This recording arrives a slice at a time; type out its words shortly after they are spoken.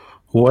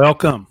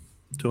Welcome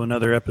to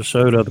another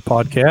episode of the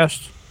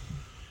podcast.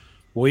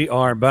 We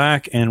are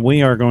back and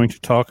we are going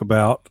to talk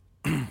about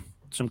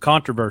some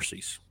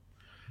controversies.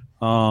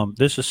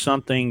 This is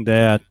something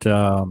that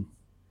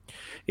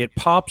it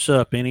pops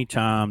up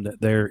anytime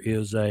that there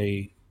is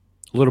a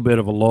little bit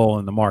of a lull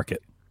in the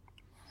market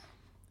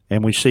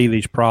and we see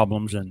these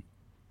problems, and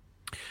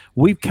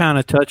we've kind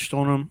of touched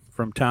on them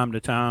from time to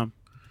time,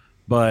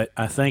 but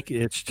I think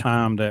it's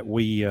time that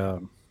we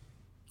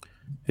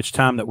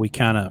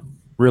kind of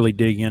really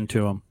dig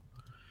into them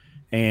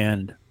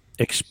and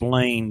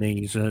explain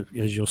these, as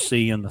you'll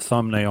see in the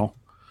thumbnail.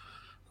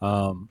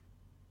 We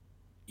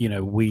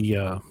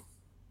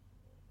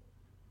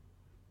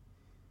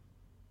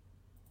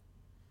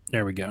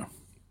there we go.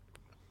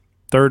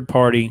 Third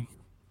party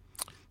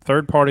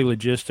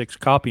logistics,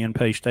 copy and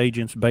paste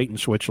agents, bait and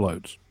switch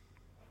loads.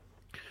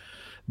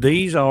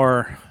 These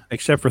are,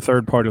 except for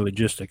third party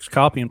logistics,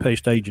 copy and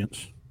paste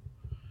agents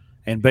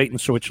and bait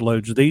and switch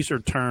loads. These are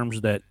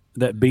terms that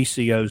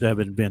BCOs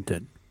have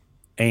invented,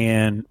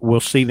 and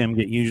we'll see them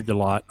get used a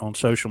lot on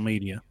social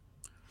media.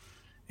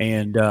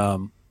 And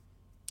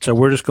so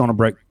we're just going to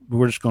break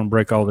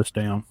all this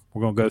down.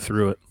 We're going to go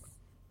through it.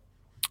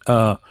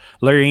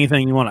 Larry,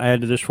 anything you want to add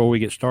to this before we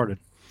get started?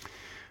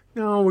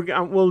 No,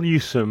 we'll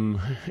use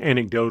some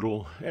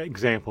anecdotal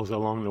examples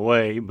along the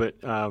way, but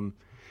the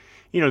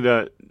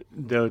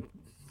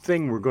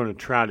thing we're going to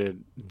try to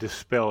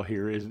dispel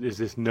here is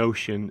this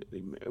notion.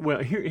 Well,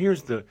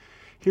 here's the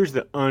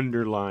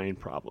underlying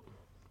problem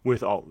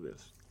with all of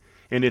this,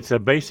 and it's a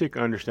basic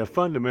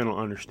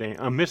fundamental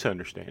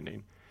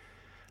misunderstanding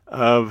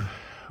of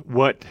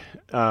what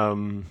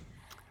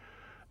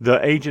the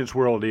agent's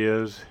world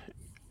is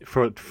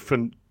from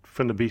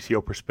the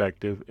BCO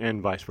perspective,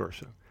 and vice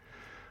versa.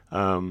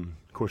 Of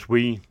course,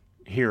 we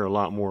hear a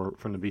lot more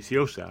from the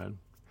BCO side,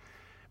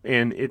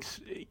 and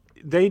it's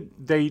they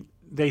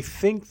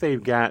think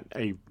they've got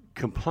a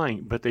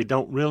complaint, but they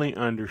don't really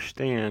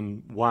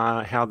understand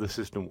how the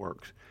system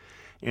works,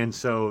 and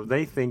so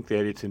they think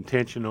that it's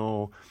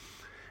intentional,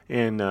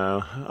 and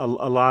a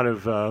lot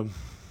of a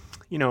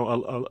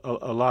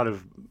lot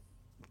of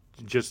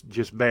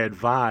just bad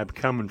vibe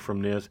coming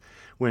from this,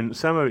 when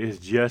some of it is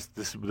just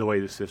the way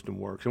the system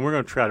works. And we're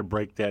going to try to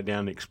break that down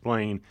and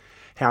explain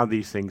how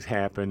these things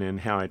happen and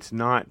how it's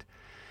not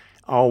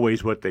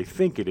always what they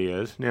think it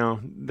is. Now,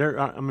 there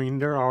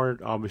are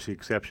obviously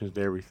exceptions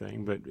to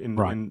everything, but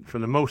for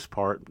the most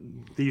part,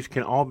 these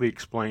can all be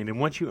explained. And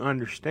once you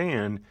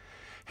understand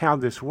how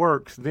this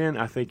works, then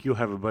I think you'll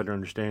have a better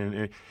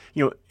understanding.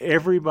 And,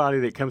 everybody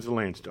that comes to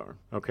Landstar,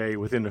 okay,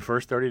 within the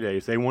first 30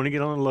 days, they want to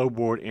get on the load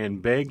board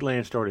and beg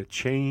Landstar to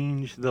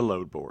change the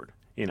load board.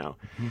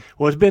 Mm-hmm.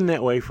 Well, it's been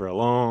that way for a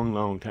long,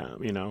 long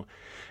time.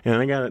 And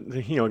I got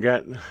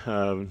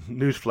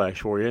news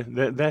flash for you.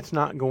 That's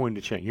not going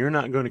to change. You're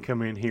not going to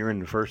come in here in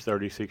the first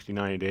 30, 60,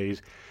 90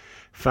 days,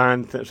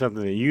 find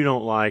something that you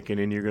don't like, and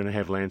then you're going to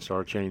have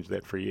Landstar change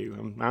that for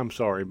you. I'm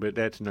sorry, but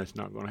that's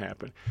not going to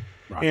happen.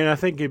 Right. And I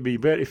think it'd be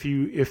better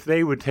if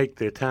they would take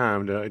the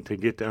time to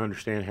get to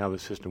understand how the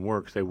system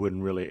works. They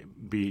wouldn't really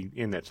be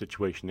in that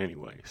situation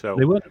anyway. So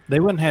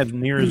they wouldn't have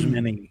near as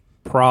many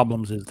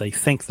problems as they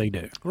think they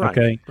do. Right.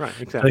 Okay. Right.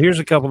 Exactly. So here's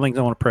a couple things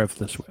I want to preface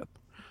this with.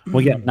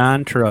 We got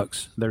 9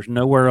 trucks. There's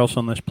nowhere else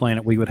on this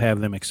planet we would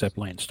have them except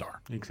Landstar.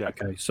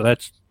 Exactly. Okay. So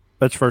that's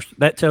first.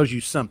 That tells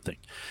you something.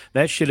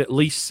 That should at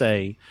least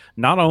say,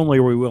 not only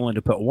are we willing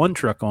to put 1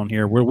 truck on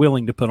here, we're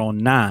willing to put on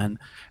 9,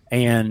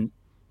 and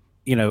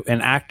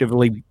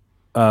actively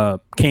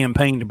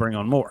campaign to bring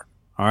on more.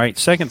 All right.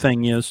 Second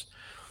thing is,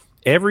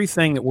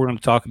 everything that we're going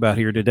to talk about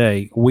here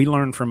today, we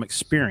learn from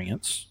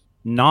experience,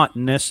 not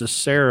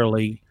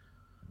necessarily.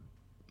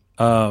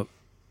 Landstar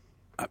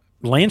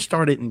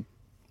didn't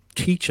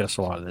teach us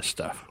a lot of this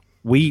stuff.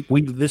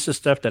 This is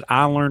stuff that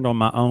I learned on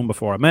my own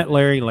before I met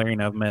Larry. Larry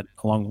and I've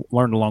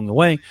learned along the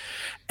way,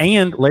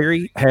 and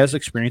Larry has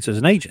experience as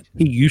an agent.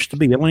 He used to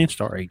be a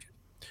Landstar agent.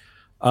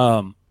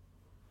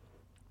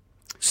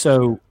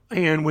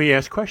 And we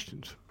ask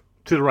questions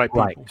to the right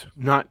people, right,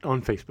 not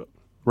on Facebook.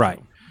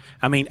 Right.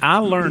 I mean, I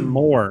learned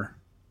more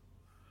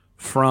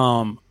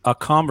from a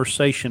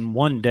conversation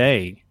one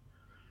day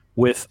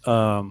with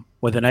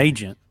an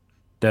agent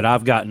that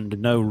I've gotten to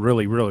know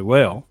really, really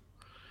well.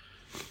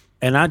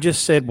 And I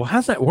just said, well,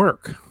 how's that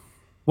work?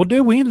 Well,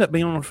 dude, we ended up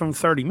being on the phone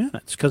 30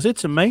 minutes, because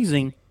it's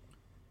amazing.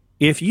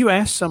 If you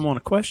ask someone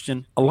a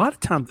question, a lot of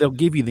times they'll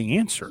give you the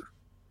answer,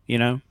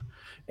 And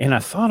I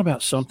thought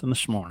about something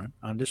this morning.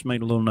 I just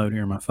made a little note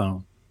here on my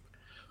phone.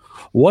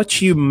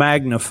 What you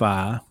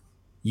magnify,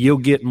 you'll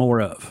get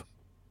more of.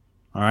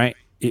 All right?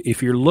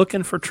 If you're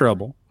looking for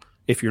trouble,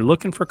 if you're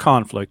looking for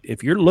conflict,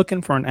 if you're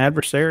looking for an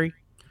adversary,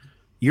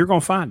 you're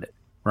going to find it,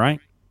 right?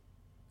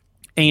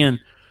 And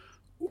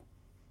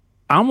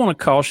I want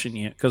to caution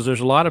you, because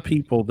there's a lot of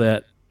people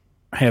that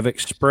have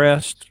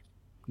expressed,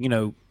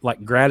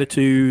 like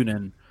gratitude,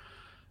 and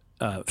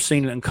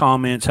seen it in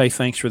comments. Hey,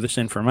 thanks for this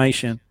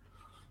information.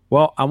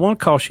 Well, I want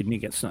to caution you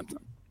against something.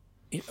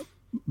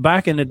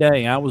 Back in the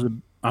day, I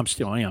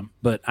still am,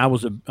 but I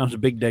was a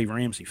big Dave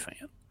Ramsey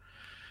fan.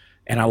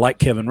 and I like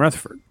Kevin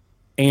Rutherford.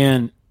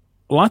 And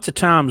lots of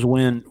times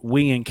when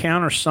we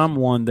encounter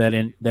someone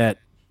that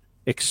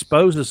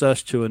exposes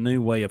us to a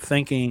new way of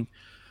thinking,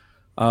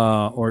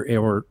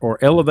 or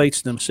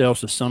elevates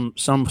themselves to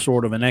some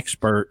sort of an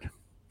expert,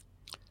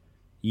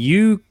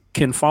 you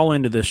can fall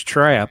into this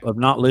trap of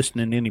not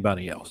listening to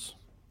anybody else,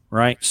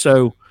 right?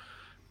 So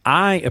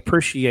I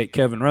appreciate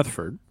Kevin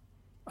Rutherford.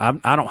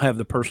 I don't have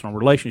the personal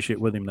relationship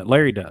with him that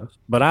Larry does,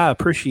 but I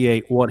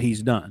appreciate what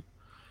he's done.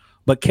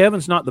 But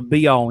Kevin's not the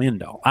be-all,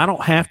 end-all. I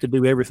don't have to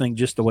do everything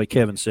just the way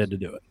Kevin said to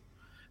do it.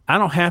 I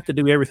don't have to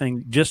do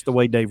everything just the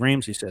way Dave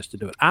Ramsey says to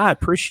do it. I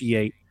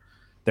appreciate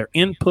their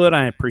input.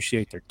 I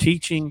appreciate their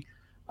teaching.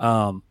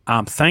 I'm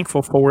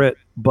thankful for it.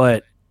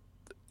 But,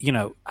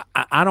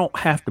 I don't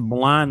have to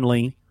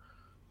blindly,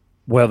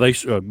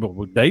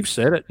 Dave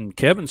said it and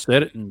Kevin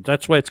said it, and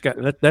that's why it's got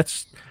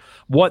that's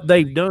what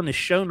they've done is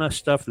shown us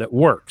stuff that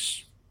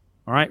works.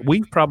 All right.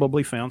 We've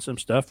probably found some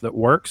stuff that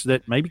works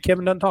that maybe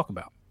Kevin doesn't talk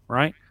about.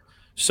 Right.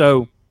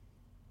 So,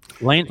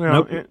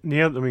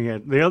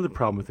 the other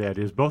problem with that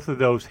is both of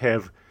those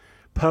have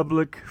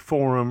public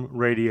forum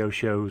radio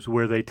shows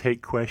where they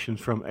take questions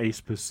from a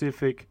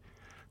specific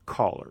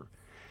caller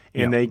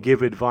and they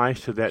give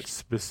advice to that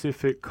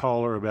specific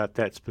caller about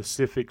that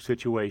specific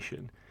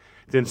situation.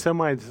 Then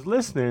somebody that's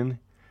listening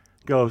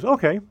goes,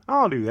 okay,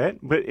 I'll do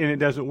that, and it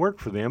doesn't work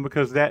for them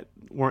because it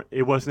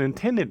wasn't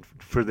intended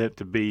for that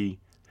to be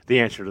the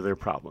answer to their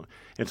problem.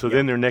 And so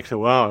then they're next to,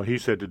 well, he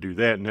said to do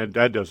that, and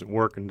that doesn't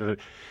work. And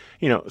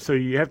so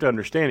you have to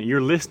understand it. You're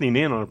listening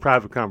in on a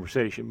private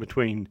conversation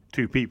between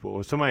two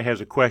people. If somebody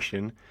has a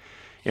question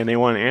and they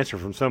want an answer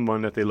from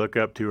someone that they look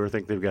up to or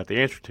think they've got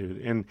the answer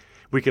to, and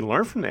we can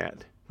learn from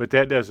that. But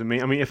that doesn't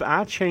mean, if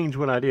I changed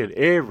what I did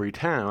every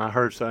time I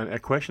heard a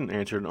question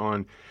answered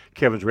on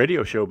Kevin's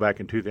radio show back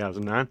in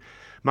 2009,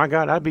 my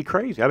God, I'd be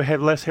crazy. I'd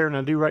have less hair than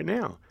I do right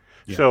now.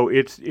 Yeah. So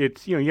it's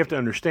you have to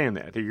understand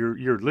that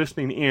you're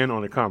listening in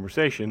on a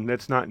conversation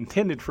that's not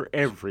intended for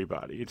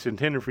everybody. It's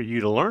intended for you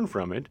to learn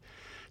from it,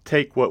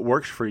 take what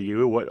works for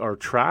you, or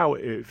try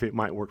if it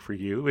might work for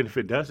you. And if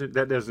it doesn't,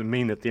 that doesn't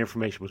mean that the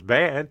information was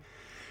bad.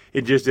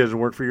 It just doesn't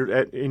work for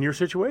in your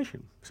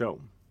situation. So,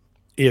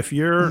 if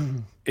you're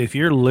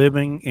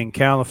living in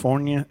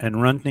California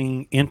and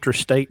running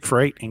interstate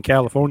freight in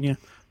California,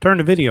 turn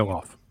the video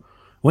off.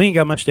 We ain't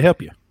got much to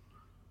help you.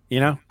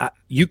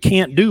 You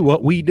can't do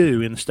what we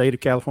do in the state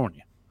of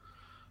California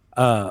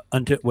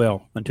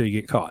until you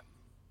get caught.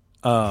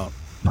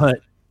 But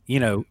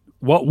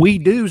what we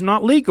do is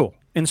not legal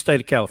in the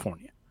state of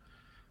California.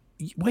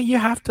 Well, you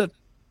have to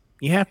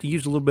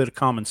use a little bit of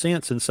common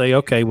sense and say,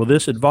 okay, well,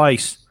 this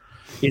advice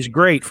is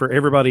great for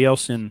everybody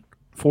else in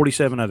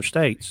 47 other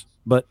states,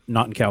 but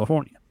not in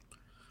California.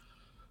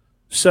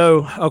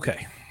 So,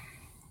 okay,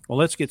 well,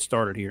 let's get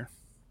started here.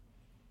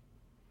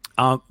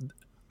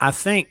 I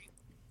think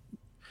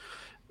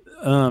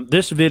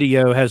this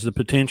video has the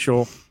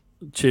potential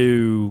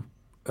to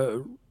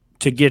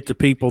get to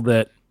people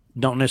that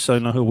don't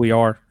necessarily know who we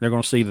are. They're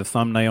going to see the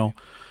thumbnail.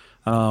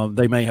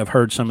 They may have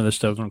heard some of this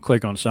stuff and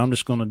click on it. So I'm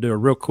just going to do a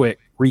real quick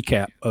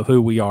recap of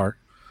who we are.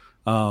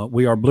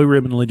 We are Blue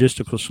Ribbon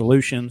Logistical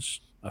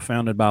Solutions,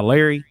 founded by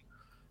Larry.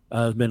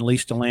 Has been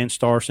leased to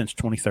Landstar since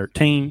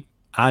 2013.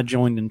 I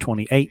joined in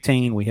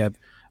 2018. We had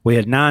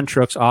 9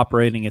 trucks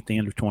operating at the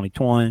end of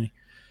 2020.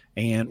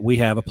 And we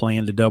have a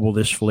plan to double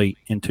this fleet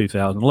in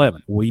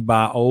 2011. We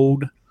buy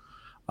old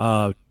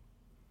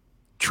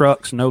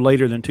trucks no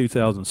later than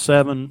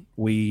 2007.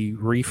 We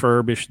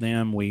refurbish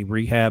them. We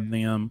rehab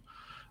them.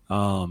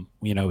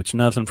 It's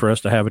nothing for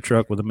us to have a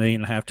truck with 1.5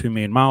 million, 2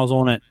 million miles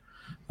on it.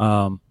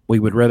 We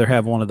would rather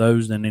have one of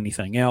those than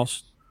anything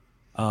else.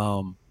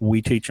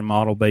 We teach a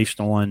model based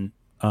on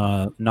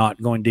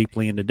not going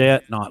deeply into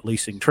debt, not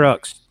leasing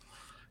trucks.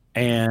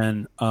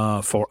 And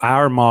for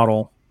our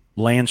model,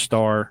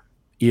 Landstar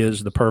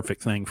is the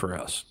perfect thing for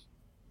us.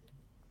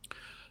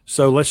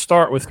 So let's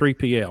start with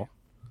 3PL.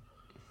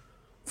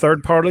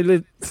 Third-party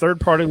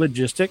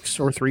logistics,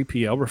 or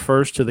 3PL,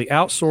 refers to the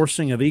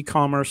outsourcing of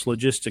e-commerce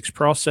logistics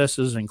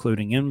processes,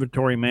 including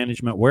inventory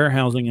management,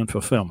 warehousing, and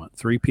fulfillment.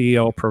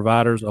 3PL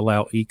providers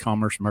allow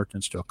e-commerce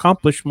merchants to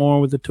accomplish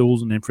more with the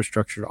tools and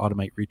infrastructure to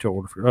automate retail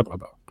order. Blah, blah,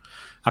 blah.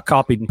 I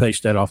copied and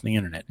pasted that off the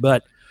internet.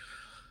 But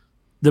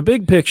the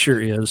big picture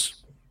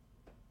is,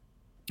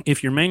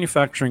 if you're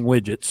manufacturing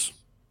widgets,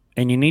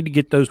 and you need to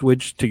get those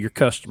widgets to your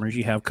customers,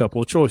 you have a couple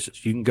of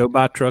choices. You can go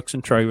buy trucks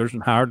and trailers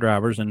and hire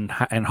drivers and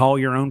haul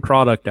your own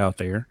product out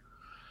there.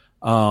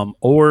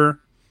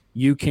 Or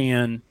you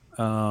can,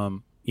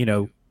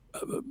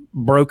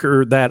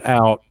 broker that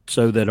out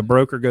so that a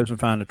broker goes and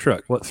finds a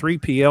truck. What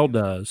 3PL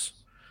does,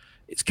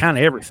 it's kind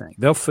of everything.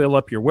 They'll fill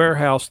up your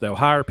warehouse. They'll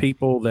hire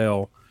people.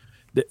 They'll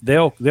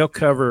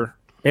cover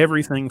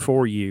everything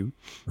for you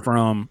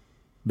from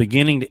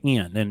beginning to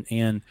end.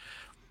 And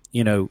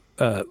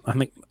I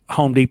think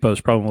Home Depot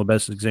is probably one of the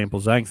best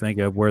examples I can think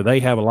of, where they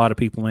have a lot of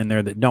people in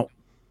there that don't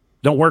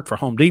work for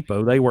Home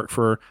Depot. They work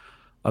for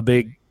a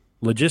big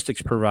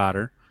logistics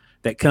provider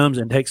that comes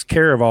and takes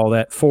care of all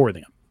that for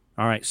them.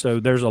 All right. So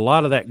there's a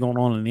lot of that going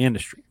on in the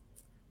industry.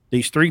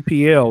 These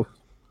 3PL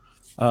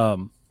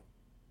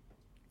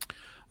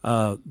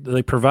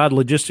They provide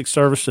logistics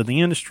service to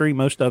the industry.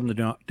 Most of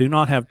them do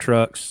not have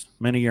trucks.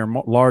 Many are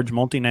large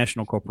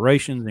multinational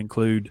corporations,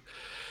 include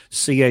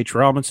C.H.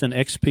 Robinson,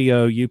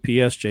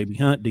 XPO, UPS, J.B.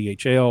 Hunt,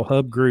 DHL,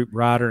 Hub Group,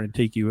 Ryder, and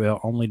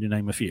TQL, only to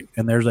name a few.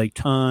 And there's a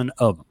ton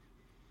of them.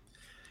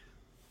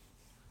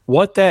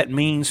 What that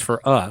means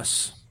for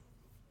us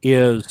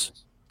is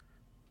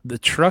the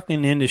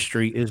trucking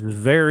industry is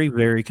very,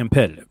 very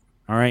competitive.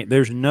 All right.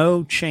 There's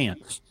no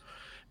chance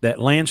that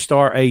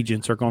Landstar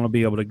agents are going to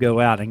be able to go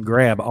out and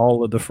grab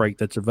all of the freight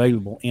that's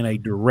available in a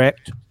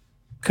direct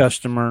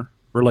customer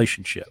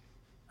relationship.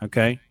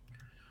 Okay.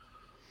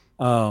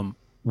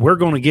 We're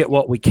going to get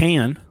what we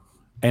can,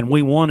 and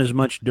we want as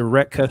much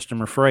direct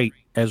customer freight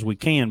as we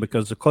can,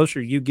 because the closer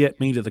you get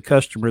me to the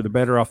customer, the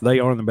better off they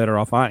are and the better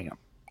off I am.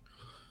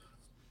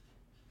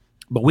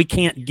 But we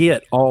can't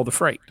get all the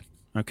freight.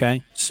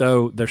 Okay.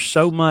 So there's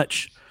so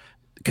much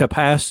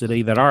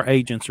capacity that our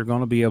agents are going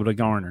to be able to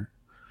garner.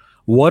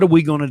 What are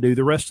we going to do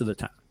the rest of the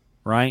time,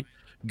 right?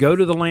 Go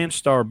to the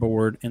Landstar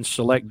board and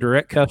select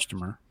direct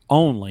customer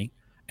only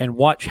and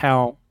watch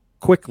how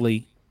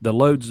quickly the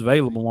loads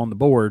available on the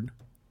board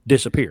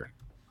disappear.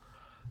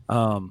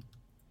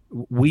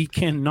 We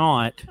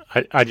cannot.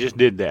 I just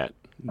did that.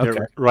 Okay.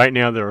 Right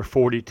now there are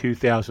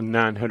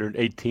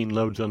 42,918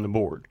 loads on the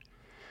board.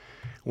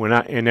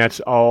 And that's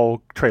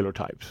all trailer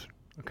types,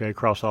 okay,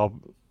 across all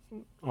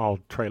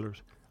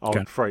trailers, all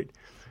freight.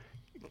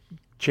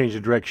 Change the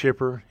direct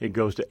shipper, it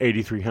goes to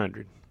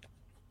 8,300.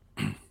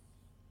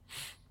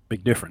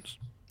 Big difference.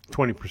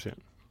 20%.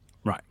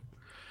 Right.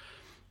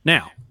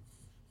 Now,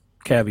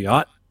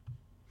 caveat,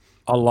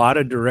 a lot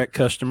of direct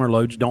customer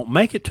loads don't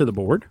make it to the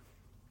board.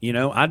 You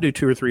know, I do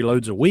 2 or 3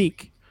 loads a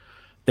week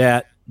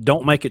that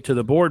don't make it to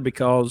the board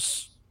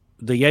because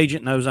the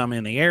agent knows I'm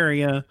in the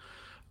area.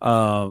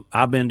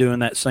 I've been doing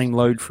that same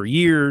load for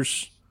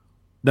years.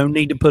 Don't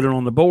need to put it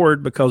on the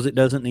board because it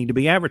doesn't need to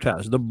be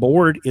advertised. The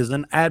board is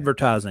an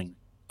advertising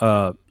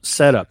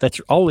setup. That's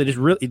all it is.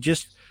 Really,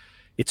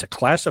 it's a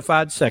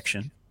classified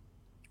section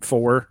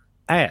for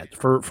ads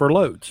for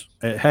loads.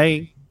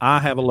 Hey, I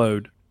have a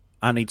load.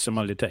 I need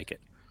somebody to take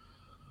it.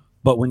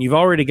 But when you've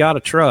already got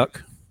a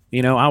truck,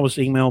 you know, I was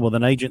emailed with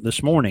an agent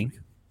this morning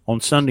on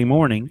Sunday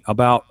morning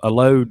about a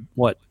load.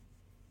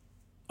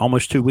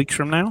 Almost 2 weeks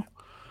from now.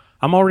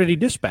 I'm already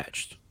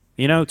dispatched.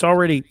 You know, it's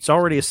already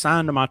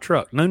assigned to my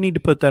truck. No need to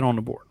put that on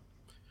the board.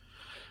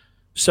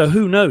 So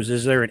who knows?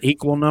 Is there an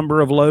equal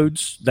number of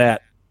loads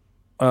that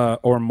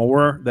or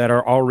more that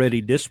are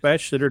already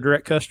dispatched that are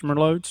direct customer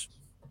loads?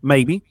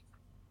 Maybe.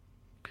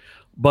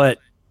 But,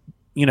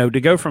 you know, to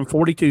go from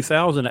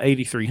 42,000 to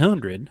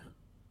 8,300,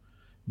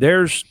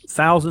 there's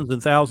thousands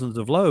and thousands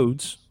of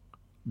loads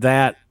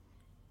that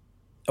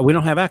we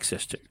don't have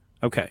access to.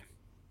 Okay.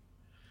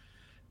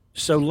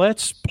 So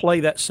let's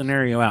play that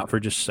scenario out for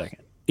just a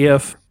second.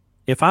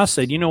 If I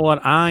said, you know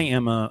what,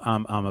 I'm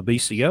a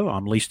BCO,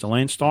 I'm leased to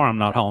Landstar, I'm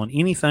not hauling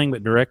anything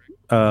but direct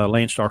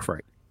Landstar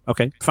freight.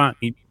 Okay, fine,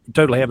 you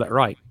totally have that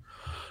right.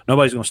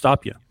 Nobody's going to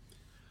stop you.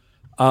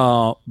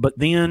 But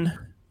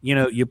then, you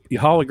know, you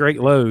haul a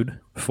great load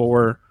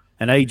for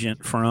an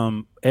agent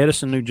from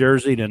Edison, New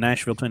Jersey to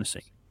Nashville,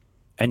 Tennessee,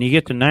 and you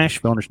get to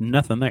Nashville and there's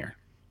nothing there.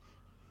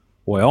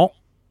 Well,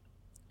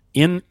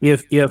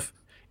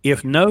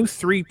 if no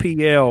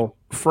 3PL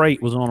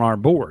freight was on our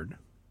board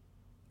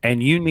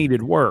and you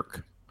needed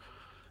work,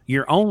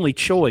 your only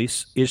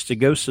choice is to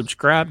go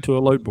subscribe to a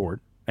load board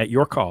at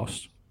your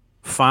cost,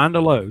 find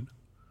a load.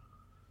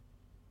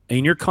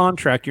 In your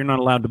contract, you're not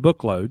allowed to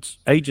book loads.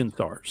 Agents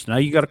are. So now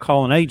you got to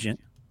call an agent.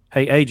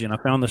 Hey, agent, I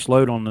found this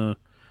load on the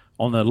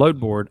load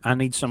board. I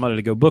need somebody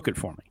to go book it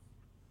for me.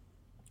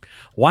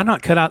 Why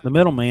not cut out the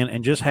middleman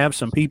and just have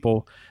some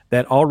people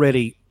that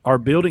already are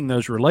building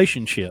those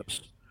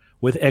relationships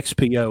with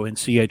XPO and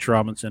C.H.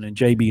 Robinson and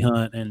J.B.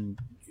 Hunt and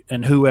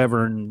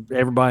whoever and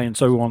everybody and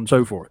so on and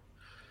so forth.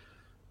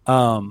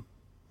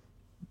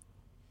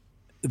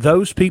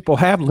 Those people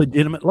have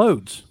legitimate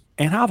loads,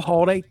 and I've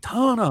hauled a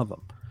ton of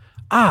them.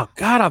 Oh,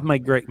 God, I've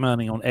made great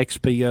money on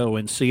XPO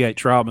and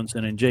C.H.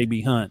 Robinson and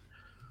J.B. Hunt.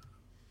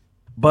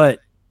 But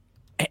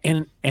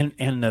my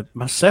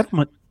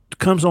settlement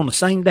comes on the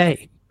same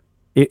day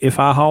if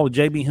I haul a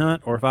J.B.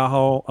 Hunt or if I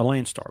haul a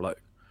Landstar load.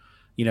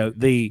 You know,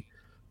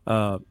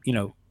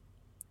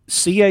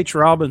 C.H.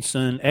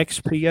 Robinson,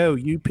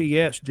 XPO,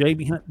 UPS,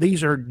 J.B. Hunt,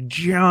 these are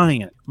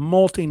giant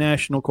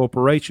multinational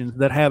corporations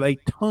that have a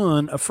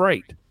ton of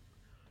freight.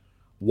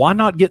 Why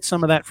not get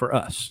some of that for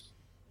us?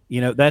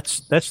 You know,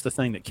 that's the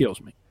thing that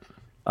kills me.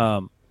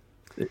 Let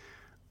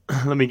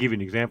me give you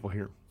an example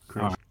here,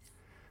 Chris.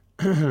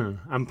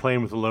 I'm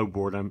playing with the load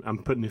board. I'm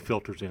putting the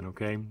filters in,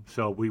 okay?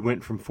 So we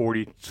went from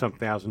 40-some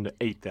thousand to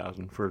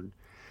 8,000 for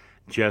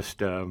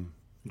just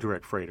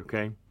direct freight,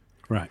 okay?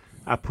 Right.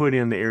 I put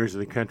in the areas of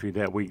the country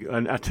that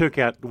I took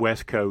out the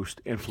West Coast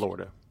and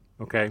Florida,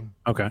 okay?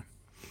 Okay.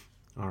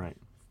 All right.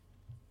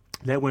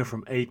 That went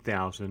from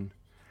 8,000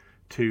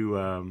 to,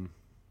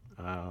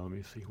 let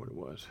me see what it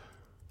was.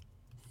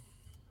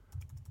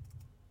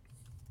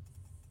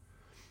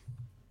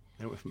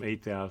 That went from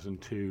 8,000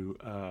 to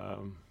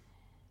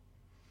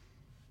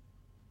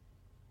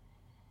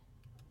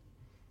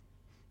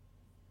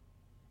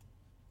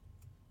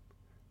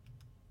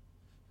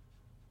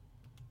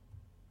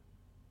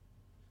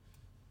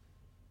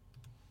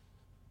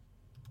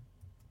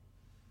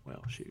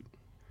well, shoot.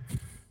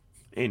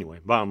 Anyway,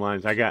 bottom line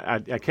is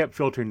I kept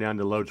filtering down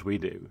the loads we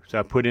do. So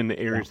I put in the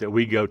areas that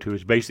we go to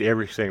is basically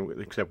everything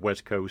except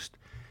West Coast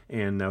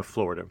and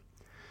Florida.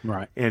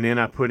 Right. And then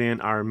I put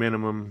in our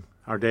minimum,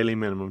 our daily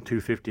minimum,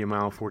 250 a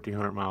mile,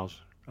 1,400 miles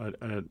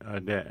a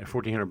day,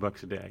 1,400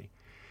 bucks a day.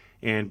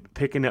 And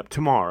picking up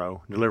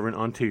tomorrow, delivering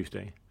on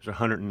Tuesday, there's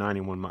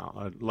 191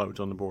 loads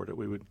on the board that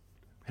we would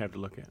have to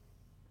look at.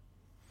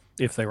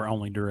 If they were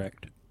only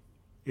direct.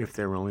 If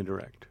they were only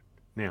direct.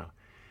 Now,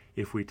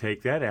 if we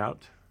take that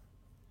out,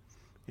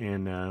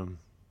 and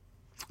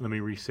let me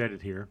reset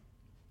it here.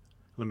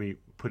 Let me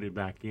put it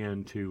back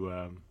into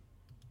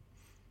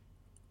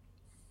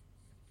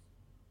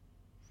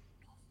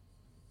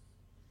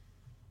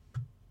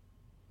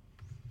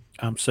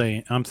I'm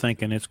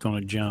thinking it's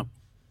going to jump,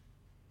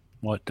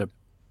 what, to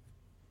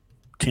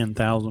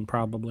 10,000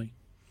 probably,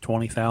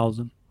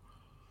 20,000.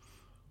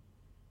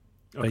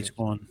 okay. Based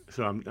on,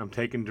 So I'm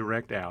taking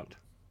direct out,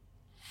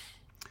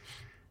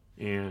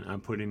 and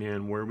I'm putting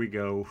in where we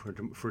go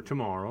for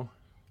tomorrow,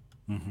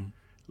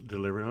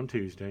 delivered on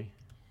Tuesday,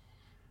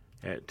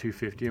 at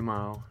 $250 a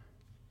mile,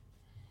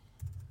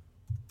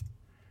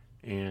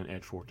 and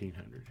at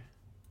 1,400,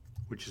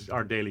 which is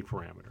our daily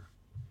parameter.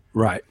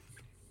 right.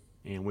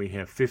 And we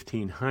have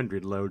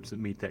 1,500 loads that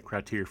meet that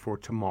criteria for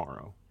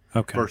tomorrow,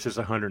 Okay. versus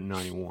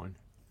 191.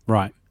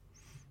 Right.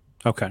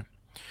 Okay.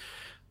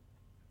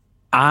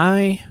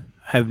 I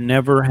have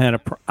never had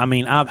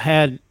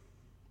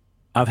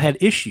I've had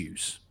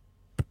issues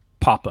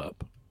pop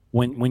up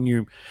when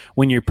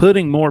you're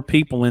putting more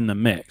people in the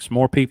mix,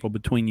 more people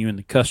between you and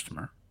the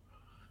customer.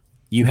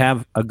 You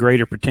have a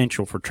greater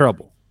potential for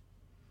trouble,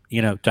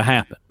 to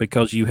happen,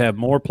 because you have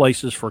more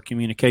places for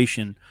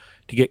communication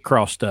to get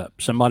crossed up.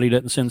 Somebody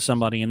doesn't send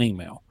somebody an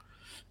email.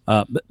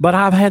 But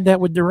I've had that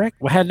with direct.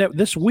 We had that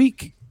this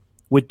week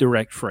with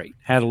direct freight.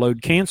 Had a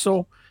load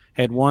cancel.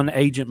 Had one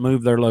agent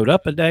move their load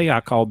up a day. I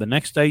called the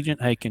next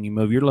agent. Hey, can you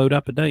move your load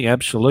up a day?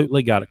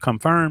 Absolutely. Got it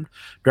confirmed.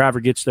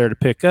 Driver gets there to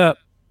pick up.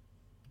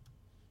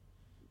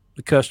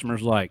 The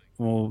customer's like,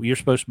 well, you're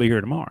supposed to be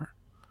here tomorrow.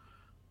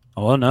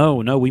 Oh,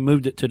 no, we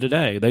moved it to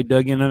today. They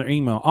dug in another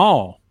email.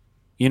 Oh,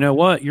 you know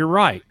what? You're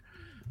right.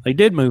 They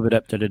did move it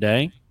up to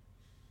today.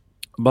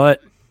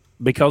 But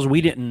because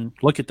we didn't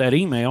look at that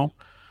email,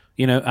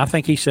 I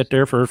think he sat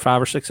there for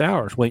 5 or 6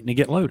 hours waiting to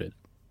get loaded.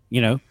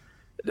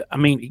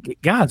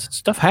 Guys,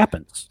 stuff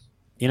happens.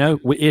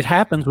 It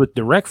happens with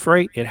direct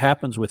freight. It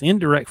happens with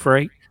indirect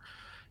freight.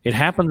 It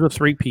happens with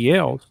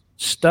 3PLs.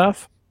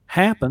 Stuff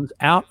happens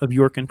out of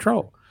your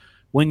control.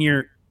 When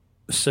you're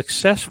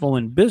successful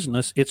in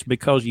business, it's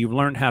because you've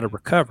learned how to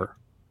recover.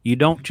 You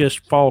don't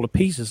just fall to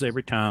pieces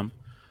every time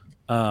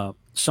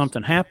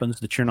something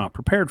happens that you're not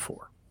prepared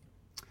for.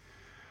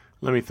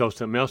 Let me throw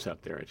something else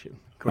out there at you.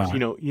 Of course,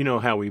 Right. you know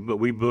how we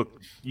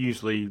book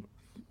usually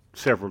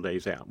several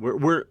days out.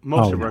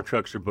 Most of yeah. our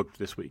trucks are booked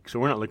this week, so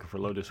we're not looking for a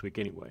load this week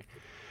anyway.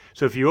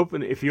 So if you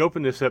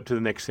open this up to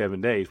the next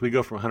 7 days, we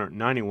go from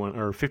 191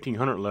 or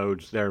 1,500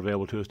 loads that are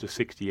available to us to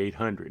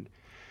 6,800.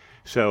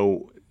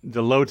 So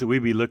the loads that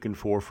we'd be looking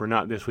for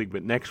not this week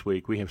but next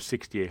week, we have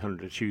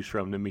 6,800 to choose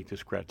from to meet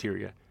this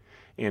criteria.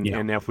 And Yeah.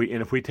 and if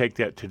we take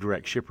that to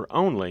direct shipper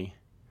only,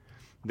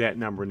 that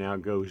number now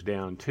goes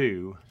down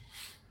to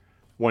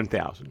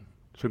 1,000.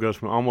 So it goes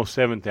from almost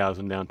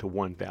 7,000 down to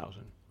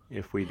 1,000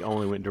 if we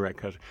only went direct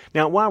customer.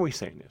 Now, why are we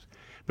saying this?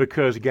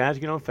 Because guys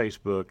get on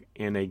Facebook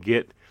and they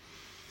get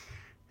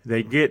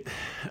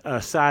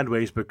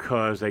sideways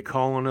because they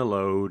call on a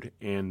load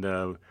and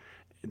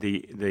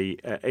the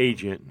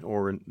agent,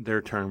 or in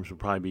their terms would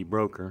probably be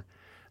broker,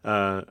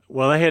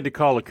 they had to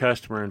call the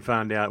customer and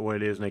find out what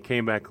it is, and they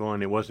came back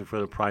on. It wasn't for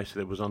the price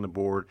that was on the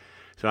board.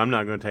 So I'm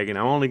not going to take it.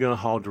 I'm only going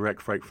to haul direct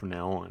freight from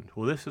now on.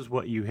 Well, this is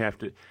what you have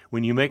to,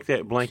 when you make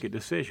that blanket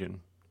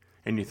decision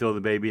and you throw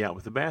the baby out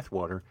with the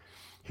bathwater,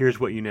 here's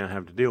what you now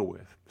have to deal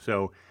with.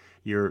 So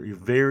you're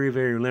very,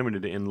 very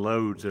limited in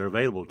loads that are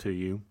available to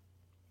you.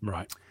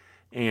 Right.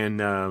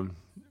 And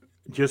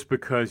just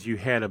because you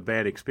had a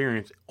bad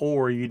experience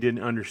or you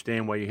didn't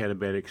understand why you had a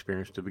bad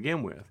experience to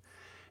begin with.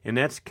 And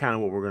that's kind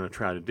of what we're going to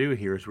try to do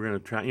here is we're going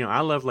to try,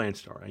 I love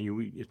Landstar.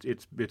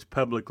 It's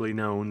publicly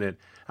known that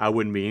I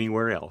wouldn't be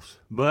anywhere else.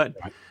 But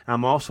Right.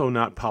 I'm also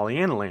not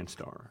Pollyanna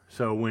Landstar.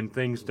 So when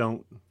things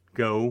don't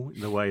go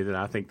the way that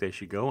I think they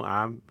should go,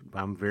 I'm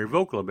very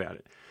vocal about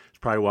it. It's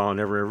probably why I'll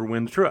never, ever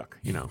win the truck,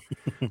 He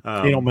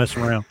don't mess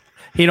around.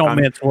 He don't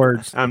mince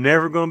words. I'm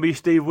never going to be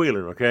Steve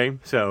Wheeler, okay?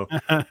 So,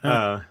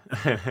 but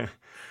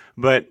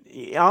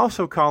I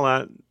also call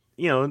out,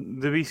 the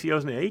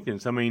VCOs and the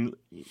agents. I mean,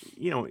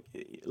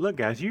 look,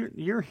 guys,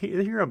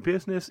 you're a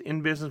business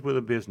in business with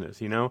a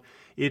business.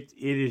 It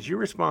is your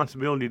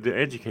responsibility to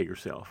educate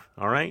yourself.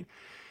 All right,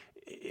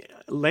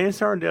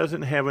 Landstar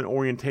doesn't have an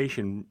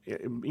orientation,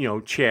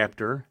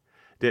 chapter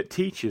that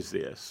teaches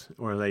this,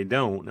 or they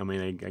don't. I mean,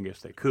 I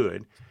guess they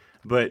could,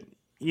 but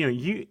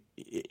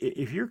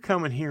if you're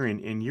coming here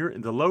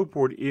and the load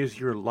board is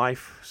your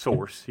life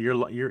source, your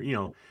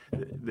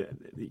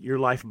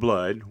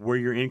lifeblood, where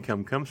your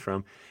income comes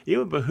from, it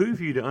would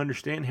behoove you to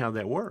understand how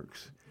that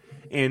works.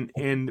 And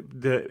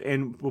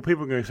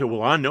people are going to say,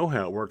 well, I know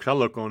how it works. I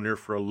look on there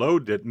for a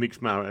load that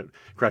meets my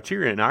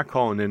criteria, and I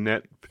call, and then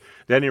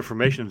that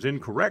information is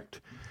incorrect.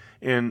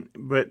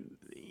 But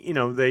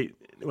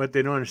what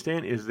they don't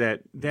understand is that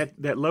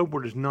load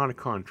board is not a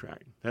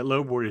contract. That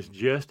load board is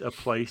just a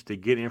place to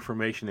get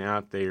information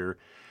out there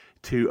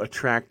to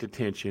attract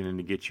attention and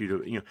to get you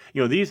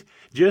to these,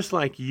 just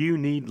like you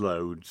need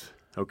loads,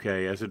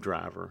 okay, as a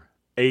driver.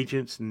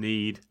 Agents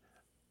need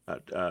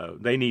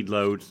they need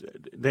loads.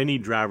 They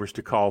need drivers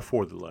to call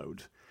for the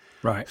loads.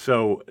 Right.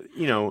 So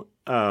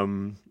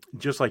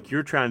just like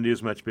you're trying to do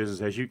as much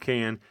business as you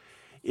can,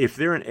 if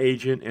they're an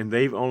agent and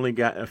they've only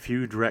got a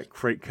few direct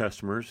freight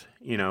customers,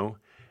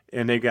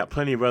 and they've got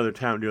plenty of other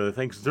time to do other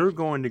things, they're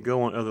going to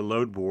go on other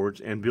load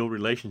boards and build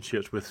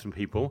relationships with some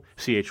people,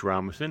 C.H.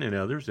 Robinson and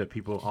others that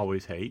people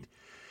always hate.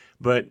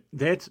 But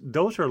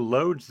those are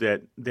loads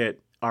that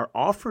are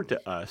offered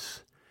to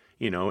us,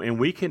 and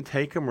we can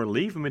take them or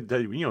leave them.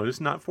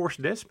 It's not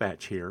forced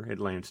dispatch here at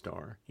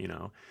Landstar,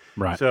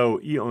 Right.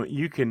 So,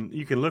 you can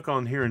look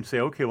on here and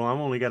say, okay, well, I've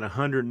only got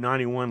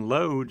 191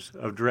 loads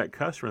of direct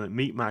customer that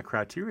meet my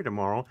criteria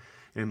tomorrow.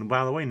 And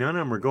by the way, none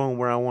of them are going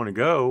where I want to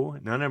go.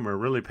 None of them are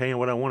really paying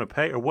what I want to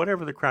pay, or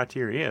whatever the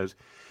criteria is.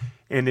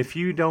 And if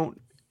you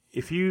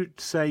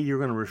say you're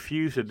going to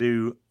refuse to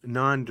do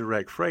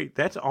non-direct freight,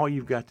 that's all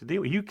you've got to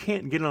do. You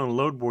can't get on a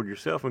load board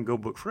yourself and go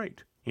book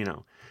freight,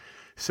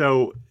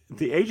 So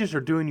the agents are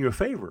doing you a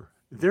favor.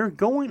 They're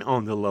going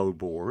on the load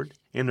board,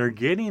 and they're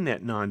getting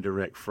that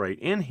non-direct freight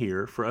in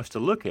here for us to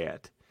look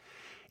at.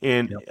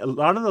 And a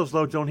lot of those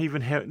loads don't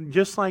even have,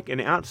 just like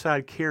an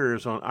outside carrier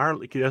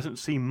doesn't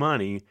see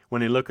money when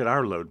they look at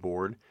our load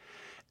board.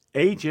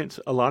 Agents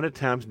a lot of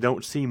times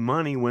don't see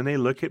money when they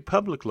look at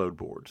public load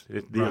boards.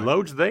 The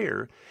load's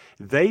there.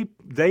 They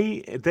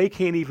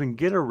can't even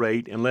get a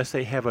rate unless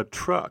they have a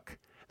truck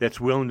that's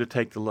willing to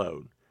take the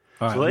load.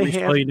 All right, let me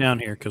slow you down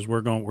here because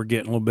we're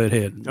getting a little bit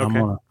ahead.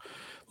 Okay.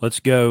 Let's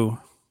go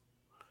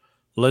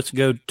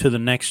to the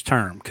next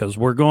term because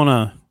we're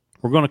gonna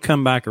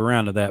come back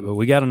around to that, but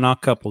we got to knock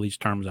a couple of these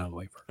terms out of the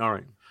way first. All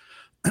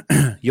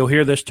right. You'll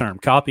hear this term,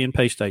 copy and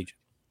paste agent.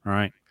 All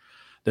right.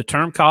 The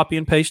term copy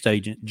and paste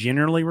agent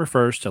generally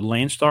refers to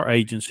Landstar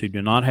agents who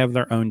do not have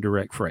their own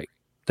direct freight.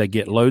 They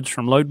get loads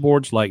from load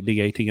boards like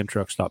DAT and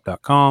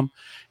Truckstop.com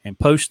and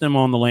post them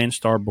on the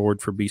Landstar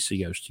board for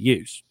BCOs to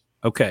use.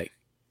 Okay.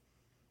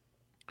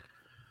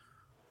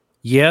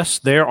 Yes,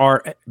 there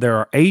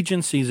are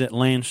agencies at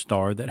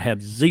Landstar that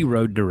have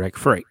zero direct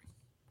freight.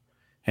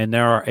 And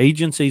there are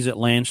agencies at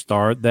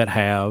Landstar that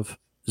have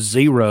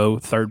zero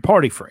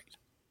third-party freight.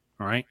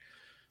 All right.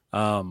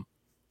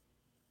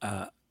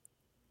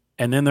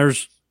 And then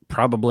there's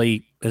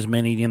probably as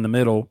many in the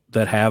middle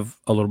that have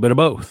a little bit of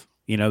both.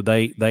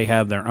 They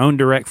have their own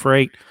direct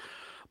freight,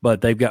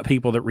 but they've got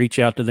people that reach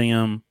out to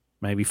them,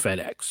 maybe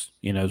FedEx,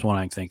 is one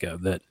I can think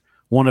of. That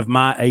one of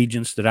my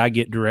agents that I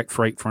get direct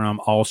freight from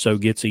also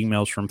gets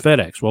emails from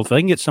FedEx. Well, if they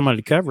can get somebody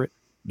to cover it,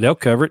 they'll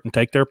cover it and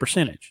take their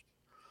percentage.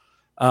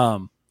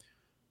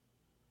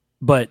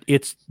 But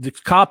the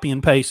copy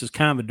and paste is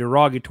kind of a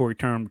derogatory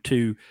term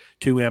to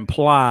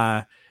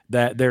imply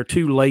that they're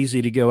too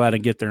lazy to go out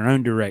and get their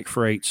own direct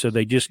freight. So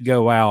they just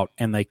go out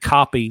and they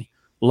copy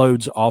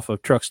loads off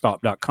of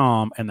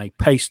truckstop.com and they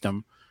paste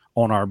them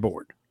on our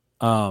board.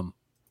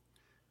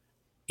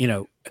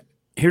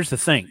 Here's the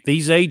thing.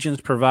 These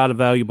agents provide a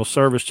valuable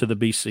service to the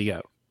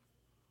BCO.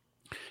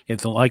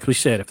 Like we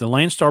said, if the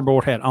Landstar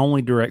board had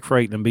only direct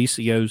freight, then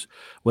BCOs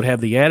would have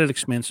the added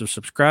expense of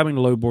subscribing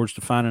to load boards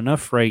to find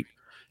enough freight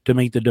to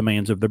meet the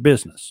demands of their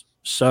business.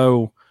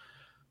 So,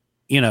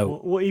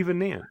 Well, even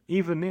then,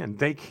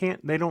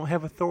 they don't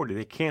have authority.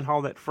 They can't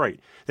haul that freight.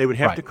 They would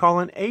have to call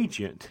an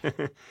agent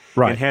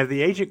and have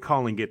the agent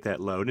call and get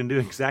that load and do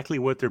exactly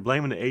what they're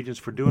blaming the agents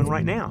for doing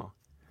right now.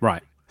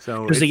 Right.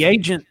 So because the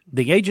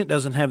agent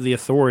doesn't have the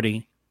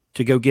authority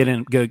to go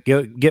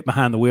get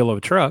behind the wheel of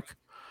a truck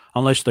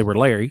unless they were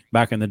Larry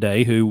back in the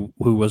day who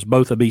was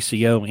both a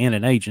BCO and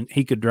an agent.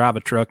 He could drive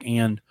a truck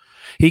and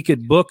he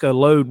could book a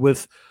load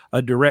with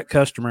a direct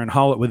customer and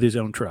haul it with his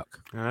own truck.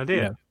 I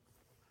did.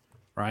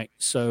 Right.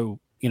 So,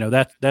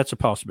 that's a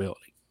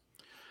possibility.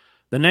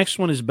 The next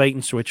one is bait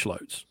and switch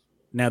loads.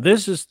 Now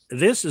this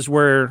is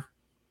where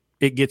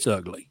it gets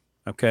ugly.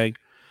 Okay.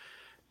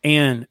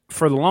 And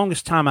for the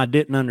longest time I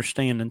didn't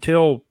understand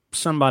until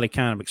somebody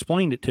kind of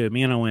explained it to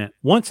me. And I went,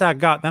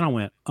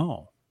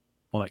 oh,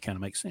 well, that kind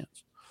of makes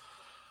sense.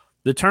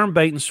 The term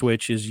bait and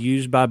switch is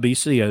used by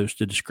BCOs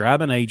to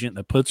describe an agent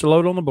that puts a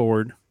load on the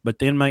board, but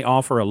then may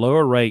offer a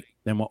lower rate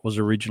than what was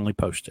originally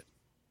posted.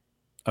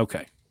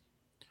 Okay.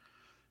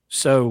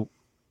 So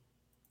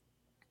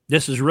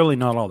this is really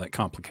not all that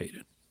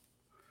complicated.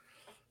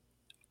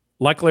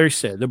 Like Larry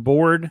said, the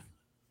board,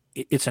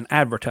 it's an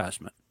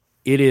advertisement.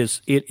 It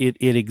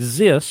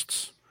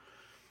exists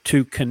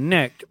to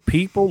connect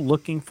people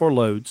looking for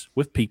loads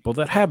with people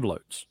that have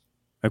loads.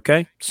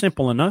 Okay,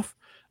 simple enough.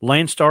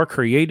 Landstar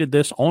created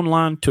this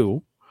online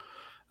tool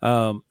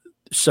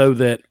so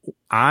that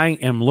I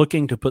am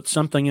looking to put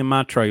something in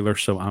my trailer.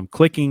 So I'm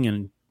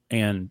clicking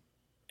and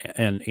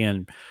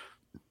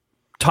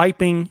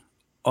typing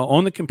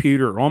on the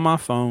computer or on my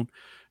phone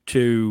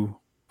to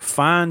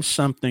find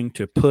something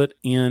to put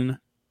in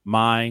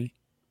my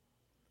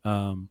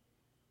trailer.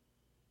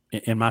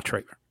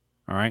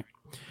 All right.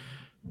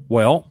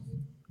 Well,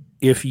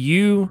 if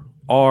you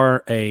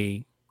are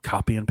a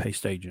copy and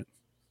paste agent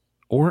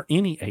or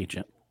any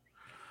agent,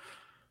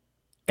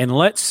 and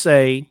let's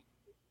say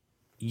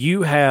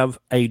you have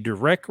a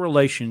direct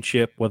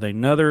relationship with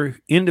another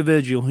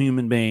individual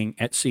human being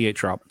at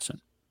C.H. Robinson,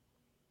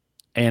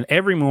 and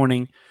every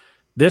morning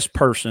this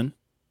person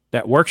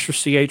that works for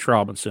C.H.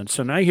 Robinson,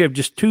 so now you have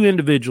just two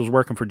individuals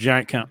working for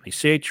giant companies,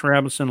 C.H.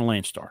 Robinson and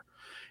Landstar,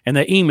 and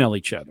they email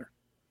each other.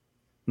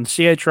 And the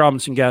C.H.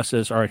 Robinson guy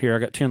says, all right, here, I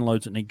got 10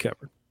 loads that need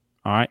covered.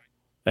 All right.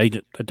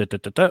 Agent puts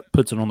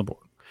it on the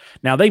board.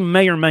 Now, they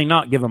may or may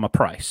not give them a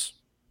price,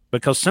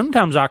 because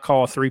sometimes I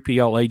call a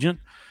 3PL agent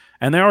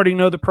and they already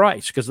know the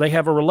price because they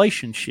have a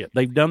relationship.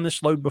 They've done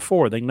this load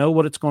before. They know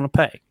what it's going to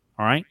pay.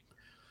 All right.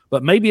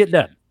 But maybe it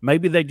doesn't.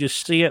 Maybe they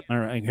just see it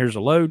and here's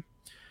a load.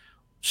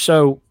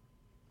 So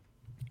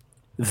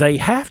they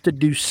have to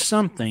do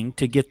something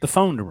to get the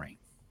phone to ring.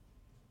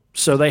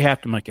 So they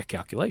have to make a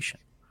calculation.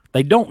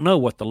 They don't know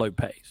what the load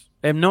pays.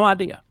 They have no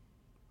idea.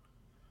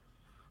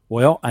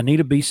 Well, I need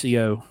a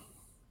BCO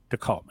to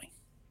call me.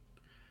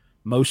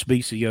 Most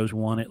BCOs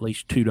want at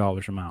least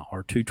 $2 a mile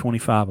or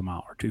 $2.25 a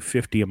mile or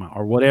 $2.50 a mile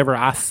or whatever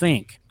I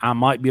think I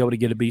might be able to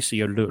get a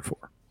BCO to do it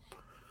for.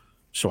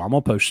 So I'm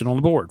going to post it on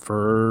the board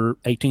for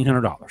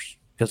 $1,800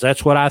 because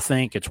that's what I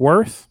think it's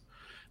worth.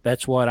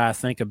 That's what I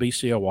think a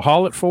BCO will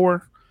haul it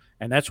for.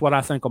 And that's what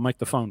I think will make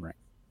the phone ring.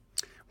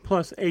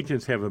 Plus,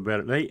 agents have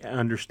they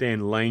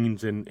understand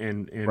lanes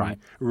and right.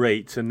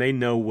 rates, and they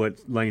know what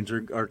lanes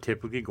are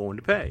typically going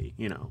to pay,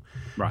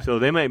 Right. So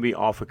they may be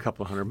off a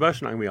couple of $100,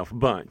 not going to be off a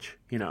bunch,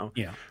 Yeah.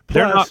 Plus,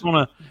 they're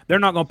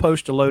not going to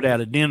post a load out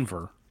of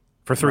Denver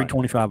for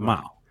 $3.25 a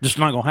mile. Just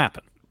not going to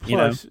happen.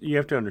 Plus, you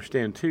have to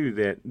understand, too,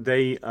 that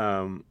they,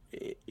 at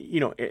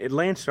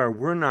Landstar,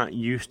 we're not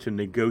used to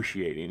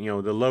negotiating.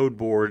 The load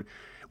board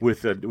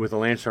with a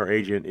Landstar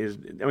agent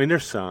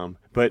there's some,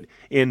 but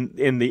in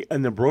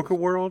the broker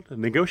world,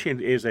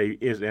 negotiating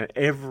is an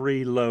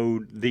every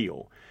load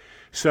deal.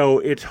 So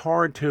it's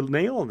hard to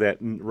nail that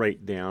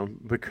rate down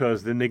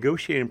because the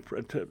negotiating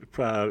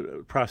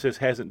process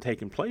hasn't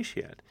taken place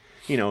yet.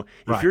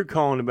 If you're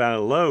calling about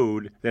a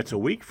load that's a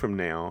week from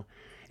now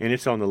and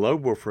it's on the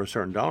load board for a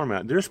certain dollar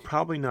amount, there's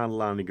probably not a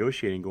lot of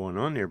negotiating going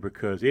on there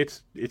because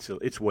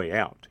it's way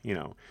out,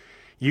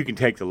 You can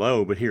take the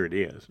load, but here it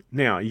is.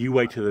 Now, you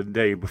wait till the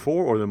day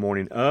before or the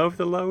morning of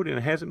the load and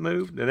it hasn't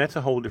moved, then that's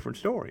a whole different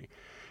story.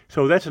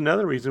 So that's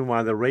another reason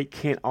why the rate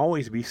can't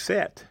always be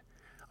set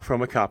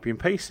from a copy and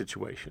paste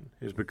situation,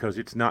 is because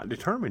it's not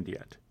determined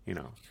yet,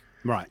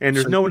 Right. And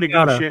there's no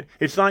negotiation.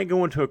 It's like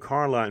going to a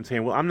car lot and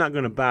saying, well, I'm not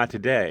going to buy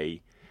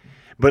today,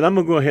 but I'm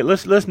going to go ahead.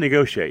 Let's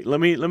negotiate. Let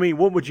me.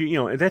 What would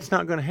you? That's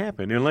not going to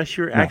happen unless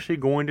you're actually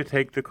going to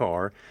take the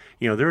car.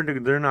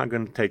 They're not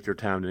going to take their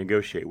time to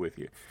negotiate with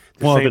you.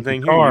 Same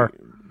thing here.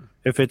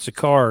 If it's a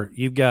car,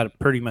 you've got to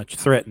pretty much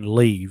threaten to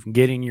leave,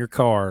 get in your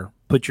car,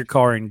 put your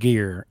car in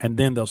gear, and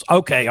then they'll say,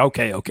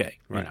 okay.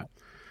 Right.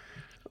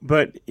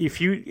 But if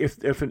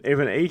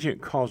an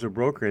agent calls a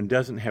broker and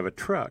doesn't have a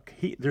truck,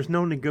 there's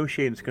no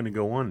negotiating that's going to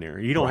go on there.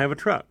 You don't have a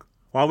truck.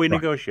 Why are we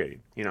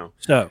negotiating?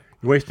 So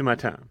you're wasting my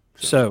time.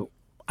 So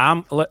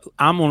I'm going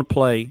to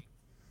play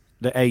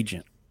the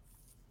agent,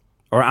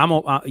 or I'm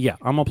going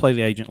to play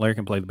the agent. Larry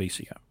can play the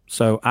BCO.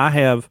 So I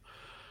have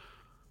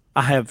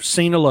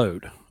seen a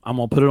load. I'm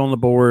going to put it on the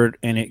board,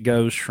 and it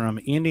goes from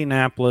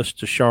Indianapolis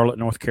to Charlotte,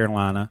 North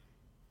Carolina.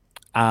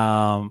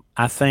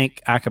 I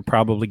think I could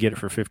probably get it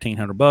for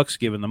 $1,500,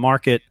 given the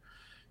market,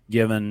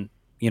 given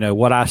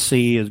what I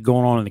see is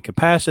going on in the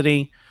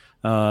capacity.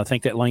 I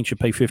think that lane should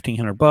pay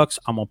 $1,500.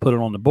 I'm going to put it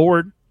on the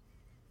board.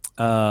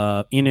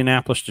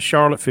 Indianapolis to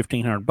Charlotte,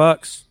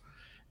 $1,500,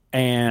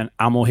 and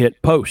I'm going to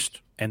hit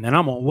post, and then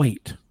I'm going to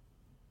wait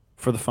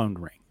for the phone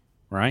to ring,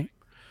 right?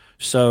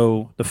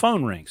 So the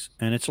phone rings,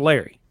 and it's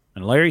Larry,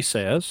 and Larry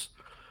says,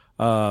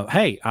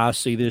 hey, I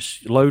see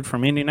this load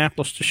from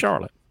Indianapolis to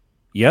Charlotte.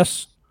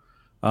 Yes.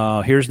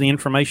 Here's the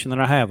information that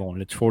I have on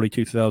it. It's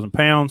 42,000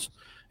 pounds.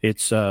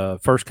 It's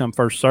first come,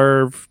 first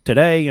serve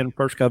today, and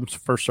first come,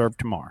 first serve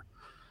tomorrow.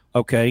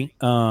 Okay.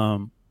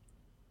 Are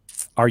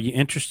you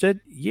interested?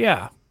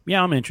 Yeah,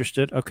 I'm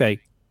interested. Okay.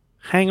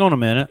 Hang on a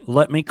minute.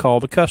 Let me call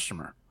the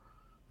customer.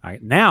 All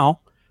right. Now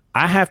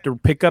I have to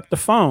pick up the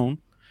phone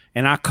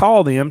and I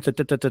call them.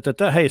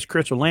 Hey, it's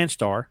Chris with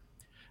Landstar.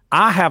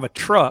 I have a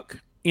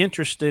truck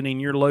interested in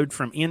your load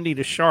from Indy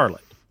to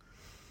Charlotte.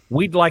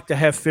 We'd like to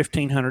have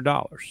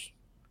 $1,500.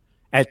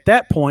 At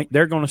that point,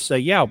 they're going to say,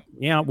 yeah,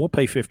 we'll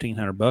pay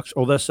 $1,500.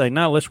 Or they'll say,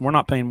 no, listen, we're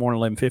not paying more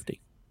than $1,150.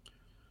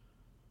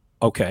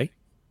 Okay.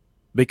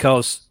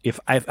 because if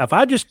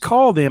I just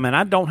call them and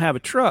I don't have a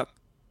truck,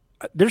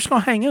 they're just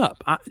going to hang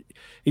up.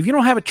 If you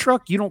don't have a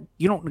truck, you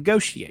don't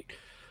negotiate.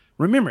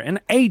 Remember, an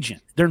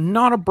agent, they're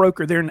not a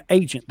broker, they're an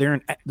agent.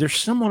 They're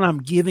someone I'm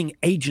giving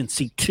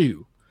agency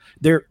to.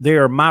 They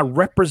are my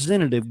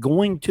representative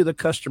going to the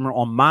customer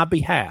on my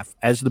behalf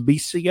as the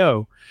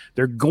BCO.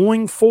 They're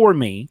going for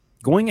me,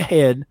 going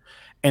ahead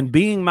and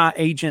being my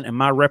agent and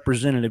my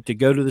representative to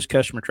go to this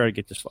customer, try to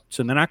get this load.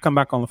 So then I come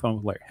back on the phone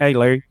with Larry. Hey,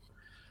 Larry,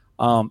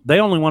 they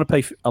only want to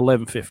pay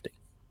 $11.50.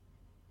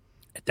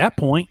 At that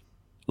point,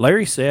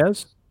 Larry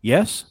says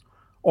yes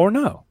or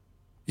no.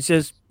 He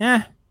says,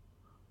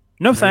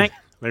 no thanks.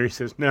 Larry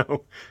says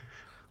no.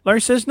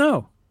 Larry says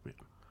no.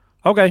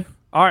 Okay.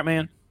 All right,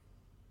 man.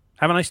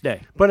 Have a nice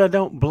day. But I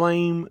don't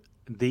blame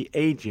the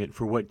agent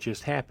for what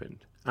just happened.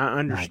 I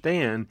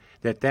understand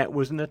that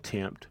was an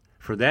attempt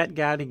for that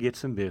guy to get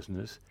some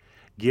business,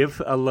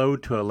 give a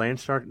load to a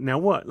Landstar. Now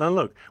what? Now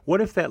look,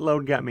 what if that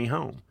load got me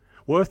home?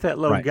 What if that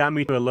load got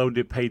me to a load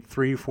that paid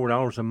 $3 or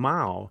 $4 a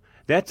mile?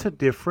 That's a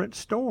different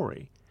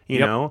story. You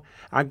know,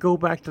 I go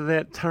back to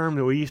that term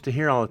that we used to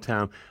hear all the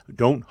time,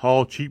 don't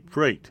haul cheap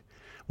freight.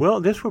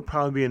 Well, this would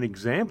probably be an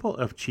example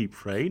of cheap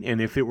freight,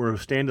 and if it were a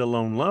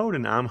standalone load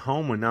and I'm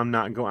home and I'm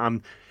not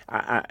going,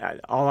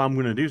 all I'm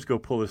going to do is go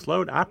pull this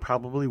load, I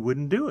probably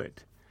wouldn't do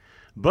it.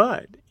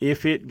 But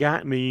if it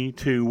got me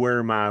to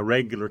where my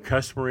regular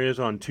customer is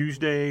on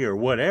Tuesday or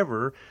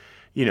whatever,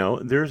 you know,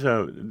 there's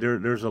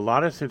a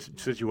lot of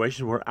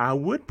situations where I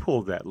would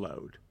pull that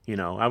load. You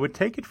know, I would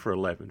take it for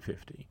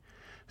 $11.50.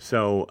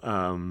 So,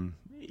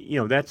 you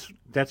know,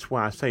 that's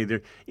why I say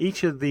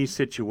each of these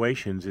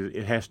situations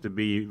it has to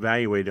be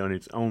evaluated on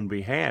its own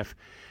behalf.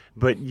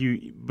 But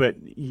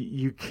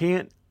you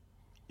can't.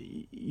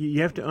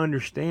 You have to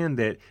understand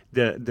that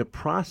the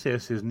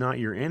process is not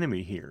your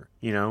enemy here.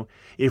 You know,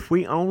 if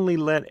we only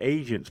let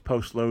agents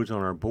post loads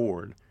on our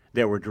board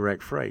that were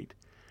direct freight,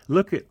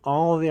 look at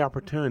all the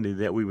opportunity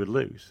that we would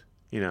lose.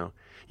 You know,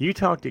 you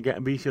talk to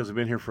BCOs that have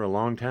been here for a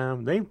long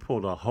time, they've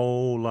pulled a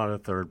whole lot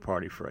of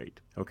third-party freight,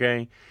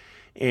 okay?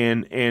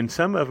 And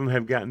some of them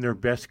have gotten their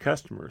best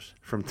customers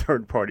from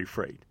third-party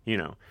freight, you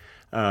know.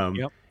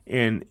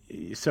 And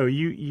so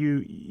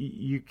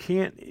you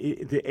can't,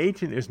 the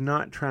agent is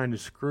not trying to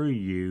screw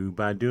you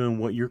by doing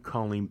what you're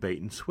calling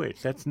bait and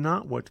switch. That's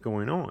not what's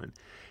going on.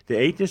 The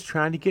agent is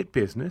trying to get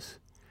business.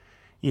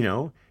 You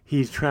know,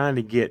 he's trying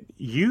to get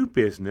you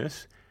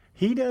business.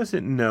 He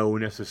doesn't know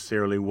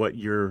necessarily what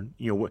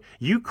what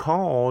you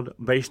called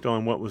based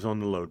on what was on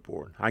the load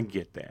board. I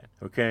get that,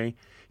 okay?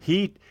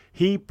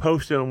 He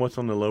posted on what's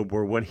on the load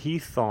board what he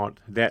thought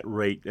that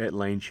rate that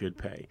lane should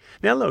pay.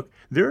 Now look,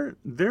 there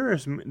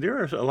is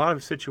a lot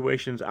of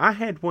situations. I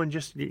had one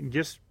just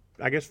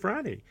I guess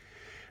Friday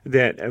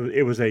that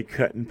it was a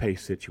cut and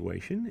paste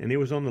situation, and it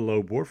was on the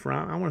load board for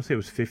I want to say it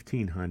was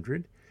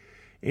 $1,500,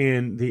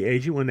 and the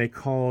agent when they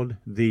called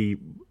the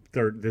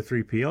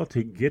 3PL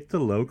to get the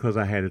load because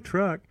I had a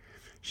truck,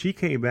 she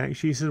came back.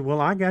 She said, "Well,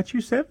 I got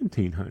you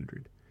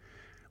 $1,700."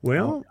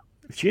 Well,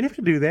 she didn't have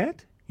to do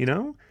that, you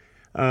know.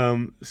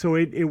 So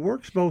it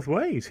works both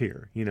ways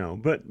here, you know.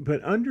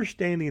 But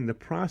understanding the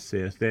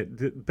process that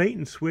the bait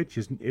and switch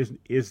is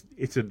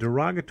it's a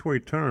derogatory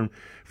term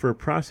for a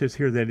process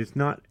here that it's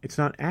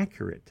not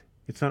accurate.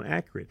 It's not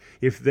accurate.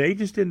 If they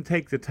just didn't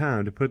take the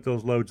time to put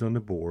those loads on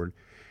the board,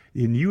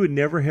 then you would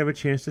never have a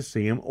chance to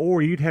see them,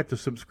 or you'd have to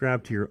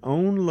subscribe to your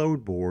own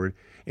load board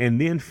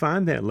and then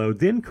find that load,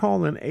 then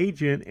call an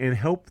agent and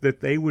hope that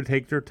they would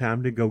take their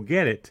time to go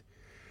get it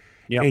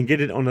and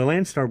get it on the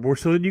Landstar board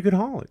so that you could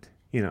haul it,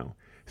 you know.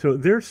 So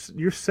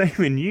you're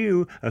saving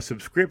you a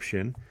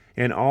subscription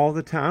and all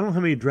the time. I don't know how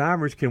many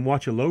drivers can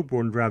watch a load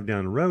board and drive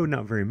down the road,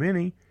 not very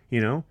many,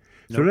 you know.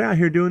 So they're out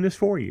here doing this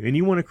for you, and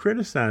you want to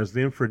criticize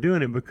them for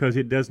doing it because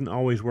it doesn't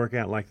always work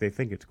out like they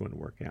think it's going to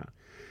work out.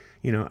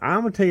 You know, I'm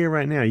going to tell you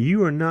right now,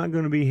 you are not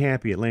going to be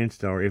happy at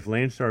Landstar if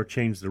Landstar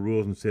changed the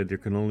rules and said there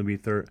cannot be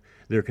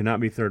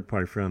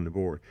third-party freight on the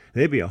board.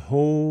 There'd be a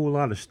whole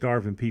lot of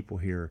starving people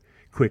here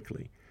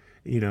quickly,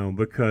 you know,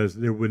 because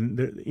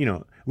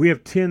we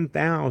have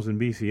 10,000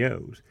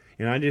 BCOs,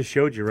 and I just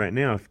showed you right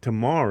now.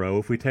 Tomorrow,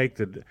 if we take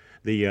the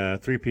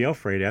 3PL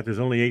freight out, there's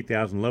only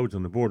 8,000 loads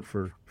on the board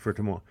for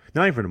tomorrow.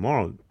 Not even for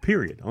tomorrow,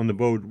 period, on the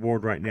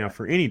board right now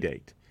for any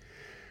date.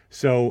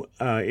 So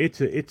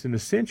it's an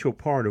essential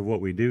part of what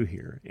we do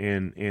here,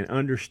 and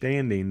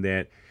understanding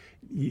that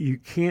you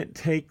can't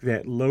take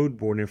that load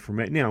board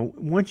information. Now,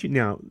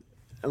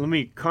 let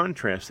me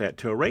contrast that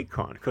to a rate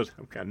con, because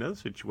I've got another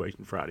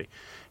situation Friday.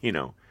 You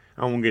know,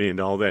 I won't get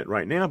into all that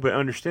right now, but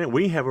understand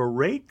we have a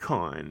rate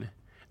con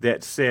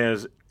that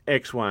says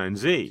X, Y, and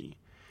Z.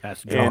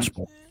 That's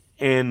gospel.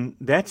 And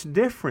that's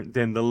different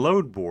than the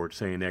load board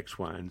saying X,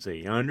 Y, and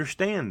Z. I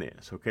understand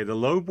this, okay? The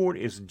load board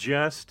is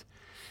just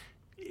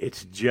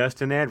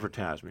an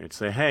advertisement. It's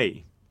say,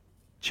 hey,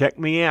 check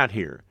me out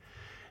here.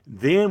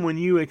 Then when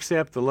you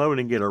accept the load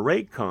and get a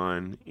rate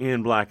con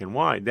in black and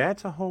white,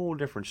 that's a whole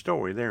different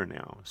story there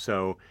now.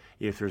 So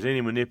if there's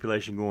any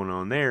manipulation going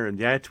on there,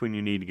 that's when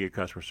you need to get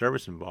customer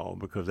service involved,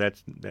 because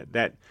that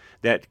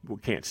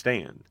can't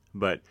stand.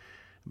 But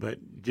But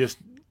just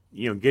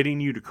getting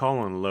you to call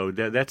on a load,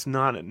 that's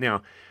not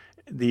now.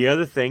 The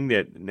other thing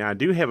now I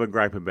do have a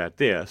gripe about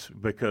this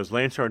because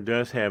Landstar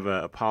does have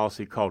a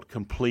policy called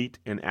complete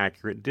and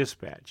accurate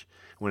dispatch.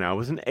 When I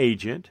was an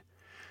agent,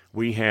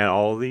 we had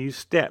all these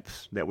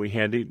steps that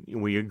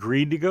we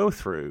agreed to go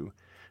through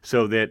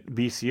so that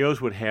BCOs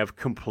would have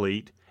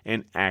complete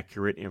and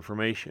accurate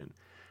information.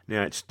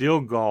 Now, it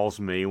still galls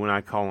me when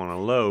I call on a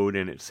load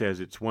and it says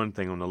it's one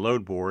thing on the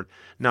load board,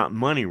 not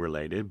money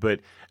related, but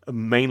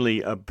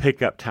mainly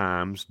pickup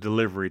times,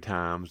 delivery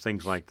times,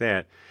 things like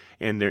that.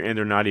 And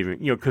they're not even,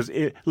 because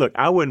look,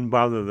 I wouldn't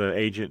bother the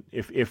agent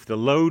if the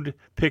load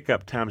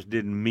pickup times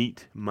didn't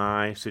meet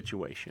my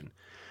situation.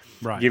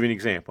 Right. Give you an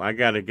example. I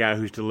got a guy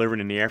who's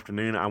delivering in the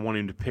afternoon. I want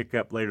him to pick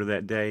up later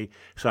that day,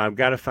 so I've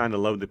got to find a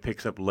load that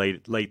picks up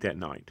late that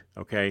night.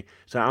 Okay,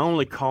 so I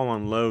only call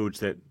on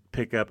loads that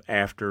pick up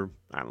after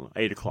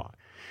 8 o'clock.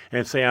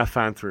 And say I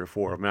find 3 or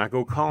 4 of them, and I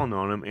go calling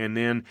on them, and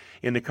then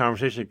in the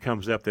conversation it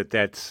comes up that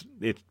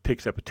it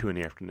picks up at 2 in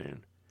the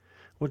afternoon.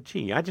 Well,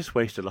 gee, I just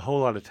wasted a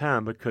whole lot of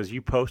time because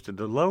you posted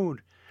the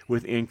load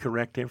with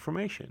incorrect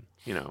information.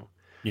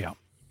 Yeah.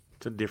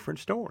 It's a different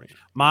story.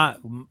 My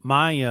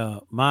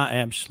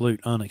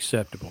absolute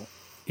unacceptable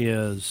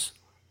is,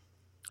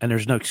 and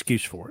there's no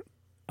excuse for it,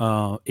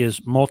 is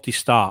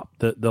multi-stop.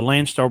 The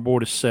Landstar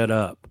board is set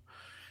up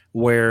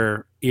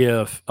where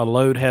if a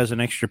load has an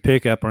extra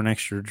pickup or an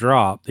extra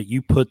drop, that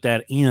you put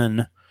that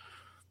in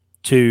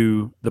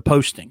to the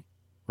posting,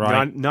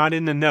 right? Not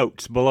in the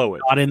notes below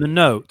it. Not in the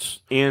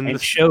notes.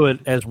 Show it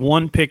as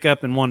one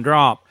pickup and one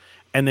drop,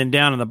 and then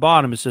down in the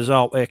bottom it says,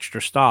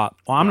 extra stop.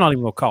 Well, I'm not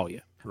even going to call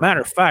you.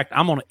 Matter of fact,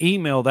 I'm going to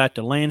email that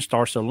to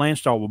Landstar so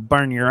Landstar will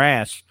burn your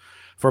ass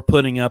for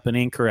putting up an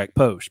incorrect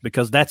post,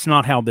 because that's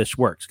not how this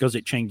works, because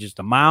it changes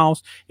the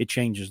miles, it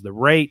changes the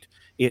rate,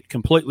 it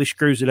completely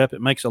screws it up.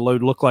 It makes a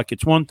load look like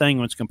it's one thing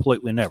when it's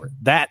completely never.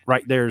 That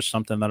right there is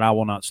something that I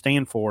will not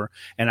stand for,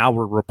 and I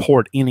will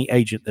report any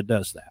agent that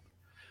does that.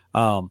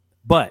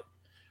 But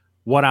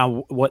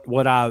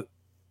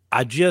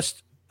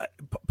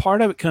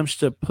part of it comes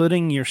to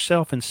putting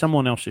yourself in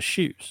someone else's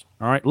shoes.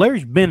 All right.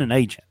 Larry's been an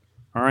agent.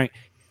 All right.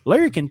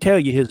 Larry can tell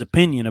you his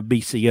opinion of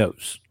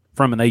BCOs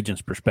from an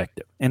agent's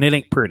perspective, and it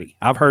ain't pretty.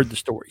 I've heard the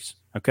stories.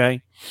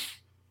 Okay.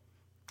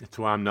 That's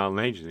why I'm not an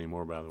agent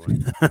anymore, by the way.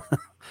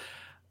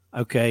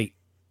 Okay.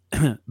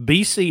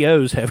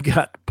 BCOs have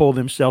got to pull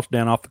themselves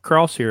down off the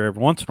crosshair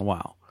every once in a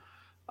while.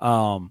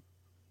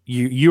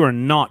 You are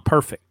not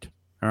perfect.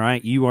 All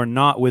right. You are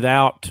not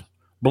without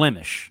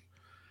blemish.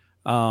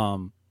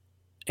 And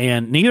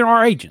neither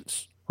are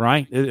agents,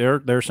 right?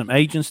 There are some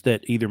agents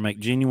that either make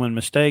genuine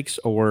mistakes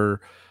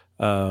or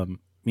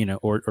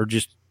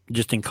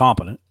just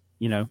incompetent,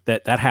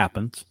 that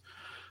happens.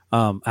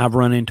 I've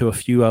run into a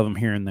few of them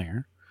here and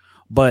there,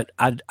 but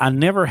I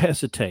never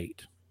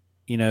hesitate.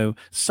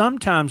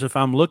 Sometimes if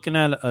I'm looking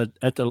at I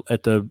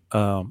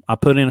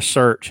put in a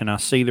search and I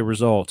see the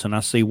results and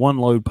I see one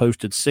load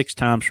posted 6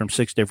 times from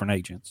 6 different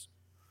agents,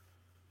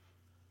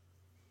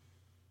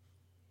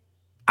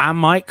 I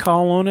might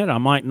call on it. I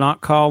might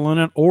not call on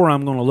it, or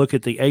I'm going to look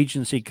at the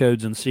agency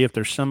codes and see if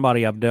there's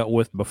somebody I've dealt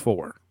with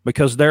before,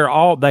 because they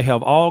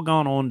have all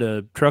gone on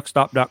to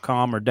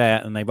truckstop.com or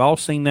DAT, and they've all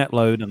seen that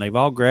load and they've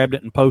all grabbed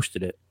it and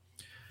posted it.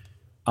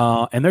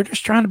 And they're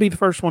just trying to be the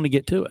first one to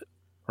get to it.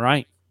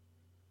 Right.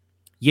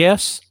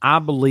 Yes, I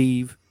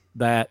believe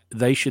that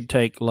they should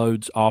take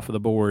loads off of the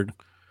board.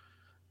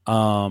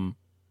 But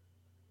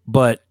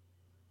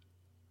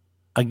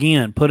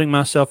again, putting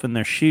myself in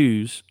their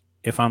shoes,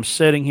 if I'm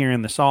sitting here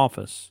in this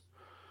office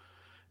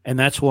and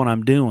that's what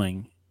I'm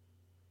doing,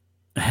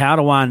 how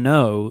do I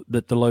know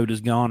that the load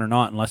is gone or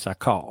not unless I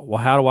call?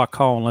 Well, how do I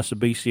call unless a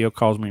BCO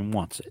calls me and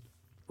wants it?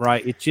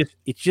 Right? It's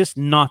just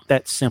not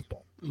that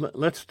simple.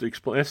 Let's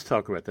explain. Let's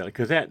talk about that,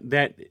 because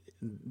that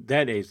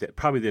is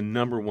probably the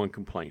number one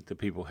complaint that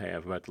people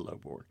have about the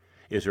load board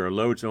is there are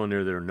loads on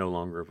there that are no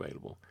longer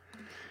available.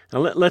 Now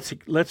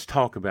let's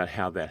talk about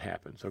how that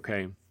happens.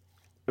 Okay.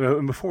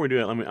 Before we do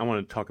that, I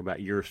want to talk about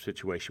your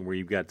situation where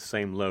you've got the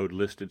same load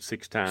listed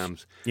 6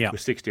 times with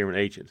 6 different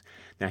agents.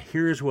 Now,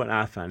 here's what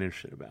I find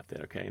interesting about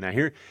that. Okay, now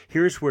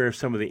here's where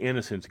some of the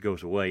innocence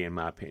goes away, in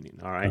my opinion.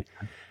 All right,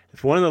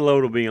 if one of the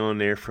load will be on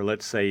there for,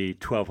 let's say,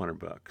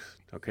 $1,200,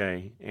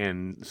 okay,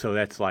 and so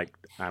that's like,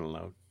 I don't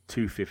know,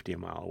 $250 a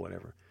mile or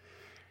whatever.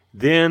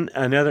 Then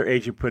another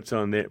agent puts it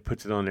on there for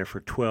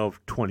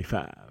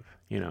 $1,225.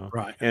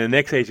 Right. And the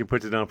next agent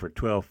puts it on for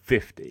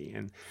 $1,250.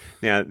 And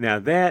now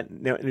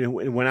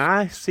when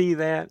I see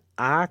that,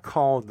 I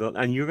call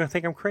and you're going to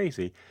think I'm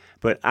crazy,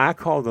 but I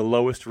call the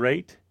lowest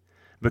rate,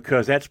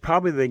 because that's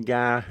probably the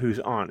guy who's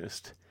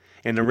honest,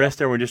 and the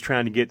rest of them are just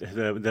trying to get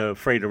the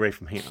freight away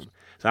from him.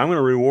 So I'm going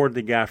to reward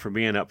the guy for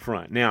being up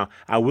front. Now,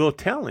 I will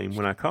tell him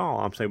when I call,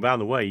 I'm saying, by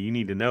the way, you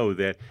need to know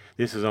that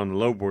this is on the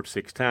load board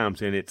 6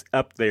 times, and it's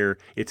up there,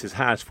 it's as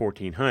high as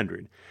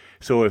 $1,400.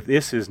 So if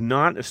this is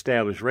not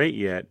established rate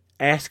yet,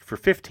 ask for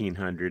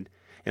 $1,500,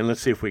 and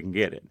let's see if we can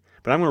get it.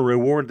 But I'm going to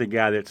reward the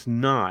guy that's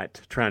not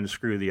trying to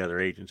screw the other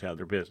agents out of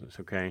their business,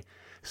 okay?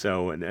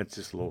 So, and that's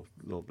just a little.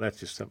 That's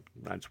just something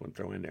I just want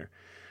to throw in there.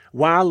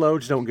 Why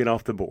loads don't get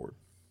off the board?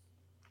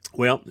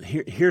 Well,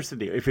 here's the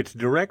deal. If it's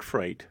direct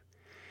freight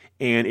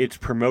and it's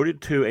promoted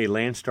to a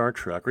Landstar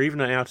truck or even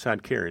an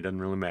outside carrier, it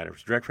doesn't really matter. If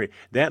it's direct freight,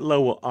 that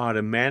load will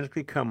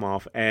automatically come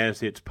off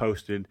as it's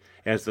posted,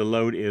 as the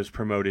load is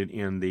promoted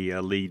in the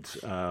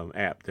Leads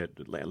app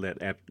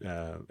that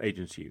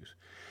agents use.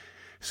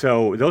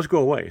 So those go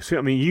away. So,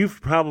 I mean,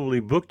 you've probably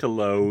booked a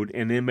load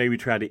and then maybe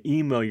tried to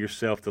email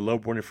yourself the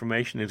load board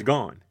information. It's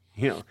gone,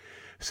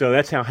 So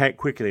that's how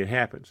quickly it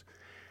happens.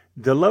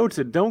 The loads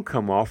that don't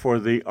come off are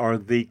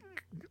the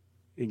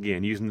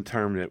again, using the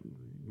term that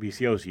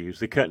BCOs use,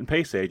 the cut and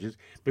paste agents,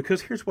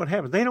 because here's what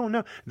happens. They don't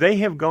know. They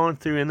have gone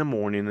through in the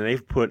morning and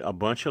they've put a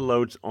bunch of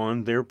loads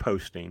on their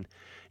posting,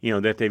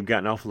 that they've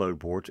gotten off load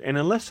boards. And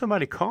unless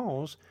somebody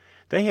calls,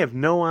 they have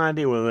no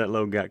idea whether that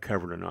load got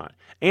covered or not.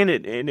 And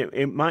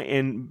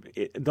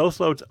those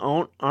loads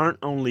aren't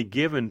only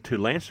given to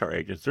Landstar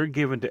agents; they're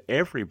given to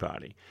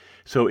everybody.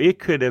 So it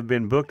could have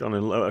been booked on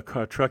a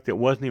truck that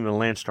wasn't even a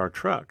Landstar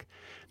truck.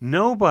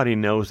 Nobody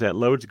knows that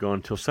load's gone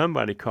until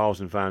somebody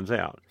calls and finds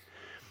out.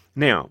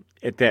 Now,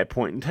 at that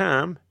point in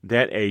time,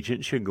 that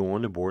agent should go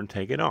on the board and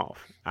take it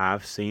off.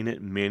 I've seen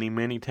it many,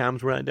 many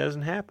times where that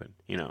doesn't happen,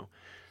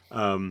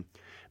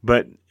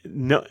 But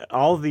no,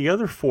 all the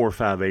other 4 or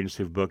 5 agents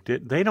who've booked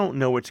it, they don't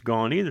know it's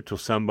gone either till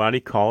somebody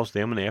calls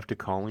them and they have to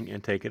call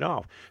and take it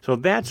off. So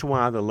that's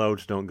why the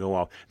loads don't go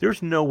off.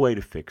 There's no way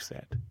to fix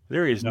that.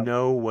 There is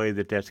no way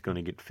that that's going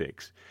to get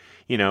fixed.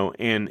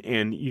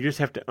 And you just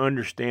have to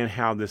understand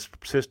how this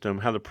system,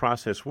 how the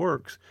process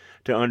works,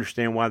 to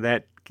understand why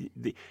that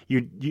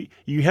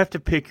you have to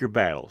pick your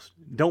battles.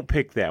 Don't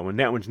pick that one.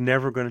 That one's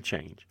never going to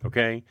change.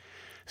 Okay.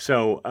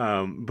 So,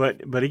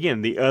 but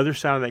again, the other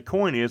side of that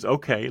coin is,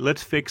 okay,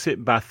 let's fix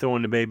it by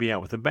throwing the baby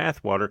out with the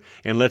bathwater,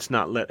 and let's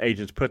not let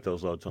agents put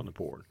those loads on the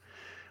board.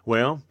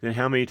 Well, then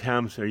how many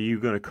times are you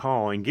going to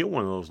call and get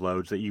one of those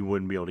loads that you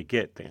wouldn't be able to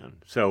get then?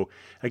 So,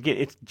 again,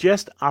 it's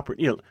just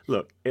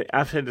look,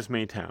 I've said this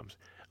many times.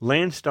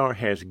 Landstar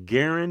has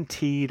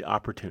guaranteed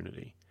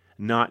opportunity,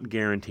 not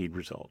guaranteed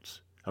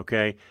results.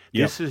 Okay?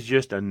 Yep. This is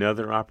just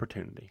another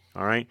opportunity.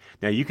 All right?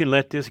 Now, you can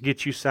let this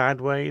get you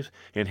sideways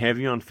and have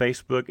you on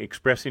Facebook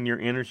expressing your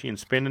energy and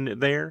spending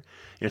it there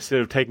instead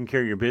of taking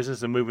care of your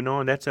business and moving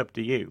on. That's up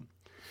to you.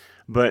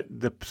 But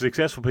the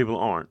successful people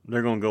aren't.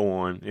 They're going to go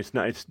on. It's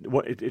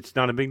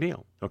not a big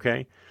deal.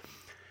 Okay?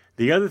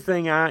 The other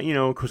thing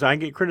because I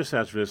get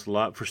criticized for this a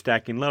lot for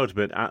stacking loads,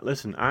 but I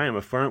am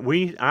a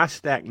firm. I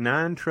stack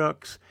 9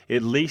 trucks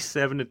at least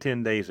 7 to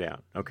 10 days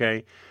out.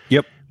 Okay?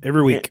 Yep.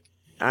 Every week.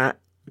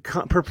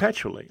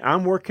 Perpetually.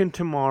 I'm working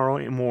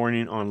tomorrow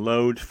morning on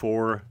loads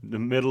for the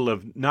middle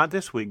of, not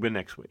this week, but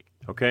next week.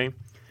 Okay?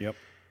 Yep.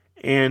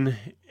 And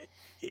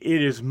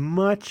it is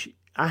much,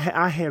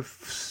 I have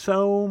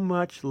so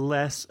much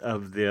less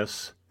of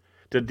this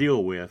to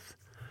deal with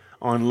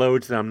on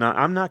loads that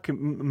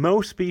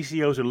most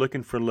BCOs are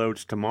looking for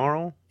loads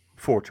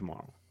for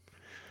tomorrow.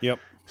 Yep.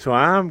 So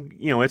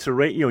it's a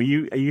rate,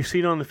 you see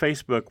it on the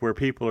Facebook where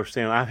people are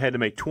saying, I've had to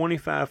make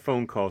 25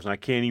 phone calls and I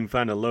can't even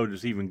find a load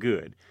that's even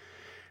good.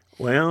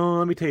 Well,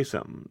 let me tell you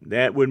something.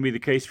 That wouldn't be the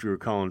case if you were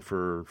calling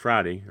for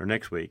Friday or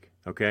next week,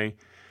 okay?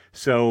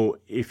 So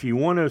if you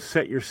want to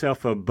set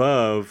yourself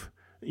above,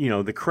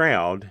 the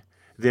crowd,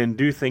 then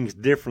do things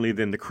differently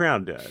than the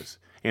crowd does.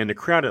 And the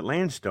crowd at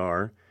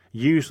Landstar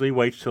usually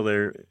waits till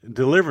they're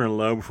delivering a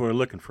load before they're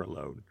looking for a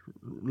load,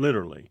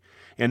 literally.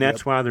 And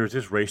that's why there's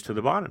this race to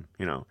the bottom,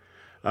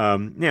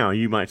 Now,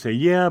 you might say,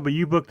 yeah, but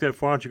you booked that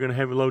far, you're going to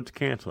have a load to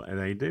cancel. And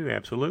they do,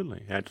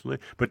 absolutely.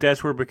 But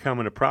that's where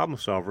becoming a problem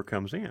solver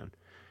comes in.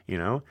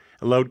 A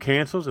load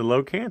cancels,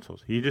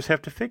 You just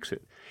have to fix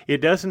it. It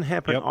doesn't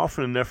happen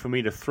often enough for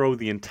me to throw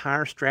the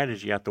entire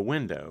strategy out the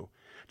window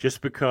just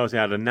because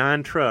out of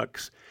 9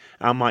 trucks,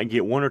 I might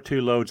get 1 or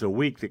 2 loads a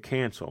week that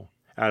cancel.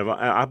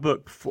 I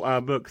book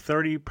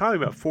 30, probably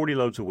about 40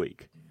 loads a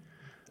week.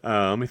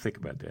 Let me think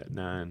about that.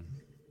 9.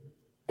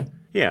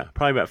 Yeah,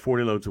 probably about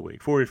 40 loads a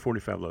week, 40 to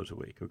 45 loads a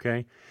week,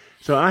 okay?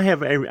 So I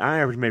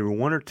average maybe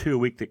 1 or 2 a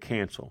week that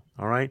cancel,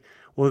 all right?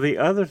 Well, the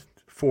other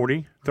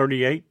 40,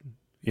 38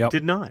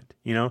 did not,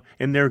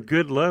 and they're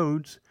good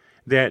loads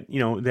that,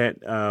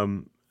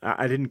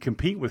 I didn't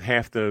compete with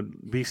half the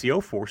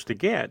BCO force to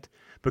get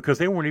because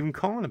they weren't even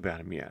calling about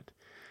them yet.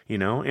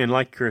 And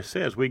like Chris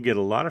says, we get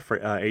a lot of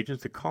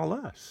agents that call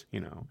us,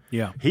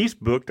 Yeah. He's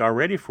booked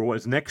already for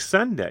what's next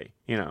Sunday,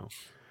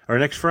 or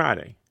next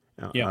Friday.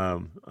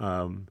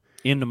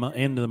 End of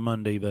the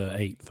Monday, the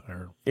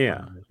 8th.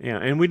 Yeah.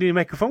 And we didn't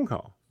make a phone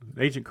call.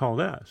 The agent called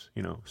us,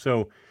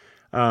 So,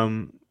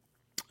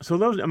 so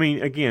those,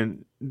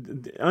 again,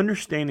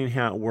 understanding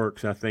how it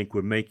works, I think,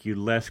 would make you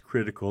less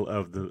critical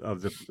of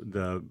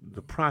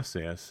the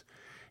process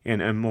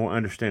and more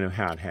understanding of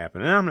how it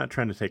happened. And I'm not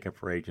trying to take up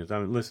for agents.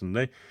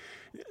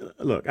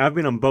 Look, I've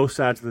been on both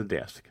sides of the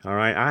desk. All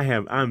right,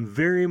 I'm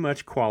very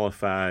much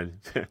qualified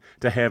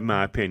to have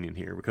my opinion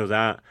here because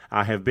I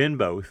have been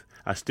both.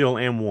 I still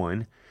am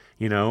one,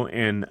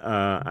 and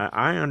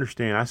I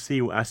understand. I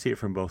see it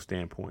from both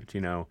standpoints.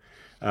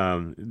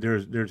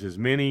 There's as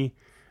many.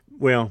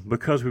 Well,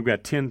 because we've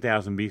got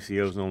 10,000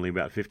 BCOs and only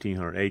about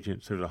 1,500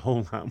 agents, there's a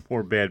whole lot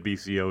more bad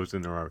BCOs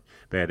than there are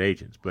bad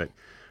agents. But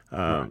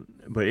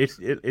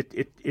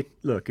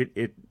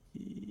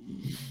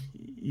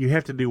you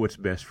have to do what's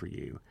best for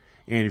you.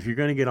 And if you're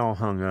going to get all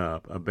hung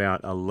up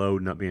about a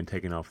load not being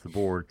taken off the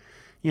board,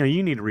 you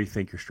need to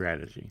rethink your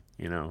strategy.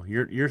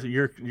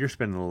 You're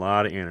spending a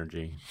lot of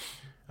energy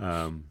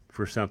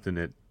for something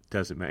that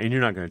doesn't matter, and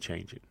you're not going to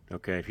change it.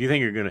 Okay, if you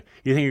think you're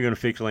going to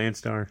fix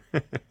Landstar,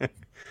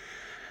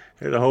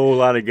 there's a whole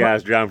lot of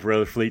guys driving for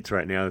other fleets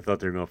right now that thought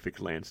they were going to fix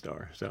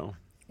Landstar. So,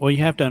 well, you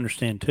have to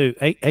understand too,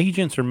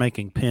 agents are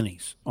making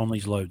pennies on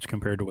these loads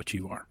compared to what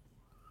you are.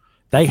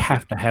 They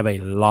have to have a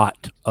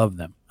lot of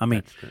them. I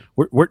mean,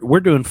 we're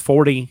doing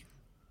 40.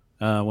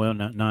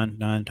 Not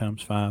nine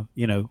times 5.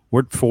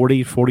 We're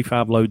 40,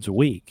 45 loads a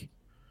week.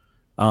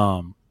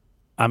 I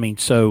mean,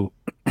 so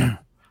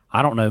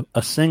I don't know.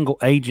 A single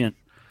agent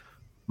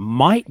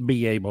might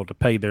be able to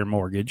pay their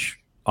mortgage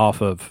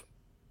off of,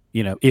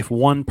 if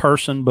one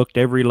person booked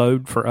every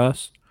load for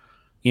us,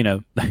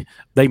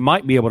 they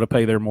might be able to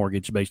pay their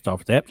mortgage based off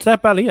of that. But that's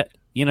about it.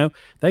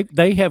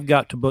 They have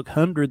got to book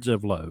hundreds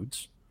of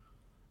loads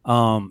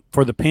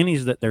for the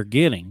pennies that they're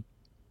getting.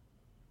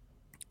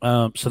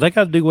 So they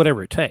got to do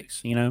whatever it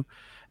takes,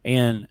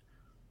 and,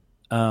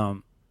 a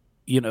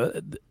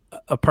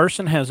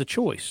person has a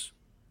choice: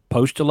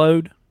 post a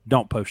load,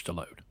 don't post a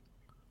load.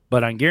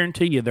 But I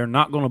guarantee you, they're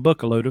not going to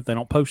book a load if they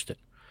don't post it.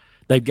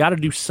 They've got to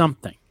do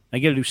something. They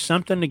got to do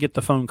something to get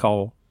the phone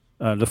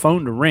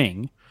to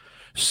ring,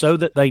 so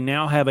that they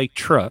now have a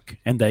truck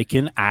and they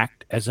can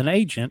act as an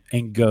agent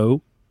and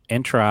go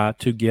and try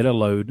to get a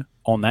load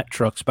on that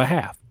truck's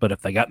behalf. But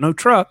if they got no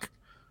truck,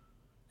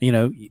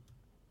 you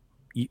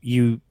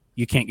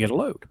can't get a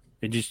load.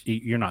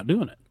 You're not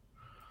doing it.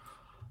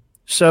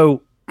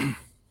 So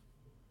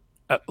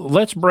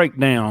let's break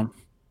down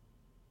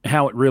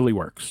how it really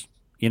works.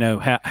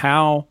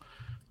 How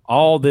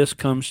all this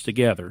comes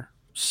together,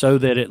 so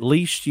that at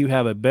least you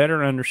have a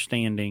better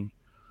understanding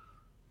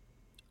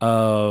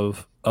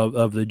of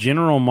the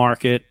general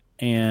market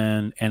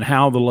and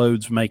how the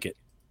loads make it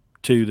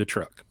to the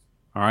truck.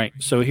 All right.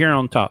 So here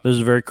on top, this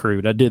is very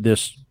crude. I did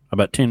this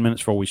about 10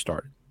 minutes before we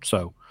started.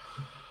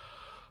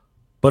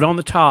 But on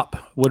the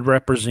top would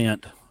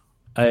represent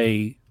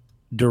a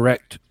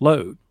direct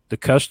load. The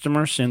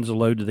customer sends a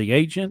load to the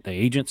agent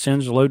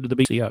sends a load to the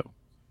BCO.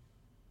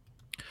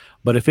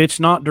 But if it's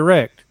not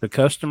direct, the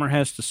customer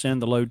has to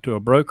send the load to a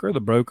broker.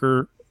 The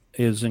broker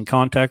is in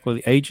contact with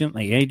the agent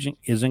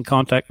is in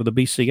contact with the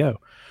BCO.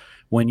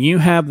 When you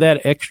have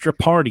that extra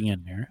party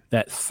in there,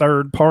 that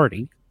third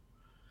party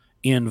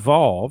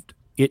involved,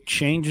 it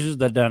changes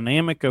the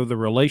dynamic of the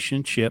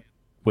relationship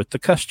with the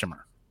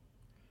customer.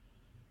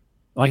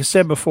 Like I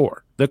said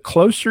before, the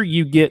closer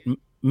you get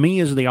me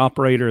as the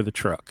operator of the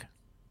truck,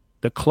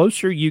 the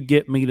closer you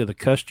get me to the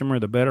customer,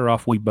 the better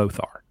off we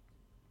both are.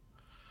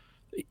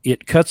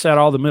 It cuts out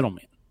all the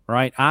middlemen,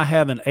 right? I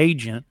have an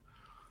agent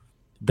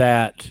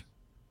that,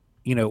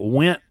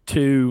 went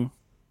to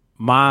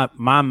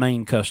my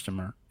main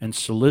customer and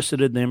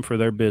solicited them for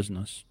their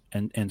business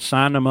and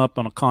signed them up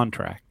on a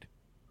contract.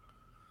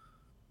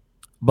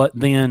 But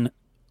then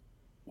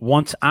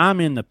once I'm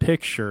in the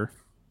picture,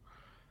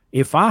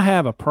 if I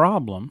have a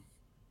problem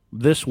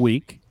this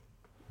week,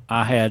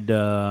 I had,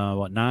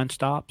 9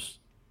 stops,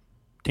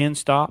 10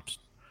 stops,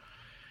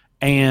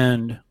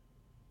 and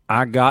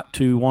I got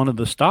to one of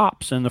the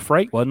stops and the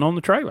freight wasn't on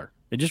the trailer.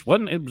 It just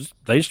wasn't.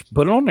 They just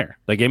put it on there.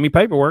 They gave me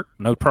paperwork,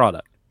 no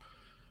product.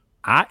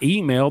 I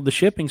emailed the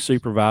shipping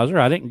supervisor.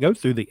 I didn't go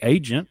through the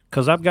agent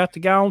because I've got the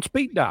guy on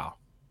speed dial.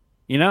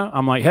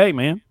 I'm like, hey,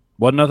 man,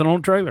 wasn't nothing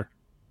on the trailer.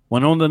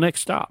 Went on to the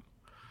next stop.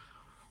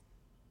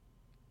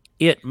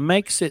 It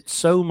makes it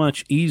so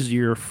much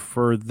easier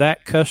for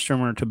that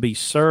customer to be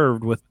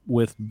served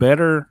with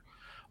better,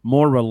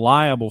 more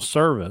reliable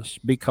service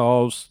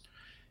because,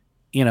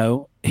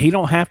 he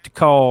don't have to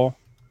call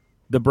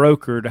the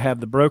broker to have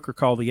the broker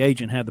call the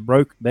agent, have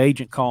the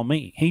agent call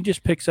me. He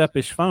just picks up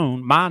his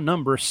phone. My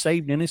number is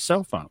saved in his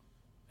cell phone.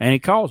 And he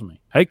calls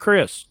me. Hey,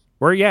 Chris,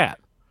 where you at?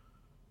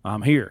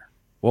 I'm here.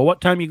 Well,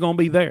 what time you going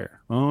to be there?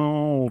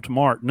 Oh,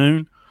 tomorrow at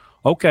noon.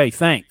 Okay,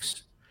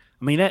 thanks.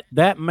 I mean,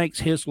 that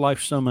makes his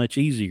life so much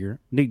easier.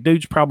 The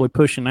dude's probably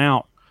pushing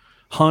out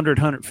 100,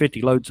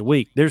 150 loads a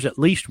week. There's at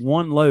least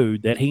one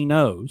load that he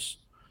knows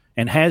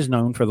and has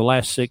known for the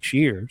last 6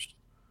 years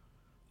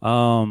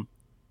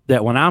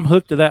that when I'm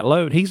hooked to that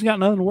load, he's got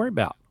nothing to worry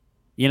about,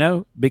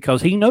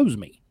 because he knows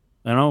me,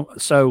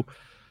 So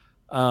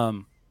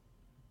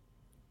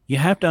you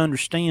have to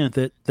understand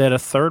that a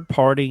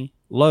third-party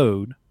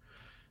load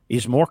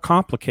is more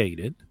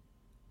complicated,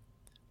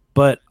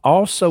 but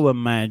also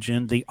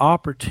imagine the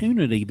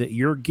opportunity that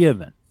you're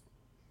given.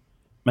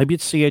 Maybe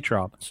it's C.H.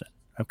 Robinson,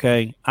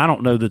 okay? I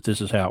don't know that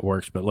this is how it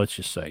works, but let's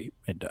just say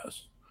it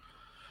does.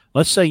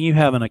 Let's say you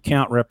have an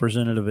account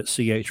representative at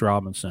C.H.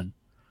 Robinson,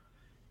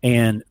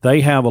 and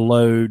they have a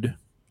load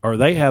or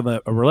they have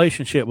a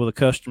relationship with a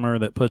customer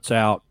that puts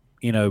out,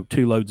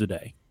 2 loads a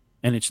day.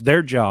 and it's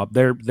their job,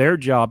 their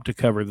job to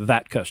cover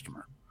that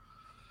customer.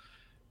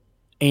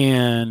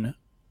 And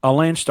a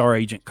Landstar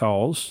agent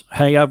calls,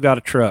 hey, I've got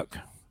a truck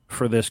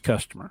for this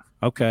customer.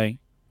 Okay.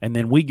 And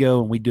then we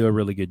go and we do a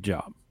really good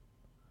job.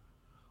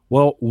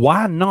 Well,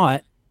 why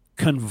not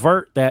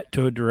convert that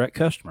to a direct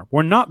customer?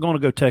 We're not going to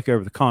go take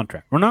over the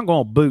contract. We're not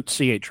going to boot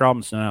C.H.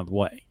 Robinson out of the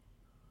way.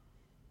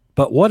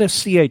 But what if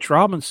C.H.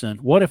 Robinson,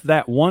 what if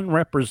that one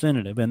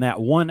representative and that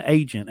one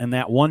agent and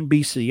that one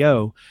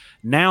BCO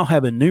now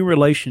have a new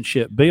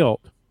relationship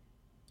built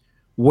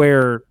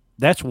where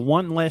that's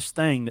one less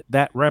thing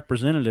that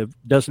representative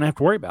doesn't have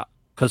to worry about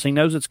because he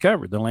knows it's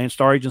covered. The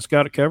Landstar agent's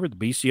got it covered.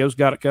 The BCO's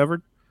got it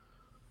covered.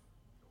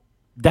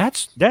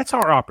 That's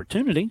our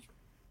opportunity.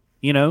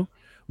 You know,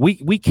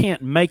 we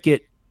can't make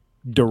it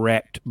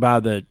direct by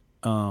the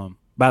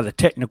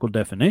technical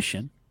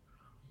definition.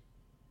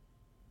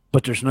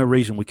 But there's no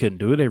reason we couldn't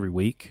do it every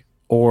week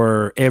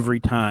or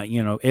every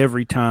time,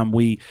 every time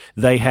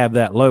they have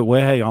that low. Well,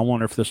 hey, I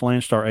wonder if this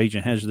Landstar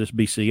agent has this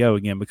BCO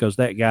again because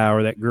that guy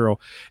or that girl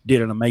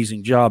did an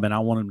amazing job and I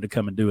want him to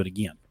come and do it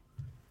again.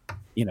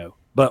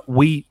 But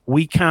we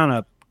kind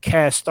of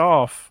cast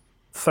off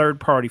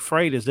third-party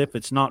freight as if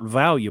it's not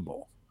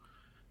valuable.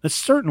 It's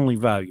certainly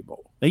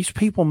valuable. These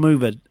people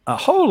move a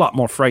whole lot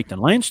more freight than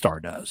Landstar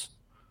does.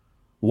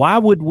 Why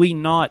would we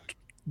not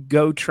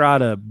go try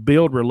to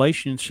build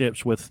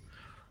relationships with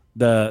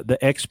the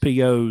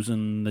XPOs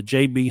and the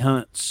JB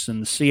Hunts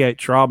and the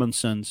CH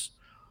Robinsons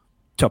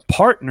to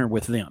partner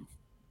with them,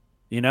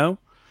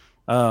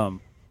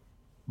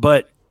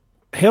 but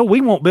hell, we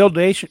won't build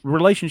the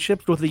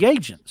relationships with the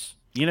agents.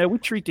 We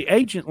treat the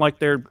agent like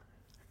they're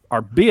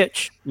our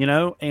bitch,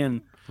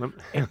 and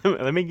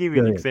let me give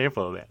you an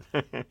example of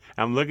that.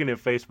 I'm looking at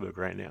Facebook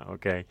right now,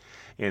 okay?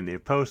 And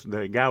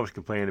the guy was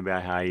complaining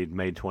about how he'd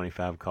made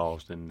 25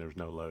 calls and there's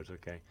no loads,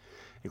 okay?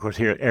 Of course,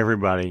 here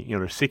everybody,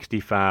 there's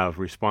 65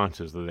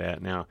 responses to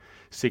that. Now,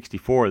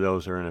 64 of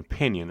those are an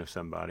opinion of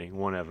somebody.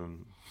 One of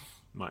them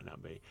might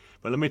not be.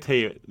 But let me tell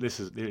you,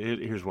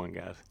 here's one,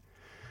 guys.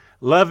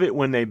 Love it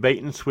when they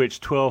bait and switch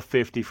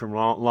 $12.50 from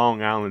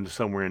Long Island to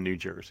somewhere in New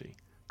Jersey.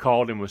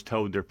 Called and was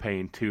told they're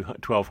paying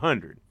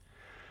 $1,200.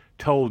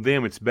 Told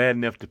them it's bad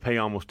enough to pay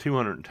almost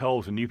 $200 in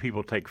tolls, and you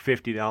people take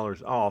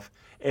 $50 off.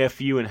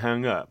 F you, and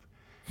hung up.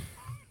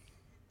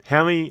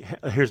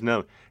 Here's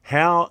another.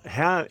 How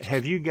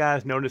have you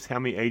guys noticed how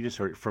many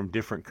agents are from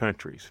different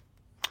countries?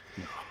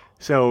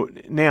 So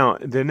now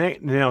the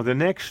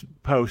next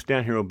post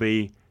down here will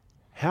be,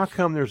 how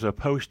come there's a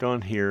post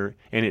on here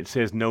and it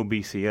says no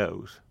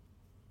BCOs?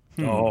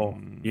 Oh,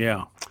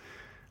 yeah.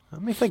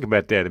 Let me think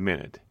about that a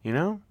minute.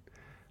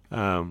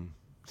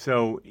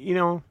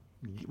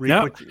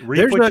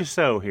 Reap what you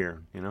sow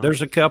here.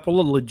 There's a couple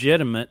of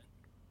legitimate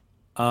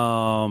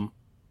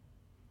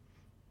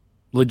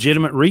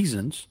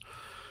reasons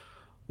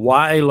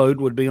why a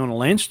load would be on a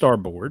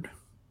Landstar board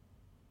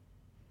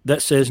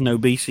that says no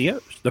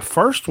BCOs. The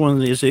first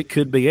one is it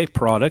could be a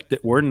product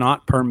that we're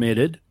not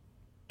permitted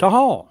to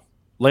haul.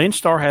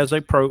 Landstar has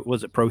a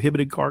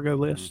prohibited cargo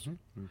list.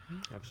 Mm-hmm,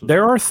 mm-hmm, absolutely.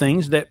 There are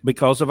things that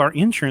because of our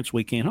insurance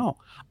we can't haul.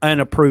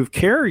 An approved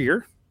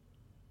carrier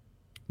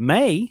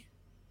may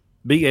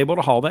be able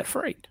to haul that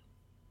freight.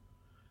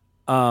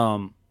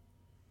 It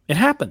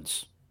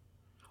happens.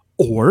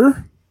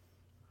 Or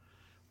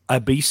a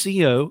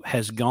BCO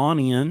has gone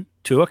in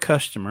to a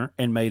customer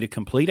and made a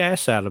complete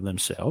ass out of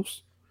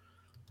themselves,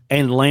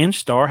 and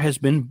Landstar has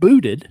been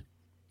booted,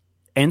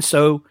 and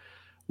so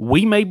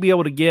we may be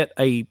able to get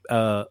a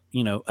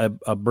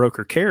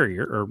broker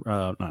carrier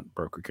or not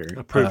broker carrier,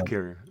 approved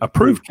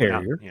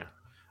carrier,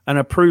 an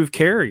approved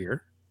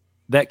carrier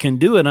that can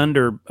do it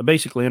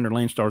basically under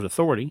Landstar's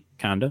authority,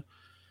 kind of.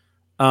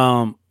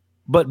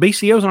 But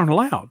BCOs aren't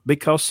allowed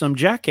because some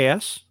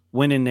jackass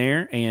went in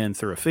there and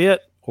threw a fit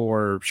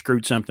or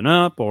screwed something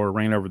up or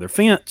ran over their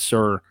fence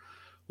or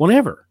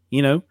whatever,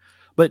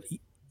 But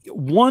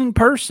one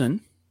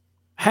person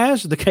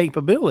has the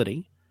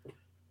capability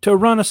to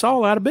run us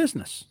all out of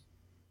business.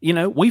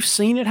 We've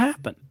seen it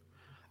happen.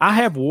 I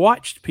have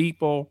watched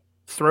people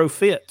throw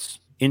fits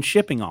in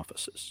shipping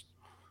offices.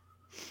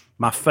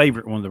 My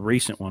favorite one, the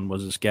recent one,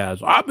 was this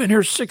guy's, I've been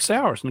here 6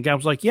 hours. And the guy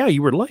was like, yeah,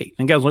 you were late.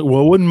 And the guy was like,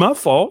 well, it wasn't my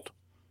fault.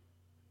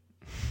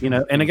 And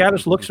the guy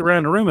just looks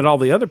around the room at all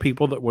the other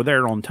people that were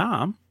there on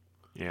time.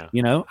 Yeah.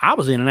 I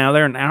was in and out of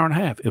there an hour and a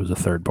half. It was a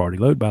third-party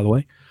load, by the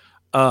way.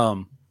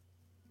 And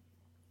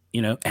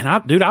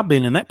I've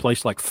been in that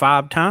place like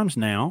 5 times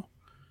now.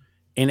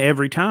 And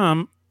every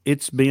time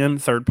it's been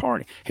third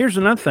party. Here's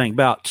another thing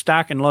about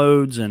stacking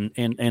loads and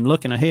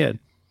looking ahead.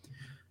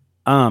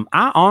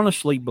 I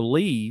honestly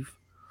believe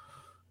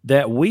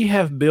that we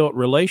have built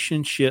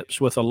relationships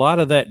with a lot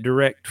of that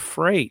direct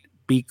freight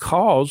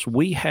because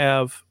we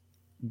have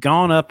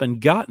gone up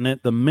and gotten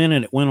it the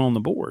minute it went on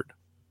the board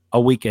a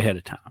week ahead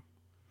of time.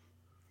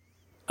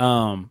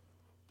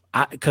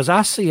 Because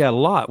I see a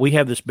lot. We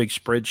have this big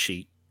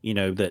spreadsheet,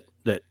 that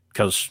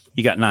because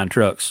you got 9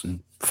 trucks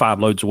and 5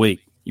 loads a week,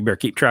 you better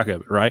keep track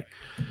of it, right?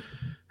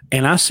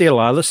 And I see a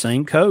lot of the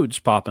same codes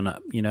popping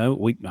up.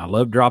 I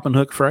love dropping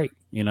hook freight.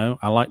 You know,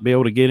 I like to be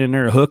able to get in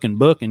there, hook and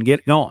book, and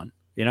get going.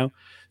 You know,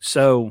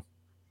 so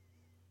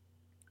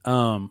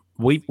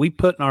we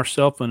putting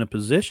ourselves in a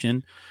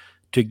position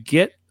to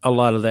get a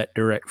lot of that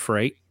direct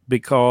freight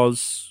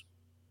because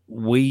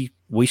we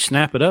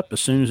snap it up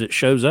as soon as it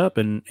shows up,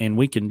 and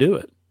we can do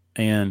it.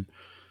 And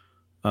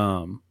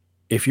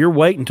if you're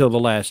waiting until the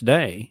last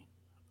day,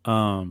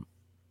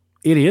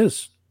 it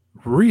is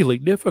really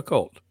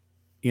difficult,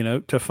 you know,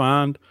 to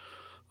find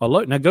a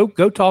load. Now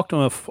go talk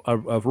to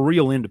a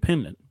real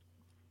independent,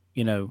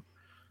 you know,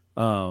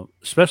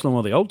 especially one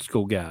of the old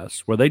school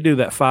guys where they do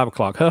that 5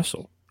 o'clock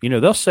hustle. You know,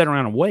 they'll sit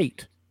around and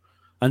wait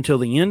until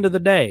the end of the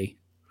day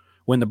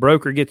when the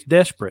broker gets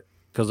desperate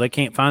because they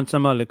can't find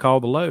somebody to call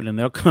the load, and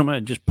they'll come in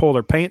and just pull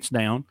their pants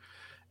down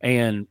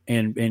and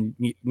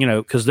you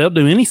know, because they'll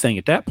do anything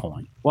at that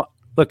point. Well,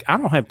 look, I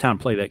don't have time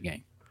to play that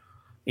game.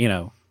 You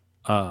know,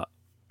 I'm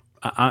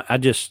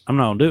not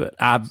gonna do it.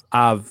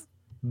 I've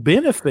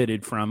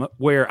benefited from it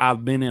where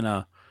I've been in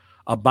a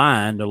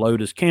bind, a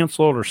load is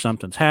canceled or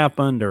something's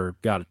happened or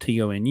got a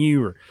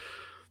TONU,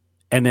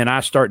 and then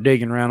I start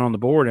digging around on the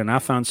board and I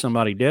find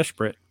somebody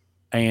desperate,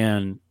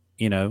 and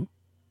you know,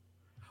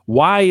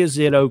 why is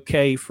it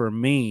okay for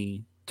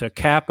me to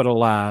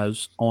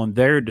capitalize on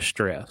their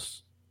distress?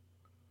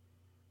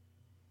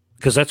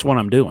 Because that's what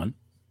I'm doing.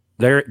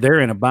 They're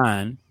in a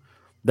bind.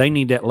 They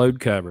need that load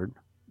covered.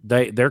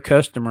 Their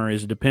customer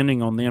is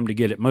depending on them to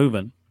get it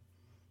moving.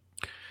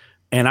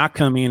 And I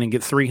come in and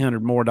get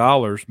 $300 more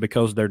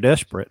because they're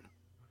desperate.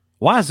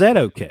 Why is that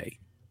okay?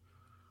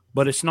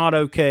 But it's not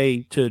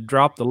okay to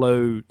drop the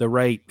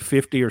rate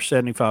 $50 or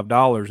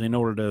 $75 in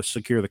order to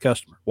secure the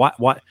customer.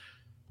 Why?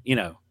 You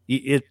know,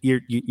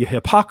 your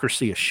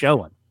hypocrisy is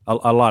showing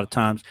a lot of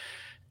times,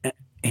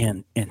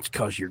 and it's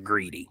because you're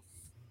greedy.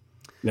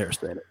 There's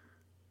that.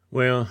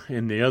 Well,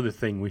 and the other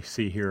thing we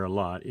see here a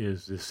lot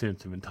is the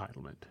sense of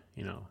entitlement.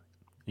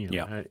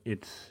 Yeah.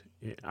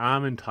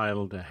 I'm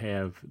entitled to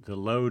have the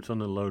loads on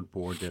the load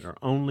board that are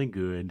only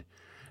good,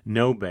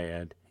 no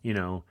bad. You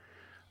know,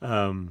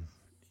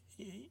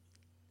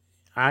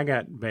 I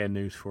got bad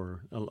news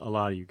for a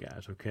lot of you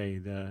guys. Okay,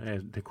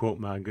 to quote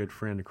my good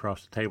friend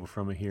across the table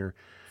from me here,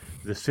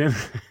 the center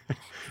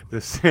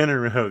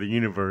of the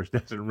universe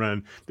doesn't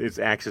run. Its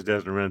axis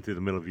doesn't run through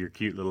the middle of your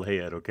cute little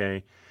head.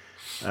 Okay.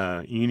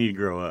 You need to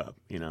grow up,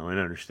 you know, and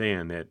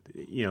understand that,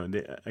 you know,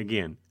 the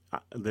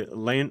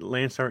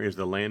Landstar is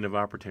the land of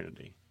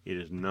opportunity. It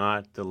is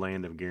not the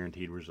land of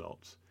guaranteed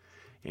results.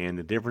 And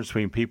the difference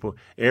between people,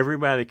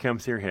 everybody that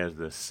comes here has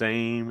the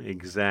same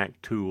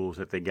exact tools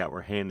that they got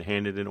were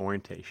handed in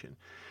orientation.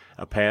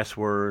 A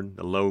password,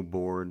 a load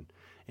board,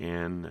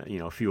 and, you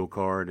know, a fuel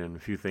card and a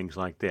few things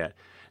like that.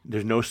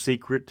 There's no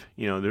secret,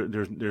 you know,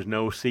 there's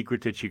no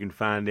secret that you can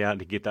find out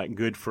to get that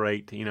good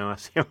freight. You know, I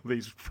see all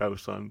these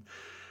posts on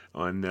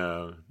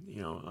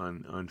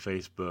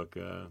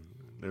Facebook.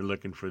 They're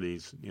looking for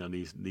these, you know,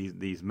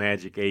 these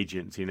magic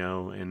agents, you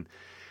know,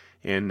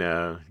 and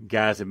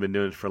guys have been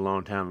doing this for a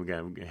long time.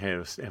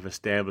 Have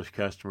established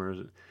customers.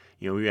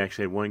 You know, we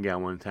actually had one guy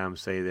one time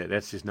say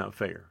that's just not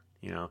fair.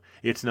 You know,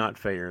 it's not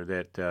fair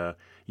that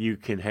you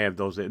can have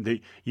those.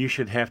 You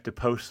should have to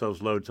post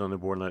those loads on the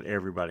board and let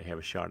everybody have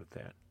a shot at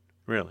that.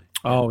 Really?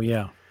 Oh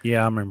yeah,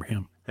 I remember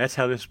him. That's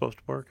how this is supposed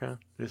to work, huh?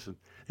 This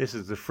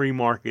is the free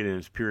market in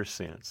its purest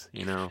sense,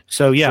 you know.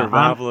 So yeah,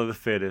 survival of the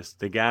fittest.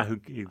 The guy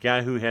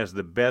who has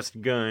the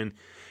best gun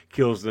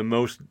kills the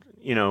most,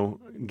 you know,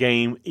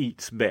 game,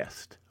 eats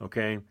best.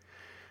 Okay,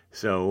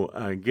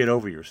 so get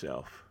over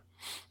yourself.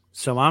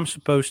 So I'm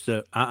supposed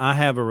to. I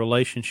have a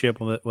relationship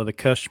with a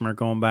customer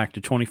going back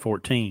to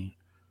 2014,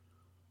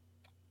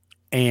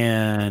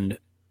 and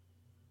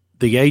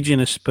the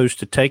agent is supposed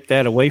to take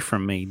that away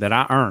from me that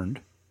I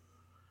earned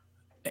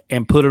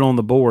and put it on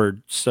the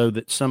board so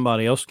that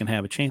somebody else can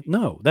have a chance.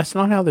 No, that's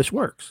not how this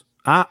works.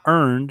 I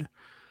earned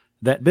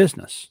that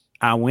business.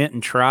 I went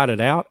and tried it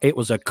out. It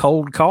was a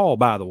cold call,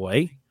 by the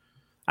way.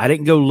 I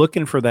didn't go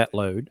looking for that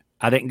load.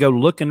 I didn't go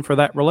looking for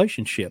that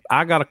relationship.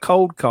 I got a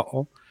cold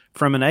call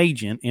from an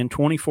agent in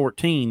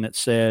 2014 that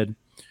said,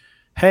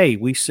 "Hey,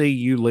 we see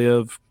you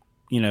live,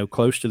 you know,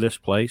 close to this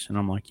place." And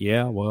I'm like,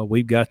 "Yeah, well,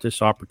 we've got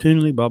this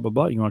opportunity, blah, blah,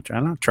 blah. You want to try?"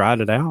 And I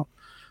tried it out.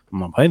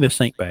 I'm like, "Hey, this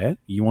ain't bad.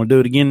 You want to do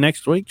it again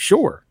next week?"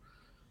 Sure.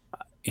 I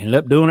ended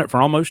up doing it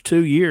for almost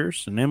 2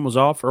 years, and then was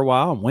off for a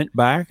while and went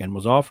back and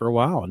was off for a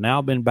while. And now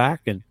I've been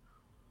back, and,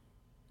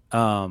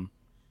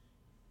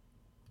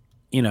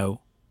 you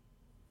know,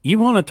 you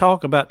want to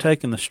talk about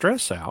taking the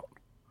stress out.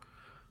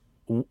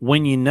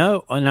 When you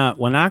know,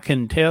 when I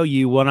can tell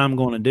you what I'm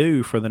going to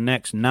do for the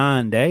next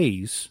 9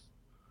 days,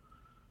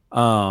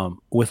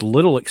 with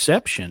little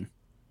exception,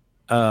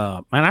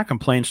 man, I can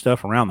plan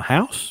stuff around the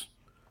house.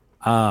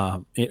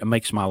 It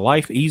makes my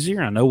life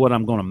easier. I know what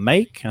I'm going to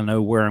make. I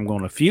know where I'm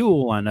going to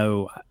fuel. I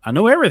know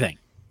everything,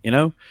 you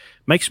know,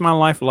 makes my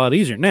life a lot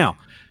easier. Now,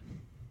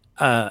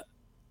 I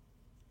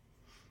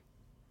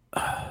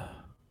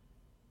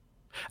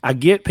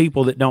get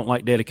people that don't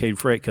like dedicated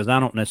freight because I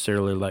don't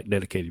necessarily like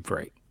dedicated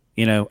freight.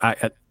 You know,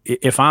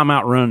 if I'm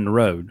out running the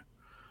road,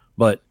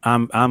 but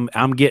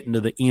I'm getting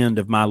to the end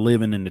of my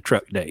living in the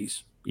truck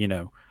days, you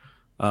know.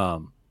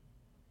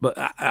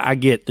 But I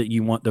get that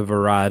you want the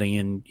variety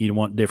and you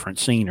want different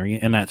scenery,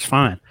 and that's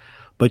fine.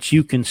 But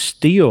you can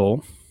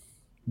still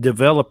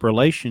develop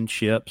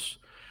relationships.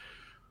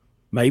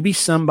 Maybe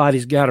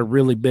somebody's got a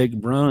really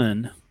big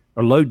run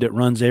or load that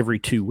runs every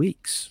 2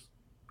 weeks,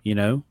 you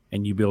know,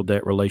 and you build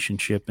that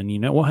relationship and, you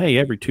know, well, hey,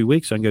 every 2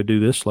 weeks I can go do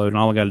this load and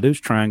all I got to do is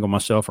triangle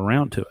myself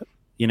around to it.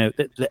 You know,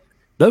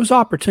 those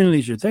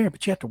opportunities are there,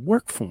 but you have to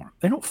work for them.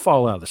 They don't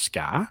fall out of the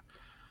sky.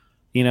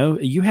 You know,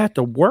 you have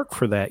to work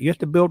for that. You have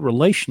to build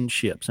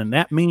relationships. And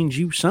that means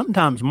you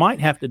sometimes might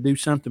have to do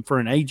something for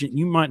an agent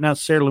you might not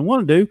necessarily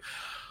want to do.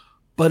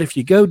 But if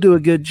you go do a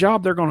good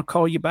job, they're going to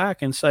call you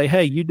back and say,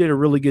 hey, you did a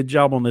really good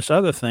job on this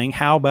other thing.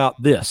 How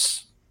about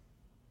this?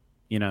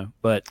 You know,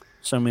 but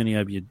so many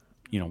of you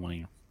don't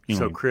want to.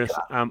 So, Chris,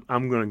 I'm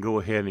going to go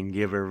ahead and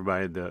give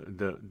everybody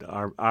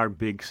our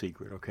big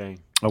secret, okay?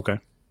 Okay.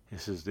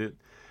 This is it.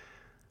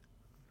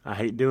 I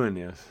hate doing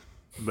this,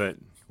 but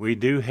we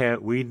do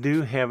have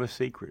a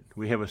secret.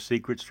 We have a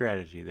secret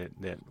strategy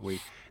that we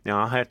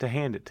now. I'll have to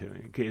hand it to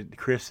him.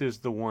 Chris is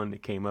the one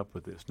that came up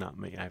with this, not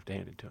me. I have to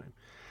hand it to him.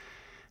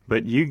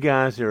 But you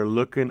guys are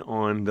looking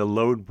on the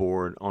load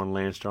board on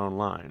Landstar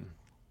Online,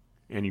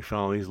 and you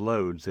follow these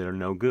loads that are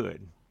no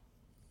good.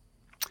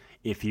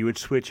 If you would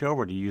switch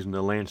over to using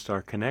the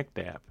Landstar Connect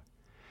app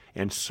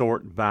and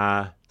sort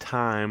by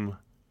time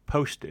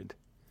posted.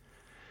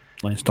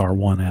 Landstar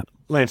One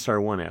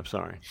app,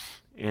 sorry.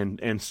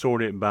 And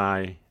sort it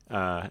by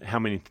how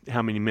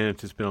many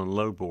minutes it's been on the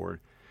load board,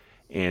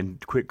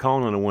 and quit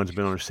calling on the ones that have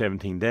been on there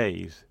 17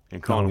 days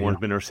and calling the ones that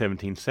have been on there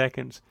 17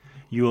 seconds,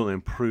 you will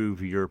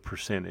improve your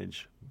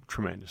percentage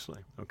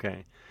tremendously,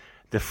 okay?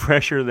 The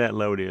fresher that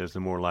load is, the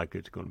more likely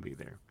it's going to be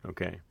there,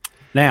 okay?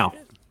 Now,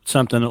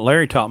 something that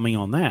Larry taught me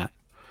on that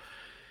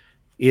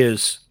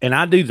is, and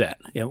I do that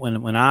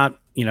when I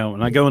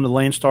go into the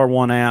Landstar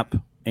One app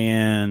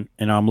and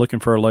I'm looking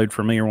for a load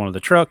for me or one of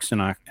the trucks,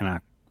 and I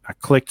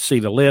click to see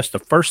the list. The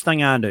first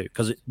thing I do,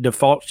 because it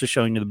defaults to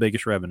showing you the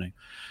biggest revenue,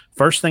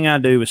 first thing I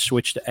do is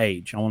switch to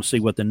age. I want to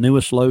see what the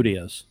newest load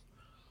is.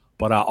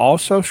 But I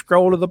also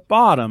scroll to the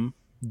bottom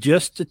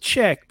just to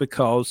check,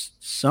 because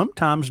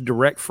sometimes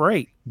direct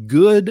freight,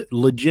 good,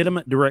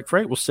 legitimate direct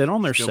freight, will sit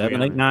on there Still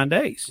 7, 8, 9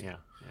 days. Yeah.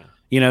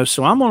 You know,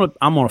 so I'm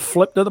gonna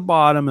flip to the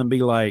bottom and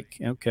be like,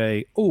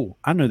 okay, oh,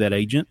 I know that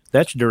agent.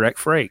 That's direct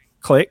freight.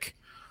 Click.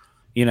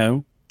 You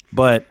know,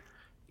 but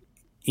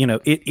you know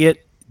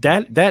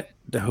that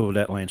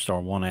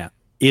Landstar One app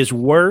is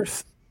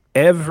worth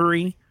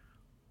every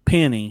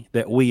penny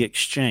that we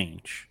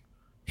exchange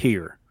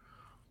here.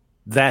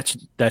 That's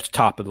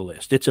top of the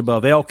list. It's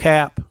above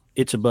LCAP.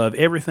 It's above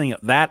everything.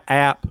 That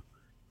app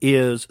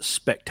is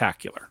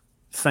spectacular.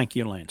 Thank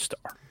you,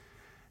 Landstar.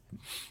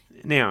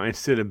 Now,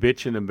 instead of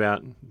bitching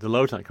about the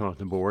loads not coming off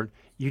the board,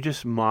 you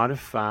just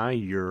modify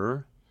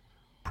your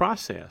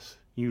process.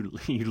 You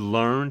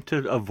learn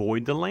to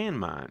avoid the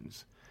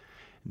landmines.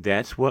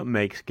 That's what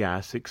makes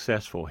guys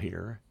successful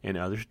here and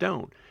others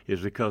don't,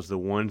 is because the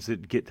ones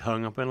that get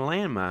hung up in a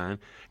landmine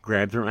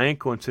grab their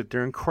ankle and sit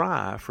there and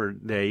cry for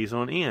days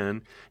on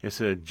end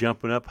instead of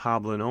jumping up,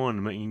 hobbling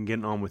on, and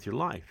getting on with your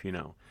life, you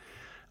know.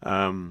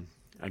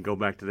 I go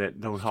back to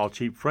that don't haul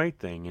cheap freight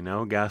thing, you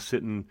know. Guy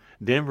sitting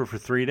in Denver for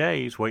 3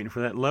 days waiting for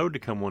that load to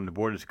come on the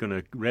board that's going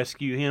to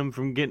rescue him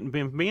from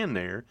being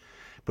there,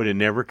 but it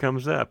never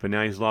comes up. And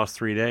now he's lost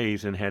 3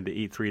 days and had to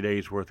eat 3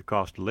 days worth of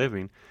cost of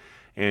living,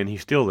 and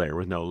he's still there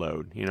with no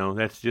load. You know,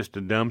 that's just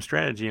a dumb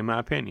strategy in my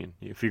opinion.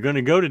 If you're going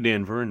to go to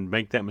Denver and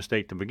make that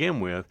mistake to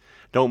begin with,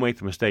 don't make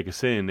the mistake of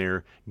sitting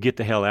there. Get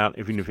the hell out,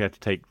 even if you have to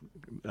take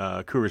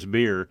Coors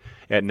beer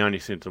at 90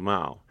 cents a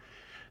mile.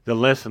 The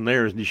lesson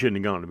there is you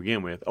shouldn't have gone to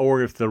begin with.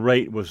 Or if the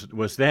rate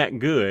was that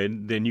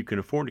good, then you can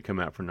afford to come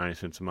out for 90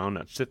 cents a mile and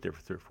not sit there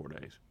for 3 or 4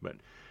 days. But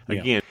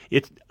again,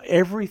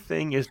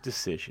 everything is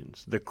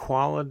decisions. The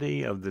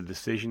quality of the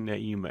decision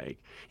that you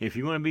make. If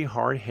you want to be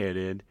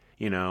hard-headed,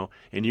 you know,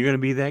 and you're going to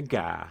be that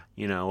guy,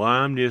 you know, well,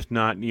 I'm just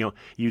not, you know,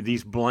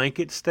 these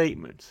blanket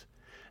statements,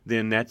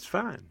 then that's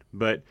fine.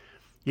 But,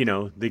 you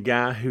know, the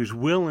guy who's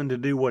willing to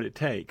do what it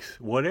takes,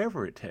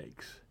 whatever it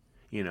takes,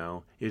 you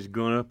know, is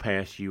going to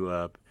pass you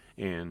up.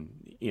 And,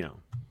 you know,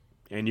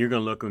 and you're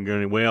going to look and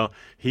go, well,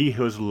 he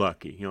was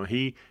lucky. You know,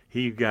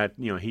 he got,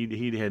 you know,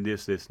 he had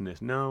this, and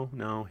this.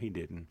 No, he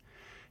didn't.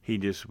 He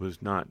just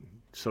was not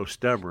so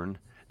stubborn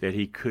that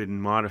he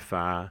couldn't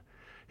modify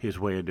his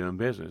way of doing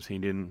business. He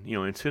didn't, you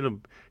know, instead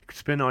of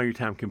spend all your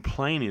time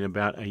complaining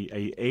about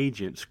a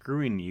agent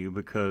screwing you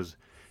because,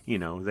 you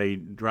know, they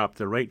dropped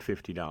the rate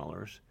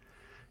 $50,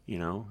 you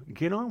know,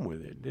 get on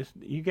with it.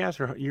 You guys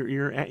are,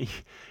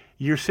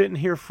 you're sitting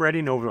here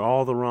fretting over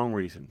all the wrong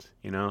reasons.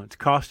 You know, it's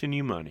costing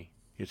you money.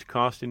 It's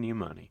costing you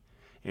money.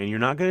 And you're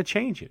not going to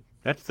change it.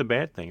 That's the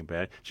bad thing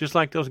about it. It's just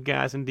like those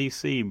guys in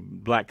D.C.,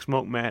 Black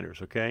Smoke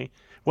Matters, okay?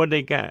 What did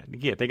they got?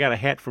 They got a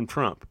hat from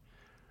Trump.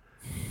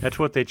 That's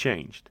what they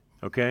changed,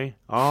 okay?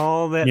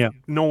 All that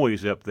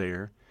noise up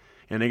there,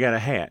 and they got a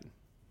hat.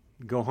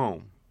 Go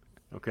home,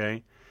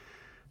 okay?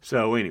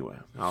 So anyway,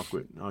 I'll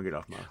quit. I'll get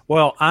off my.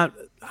 Well,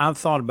 I've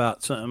thought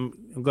about something.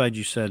 I'm glad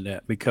you said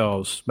that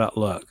because about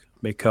luck.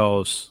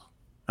 Because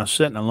I was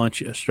sitting at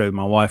lunch yesterday with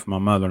my wife and my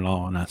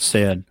mother-in-law, and I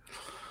said,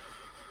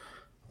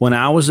 when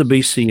I was a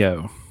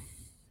BCO,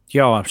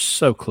 y'all, I'm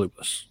so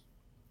clueless.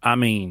 I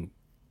mean,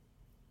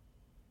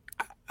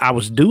 I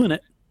was doing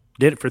it,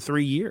 did it for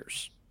 3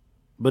 years,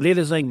 but it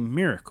is a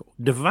miracle.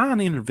 Divine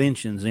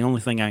intervention is the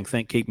only thing I can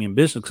think keep me in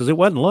business because it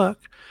wasn't luck.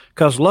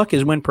 Because luck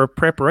is when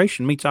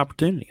preparation meets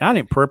opportunity. I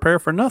didn't prepare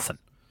for nothing.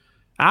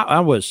 I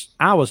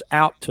was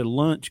out to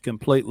lunch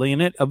completely,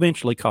 and it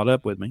eventually caught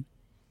up with me.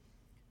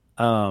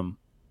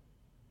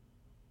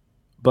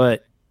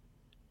 But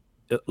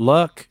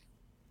luck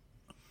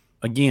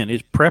again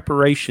is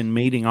preparation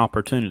meeting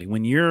opportunity.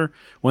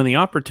 When the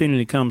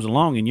opportunity comes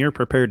along and you're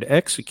prepared to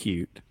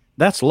execute,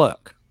 that's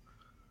luck.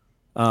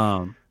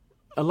 A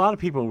lot of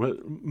people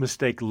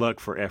mistake luck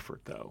for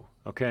effort, though.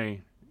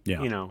 Okay,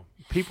 Yeah.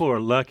 People are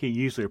lucky.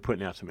 Usually, are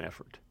putting out some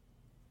effort.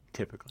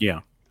 Typically.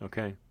 Yeah.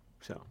 Okay.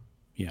 So.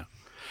 Yeah.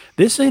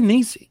 This isn't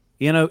easy.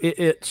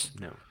 It's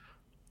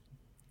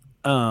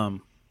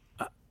No.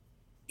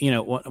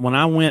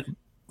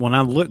 When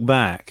I look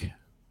back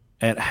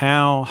at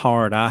how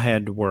hard I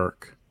had to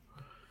work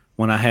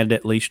when I had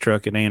that lease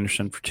truck at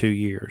Anderson for 2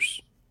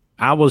 years,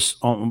 I was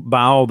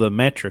by all the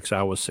metrics,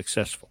 I was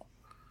successful.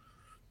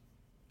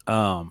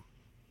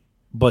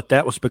 But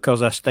that was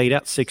because I stayed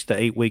out 6 to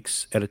 8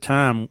 weeks at a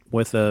time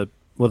with a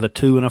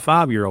 2 and a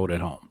 5-year-old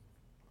at home.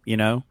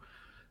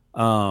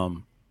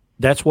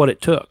 That's what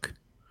it took.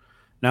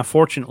 Now,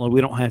 fortunately, we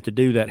don't have to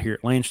do that here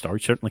at Landstar. You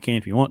certainly can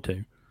if you want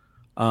to.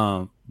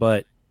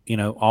 But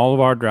all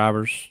of our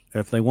drivers,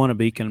 if they want to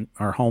be,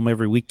 are home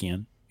every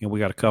weekend. We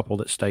got a couple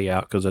that stay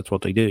out because that's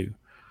what they do.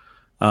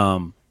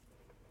 But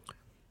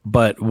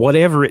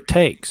whatever it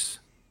takes,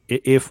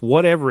 if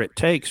whatever it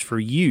takes for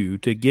you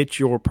to get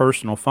your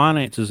personal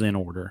finances in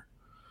order,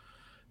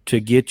 to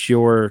get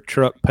your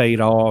truck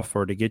paid off,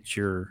 or to get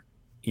your,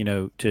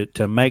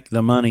 to make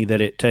the money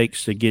that it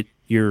takes to get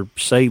your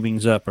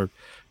savings up,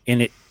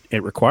 and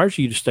it requires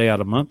you to stay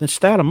out a month, then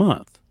stay out a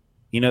month,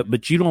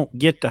 but you don't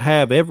get to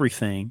have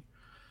everything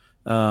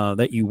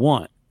that you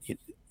want.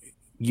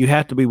 You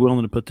have to be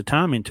willing to put the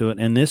time into it.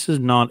 And this is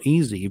not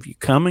easy. If you're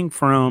coming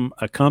from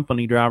a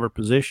company driver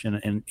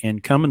position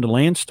and coming to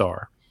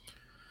Landstar,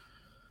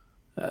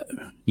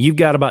 you've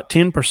got about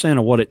 10%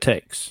 of what it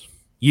takes.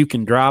 You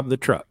can drive the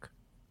truck.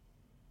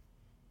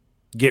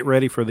 Get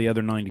ready for the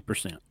other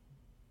 90%.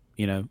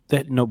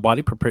 That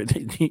nobody prepared.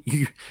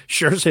 You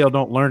sure as hell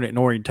don't learn it in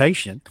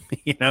orientation.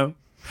 That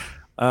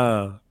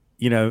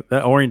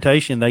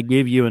orientation, they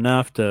give you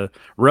enough to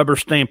rubber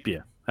stamp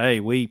you. Hey,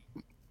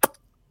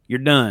 you're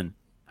done.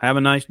 Have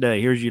a nice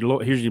day. Here's your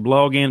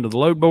log into the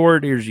load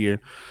board. Here's your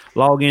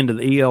log into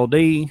the ELD.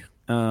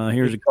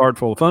 Here's a card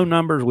full of phone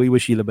numbers. We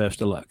wish you the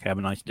best of luck. Have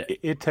a nice day.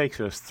 It takes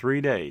us 3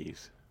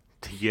 days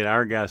to get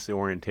our guys the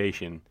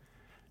orientation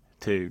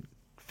to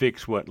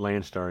fix what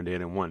Landstar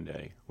did in 1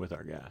 day with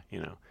our guy,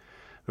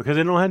 because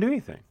they don't know how to do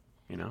anything,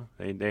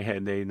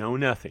 they know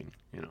nothing,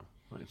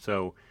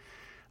 So,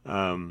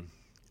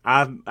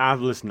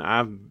 I've listened.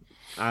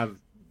 I've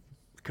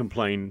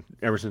complained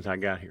ever since I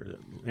got here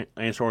that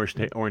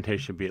Landstar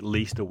orientation should be at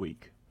least a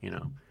week,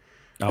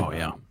 Oh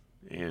yeah.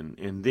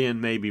 And then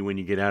maybe when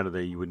you get out of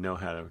there, you would know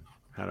how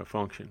to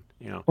function,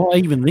 Well,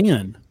 even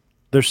then,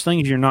 there's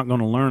things you're not going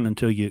to learn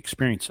until you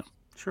experience them.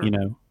 Sure.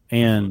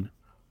 And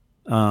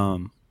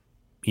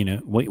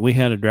we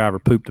had a driver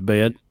poop the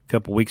bed a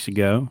couple weeks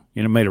ago.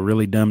 Made a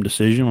really dumb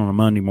decision on a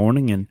Monday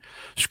morning and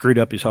screwed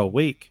up his whole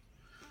week.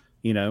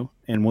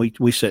 And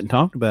we sat and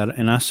talked about it.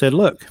 And I said,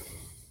 look,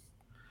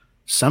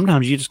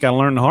 sometimes you just got to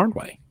learn the hard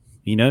way.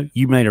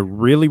 You made a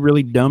really,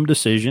 really dumb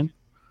decision.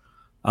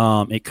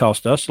 It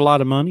cost us a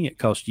lot of money. It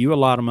cost you a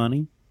lot of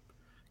money.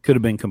 Could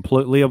have been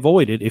completely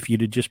avoided if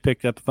you'd have just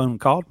picked up the phone and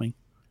called me.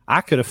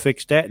 I could have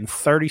fixed that in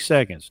 30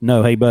 seconds.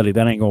 No, hey, buddy,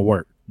 that ain't going to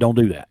work. Don't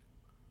do that.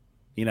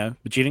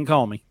 But you didn't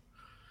call me.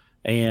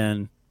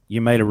 And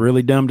you made a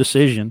really dumb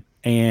decision,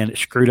 and it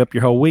screwed up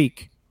your whole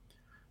week.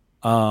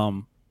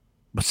 But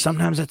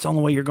sometimes that's the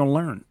only way you're going to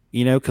learn,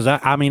 because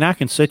I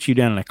can sit you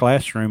down in a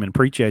classroom and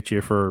preach at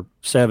you for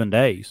 7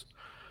 days,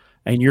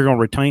 and you're going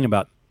to retain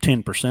about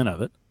 10%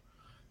 of it,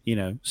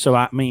 So,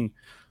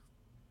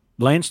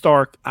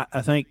 Landstar,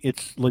 I think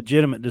it's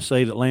legitimate to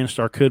say that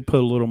Landstar could put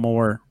a little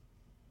more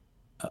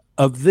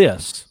of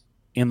this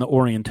in the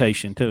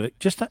orientation to it,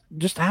 just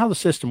how the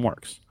system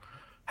works,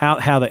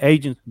 how the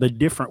agents, the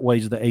different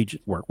ways the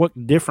agents work,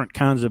 what different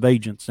kinds of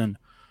agents, and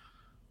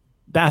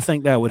I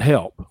think that would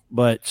help.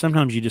 But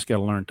sometimes you just got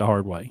to learn it the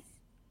hard way.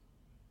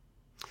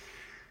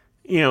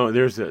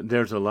 There's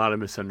a lot of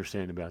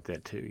misunderstanding about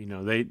that too.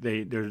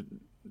 There's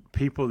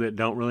people that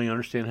don't really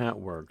understand how it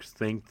works,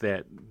 think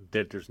that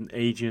there's an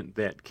agent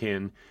that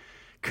can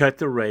cut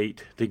the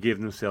rate to give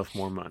themselves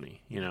more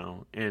money,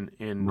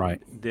 and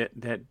right.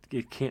 that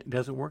it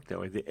doesn't work that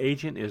way. The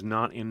agent is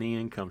not in the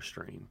income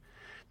stream.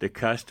 The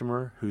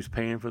customer who's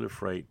paying for the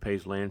freight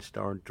pays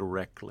Landstar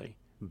directly,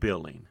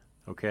 billing.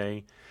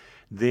 Okay,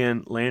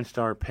 then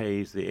Landstar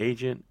pays the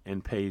agent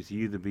and pays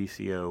you, the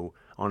BCO,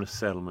 on a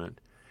settlement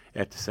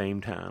at the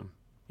same time.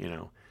 You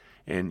know,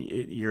 and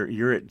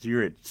you're at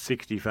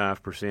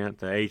 65%.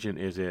 The agent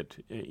is at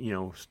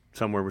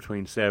somewhere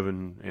between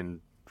 7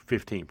 and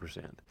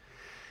 15%.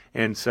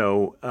 And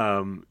so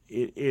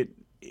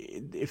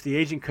if the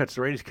agent cuts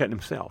the rate, he's cutting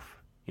himself.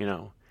 You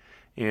know,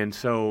 and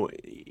so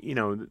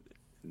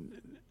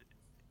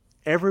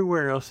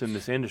everywhere else in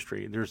this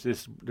industry, there's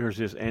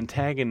this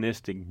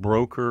antagonistic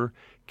broker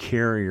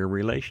carrier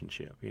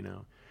relationship. You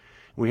know,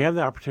 we have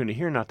the opportunity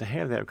here not to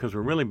have that because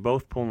we're really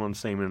both pulling on the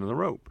same end of the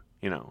rope.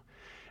 You know,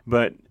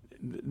 but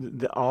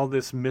all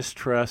this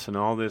mistrust and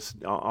all this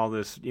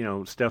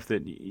stuff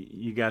that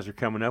you guys are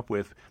coming up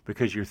with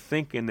because you're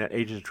thinking that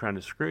agents are trying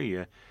to screw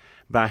you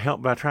by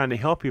trying to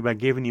help you by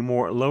giving you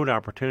more load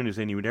opportunities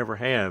than you would ever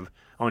have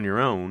on your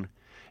own.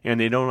 And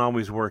they don't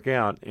always work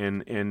out.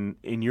 And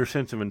your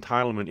sense of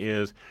entitlement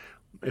is,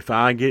 if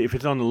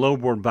it's on the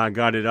load board, by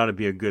God, it ought to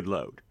be a good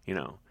load. You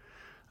know,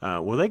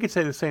 well, they could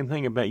say the same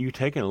thing about you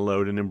taking a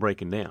load and then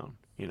breaking down.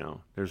 You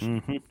know, there's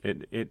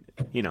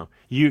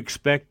you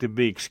expect to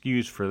be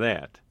excused for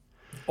that.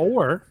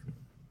 Or,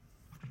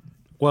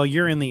 well,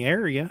 you're in the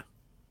area.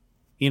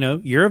 You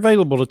know, you're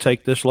available to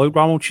take this load.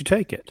 Why won't you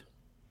take it?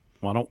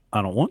 Well,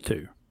 I don't want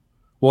to.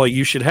 Well,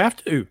 you should have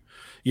to.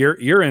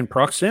 You're in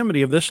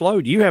proximity of this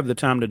load. You have the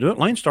time to do it.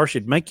 Landstar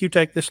should make you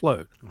take this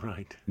load.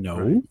 Right. No,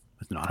 right.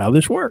 That's not how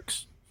this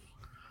works.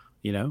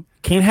 You know,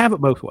 can't have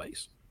it both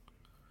ways.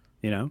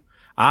 You know,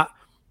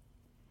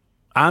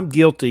 I'm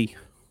guilty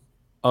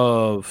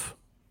of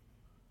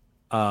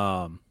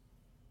getting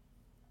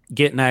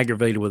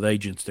aggravated with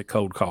agents that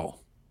cold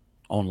call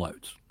on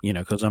loads. You know,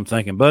 because I'm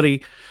thinking,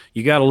 buddy,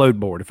 you got a load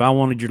board. If I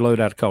wanted your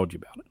load, I'd have called you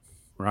about it.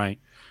 Right.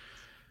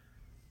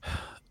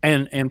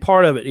 And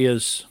part of it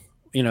is,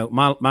 you know,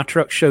 my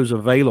truck shows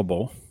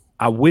available.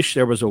 I wish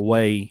there was a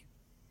way,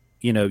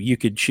 you know, you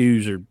could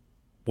choose or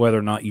whether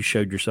or not you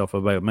showed yourself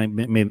available.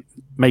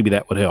 Maybe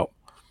that would help.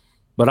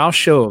 But I'll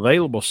show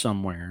available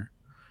somewhere,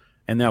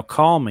 and they'll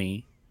call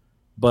me,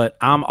 but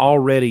I'm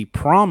already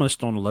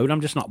promised on the load.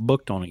 I'm just not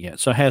booked on it yet,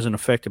 so it hasn't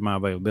affected my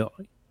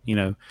availability. You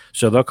know,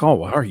 so they'll call.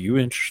 Well, are you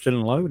interested in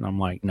the load? And I'm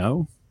like,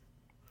 no.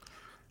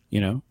 You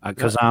know,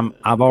 because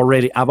I've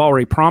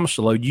already promised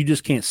the load. You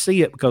just can't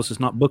see it because it's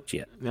not booked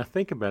yet. Now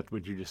think about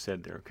what you just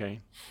said there,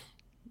 okay?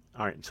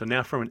 All right. So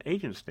now, from an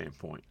agent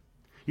standpoint,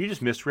 you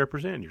just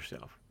misrepresented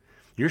yourself.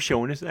 You're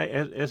showing us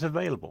as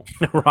available,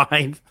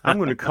 right? I'm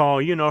going to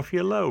call you and offer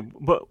you a load,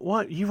 but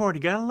what? You've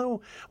already got a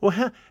load?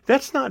 Well,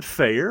 that's not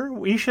fair.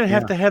 You should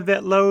have to have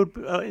that load.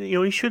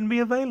 You shouldn't be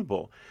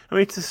available. I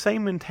mean, it's the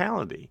same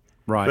mentality,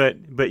 right?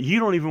 But you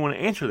don't even want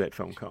to answer that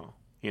phone call,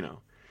 you know.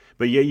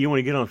 But yet you want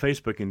to get on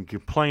Facebook and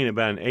complain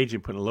about an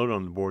agent putting a load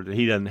on the board that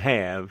he doesn't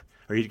have,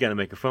 or he's got to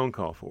make a phone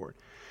call for it.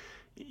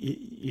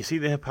 You see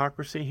the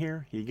hypocrisy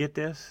here? You get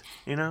this?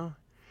 You know?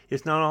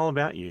 It's not all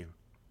about you,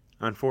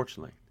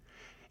 unfortunately.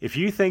 If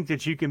you think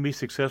that you can be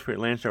successful at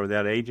Landstar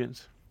without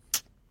agents,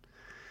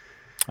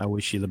 I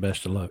wish you the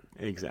best of luck.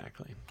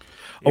 Exactly.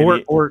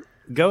 Or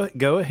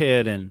go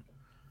ahead and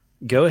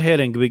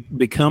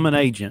become an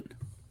agent.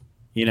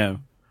 You know,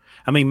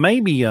 I mean,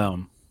 maybe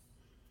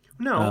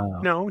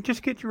No,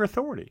 just get your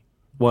authority.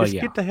 Well, just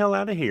get the hell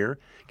out of here.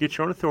 Get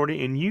your own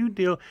authority, and you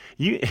deal.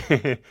 You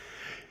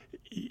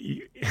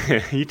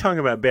talk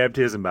about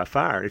baptism by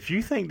fire. If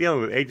you think dealing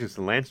with agents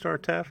and Landstar are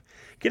tough,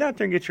 get out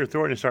there and get your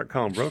authority and start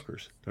calling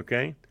brokers.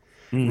 Okay,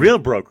 real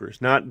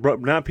brokers,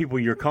 not people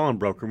you're calling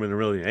broker when they're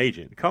really an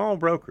agent. Call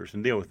brokers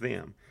and deal with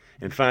them,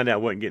 and find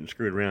out what getting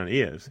screwed around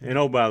is. And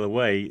oh, by the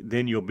way,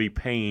 then you'll be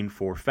paying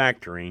for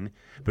factoring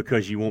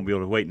because you won't be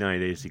able to wait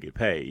 90 days to get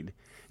paid.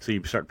 So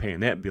you start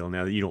paying that bill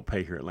now that you don't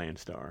pay here at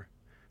Landstar.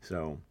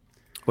 So,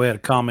 we had a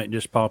comment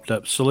just popped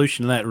up.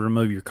 Solution to that: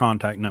 remove your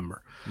contact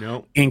number.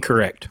 No,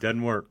 incorrect.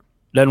 Doesn't work.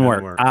 Doesn't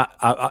work.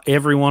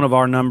 Every one of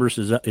our numbers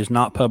is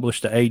not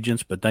published to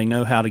agents, but they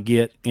know how to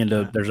get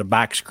into. There's a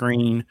back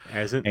screen.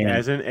 As an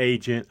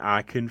agent,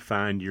 I can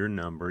find your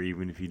number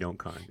even if you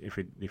don't if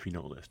you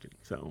don't list it.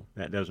 So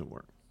that doesn't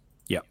work.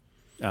 Yeah.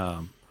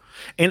 And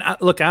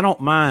look, I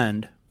don't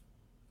mind.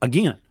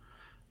 Again,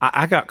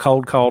 I got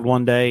cold called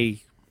one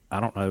day. I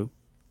don't know,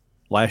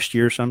 last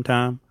year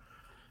sometime,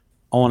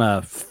 on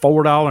a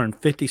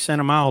 $4.50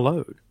 a mile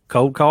load.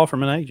 Cold call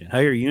from an agent.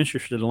 Hey, are you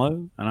interested in a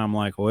load? And I'm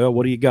like, well,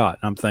 what do you got?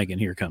 And I'm thinking,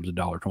 here comes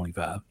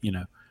 $1.25, you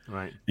know.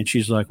 Right. And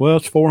she's like, well,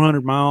 it's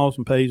 400 miles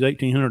and pays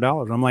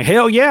 $1,800. I'm like,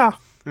 hell yeah.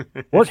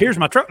 Well, here's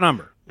my truck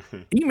number.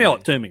 Email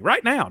it to me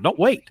right now. Don't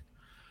wait.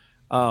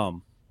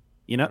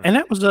 You know, and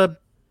that was a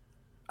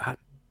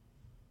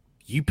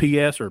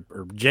UPS or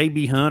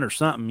JB Hunt or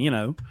something, you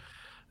know.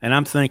 And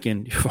I'm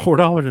thinking,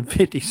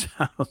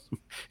 $4.50.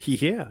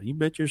 Yeah, you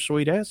bet your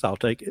sweet ass I'll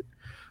take it.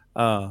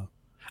 I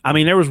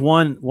mean, there was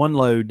one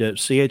load, that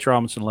C.H.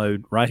 Robinson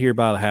load, right here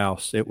by the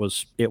house. It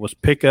was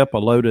pick up a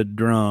load of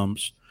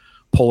drums,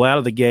 pull out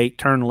of the gate,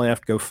 turn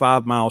left, go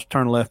 5 miles,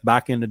 turn left,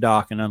 back in the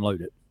dock, and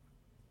unload it.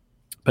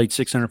 Paid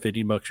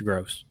 $650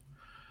 gross.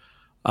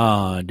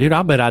 Dude,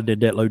 I bet I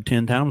did that load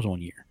 10 times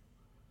one year.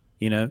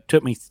 You know,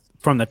 took me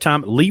from the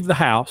time leave the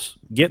house,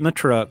 get in the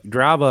truck,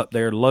 drive up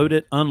there, load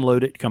it,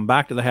 unload it, come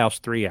back to the house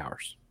 3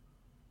 hours.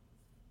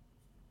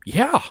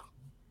 Yeah,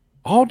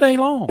 all day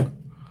long.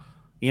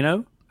 You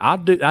know, I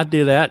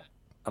do that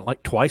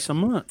like twice a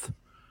month.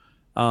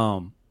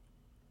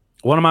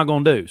 What am I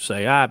going to do?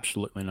 Say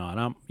absolutely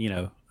not.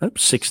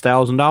 That's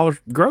 $6,000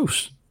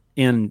 gross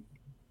in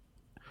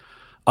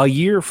a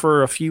year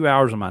for a few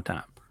hours of my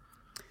time.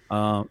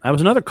 That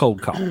was another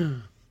cold call.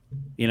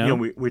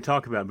 We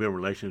talk about building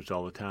relationships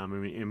all the time.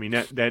 I mean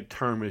that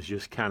term is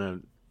just kind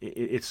of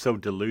it's so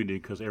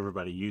diluted because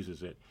everybody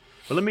uses it.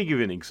 But let me give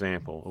you an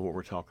example of what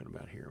we're talking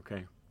about here.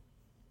 Okay,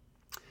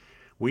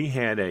 we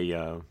had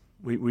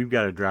we've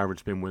got a driver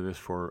that's been with us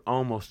for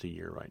almost a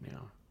year right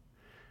now.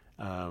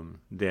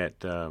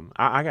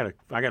 I got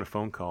a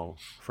phone call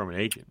from an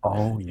agent.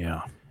 Oh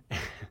yeah.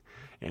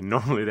 And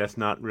normally that's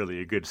not really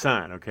a good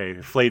sign. Okay,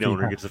 a fleet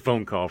owner gets a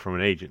phone call from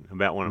an agent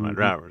about one of my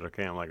drivers.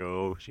 Okay, I'm like,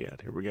 oh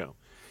shit, here we go.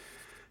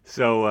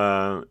 So,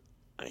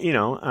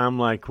 I'm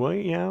like, well,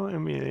 yeah, I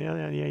mean,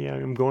 yeah,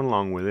 I'm going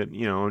along with it.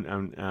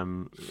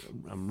 I'm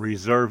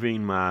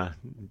reserving my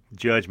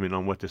judgment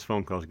on what this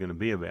phone call is going to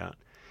be about.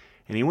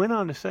 And he went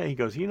on to say, he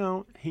goes, he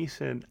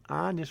said,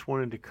 I just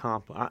wanted to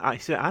I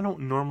said, I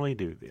don't normally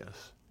do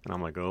this. And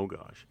I'm like, oh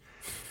gosh.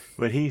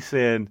 But he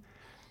said,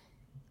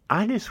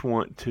 I just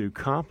want to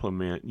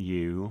compliment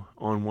you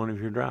on one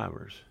of your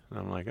drivers. And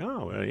I'm like,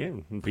 oh, well, yeah,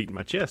 I'm beating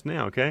my chest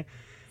now, okay?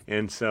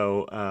 And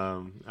so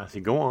I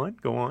said, go on.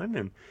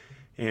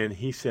 And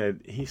he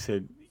said,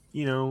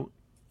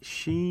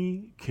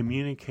 she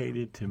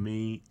communicated to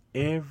me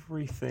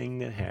everything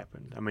that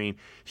happened. I mean,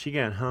 she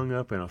got hung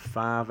up in a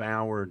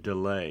 5-hour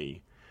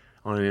delay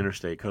on an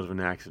interstate because of an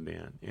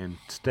accident and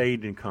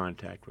stayed in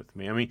contact with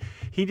me. I mean,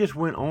 he just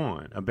went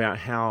on about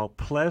how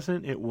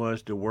pleasant it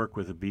was to work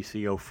with a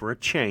BCO for a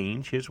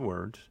change, his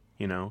words,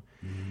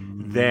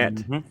 that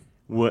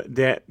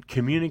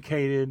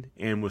communicated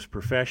and was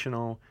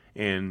professional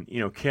and,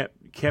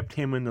 kept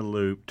him in the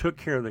loop, took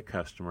care of the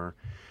customer,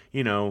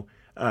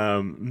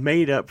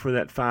 made up for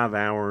that 5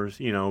 hours,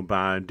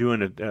 by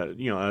doing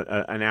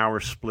an hour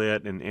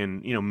split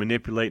and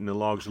manipulating the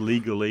logs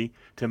legally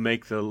to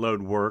make the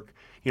load work.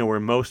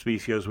 Where most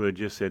BCOs would have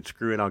just said,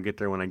 screw it, I'll get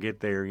there when I get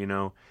there, He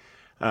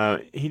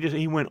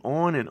went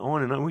on and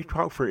on and on. We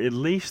talked for at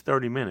least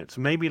 30 minutes,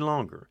 maybe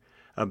longer,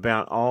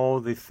 about all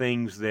the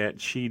things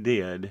that she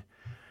did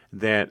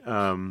that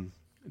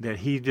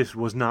he just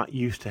was not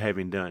used to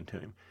having done to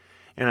him.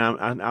 And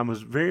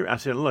I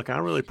said, look, I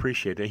really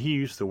appreciate that. He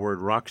used the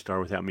word rock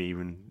star without me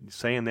even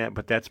saying that,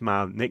 but that's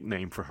my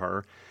nickname for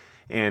her.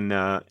 And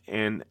I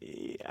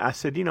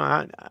said,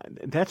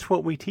 that's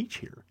what we teach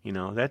here.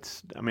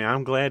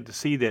 I'm glad to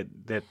see that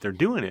they're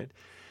doing it,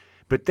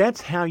 but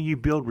that's how you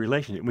build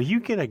relationships. When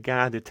you get a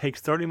guy that takes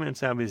 30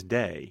 minutes out of his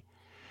day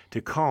to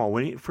call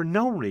for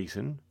no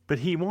reason, but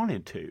he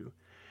wanted to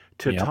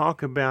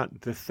talk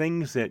about the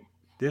things that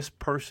this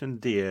person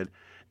did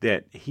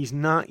that he's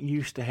not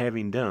used to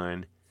having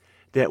done,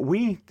 that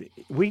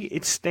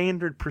it's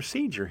standard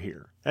procedure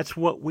here. That's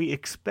what we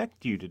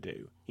expect you to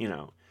do,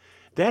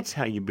 That's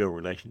how you build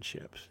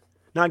relationships.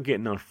 Not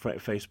getting on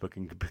Facebook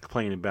and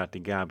complaining about the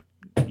guy,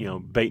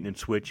 baiting and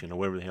switching or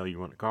whatever the hell you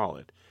want to call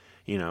it.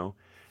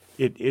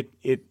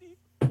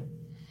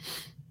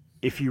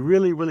 If you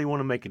really, really want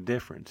to make a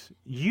difference,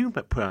 you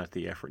put out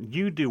the effort.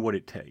 You do what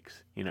it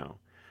takes,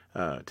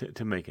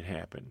 to make it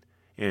happen.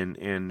 And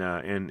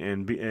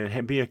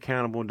be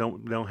accountable.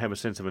 Don't have a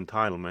sense of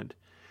entitlement,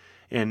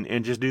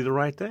 and just do the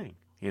right thing.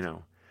 We've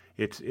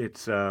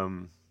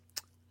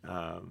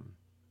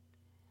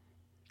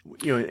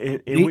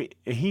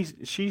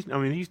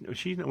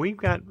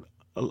got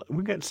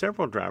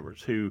several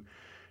drivers who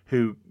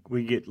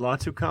we get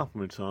lots of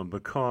compliments on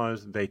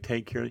because they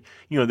take care of,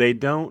 they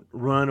don't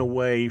run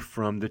away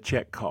from the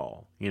check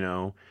call.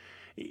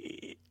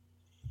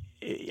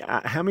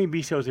 How many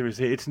BCOs ever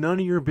say, it's none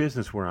of your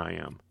business where I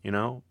am,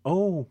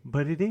 Oh,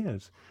 but it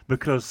is,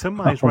 because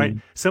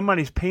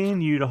somebody's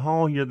paying you to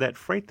haul that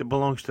freight that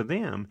belongs to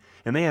them,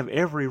 and they have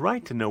every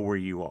right to know where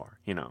you are,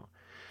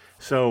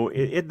 So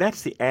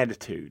that's the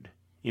attitude,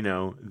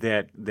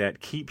 that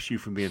keeps you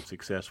from being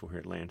successful here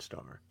at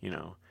Landstar,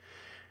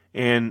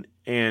 And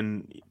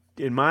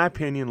in my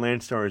opinion,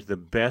 Landstar is the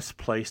best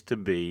place to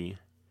be,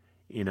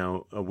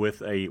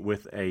 with a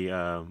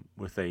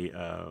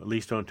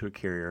leased onto a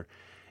carrier,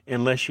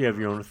 unless you have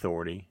your own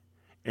authority.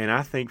 And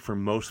I think for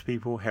most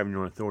people, having your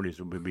own authority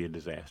would be a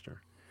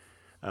disaster.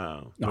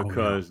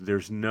 Because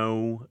there's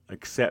no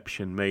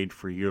exception made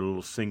for your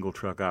little single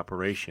truck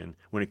operation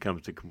when it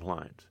comes to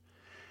compliance.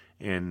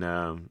 And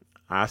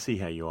I see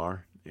how you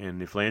are.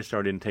 And if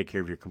Landstar didn't take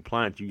care of your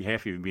compliance, you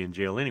half of you would be in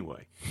jail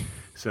anyway.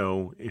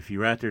 So if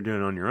you're out there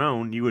doing it on your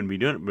own, you wouldn't be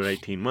doing it for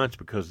 18 months,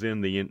 because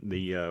then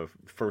the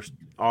first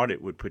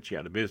audit would put you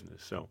out of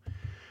business. So,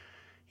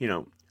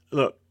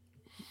 look,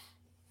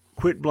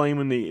 quit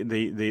blaming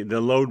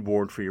the load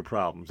board for your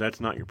problems. That's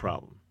not your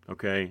problem.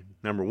 Okay.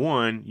 Number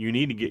one, you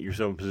need to get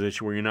yourself in a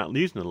position where you're not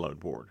using the load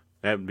board.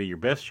 That would be your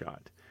best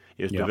shot,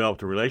 is develop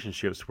the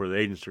relationships where the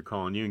agents are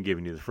calling you and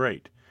giving you the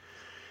freight.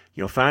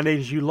 find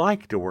agents you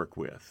like to work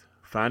with.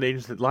 Find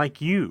agents that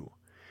like you,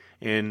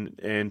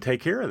 and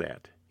take care of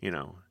that.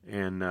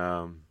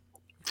 And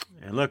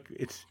look,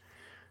 it's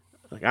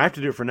like I have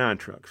to do it for 9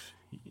 trucks.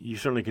 You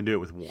certainly can do it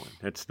with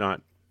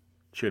 1.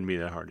 Shouldn't be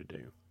that hard to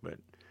do. But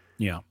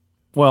Yeah.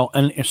 Well,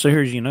 and so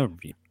here's your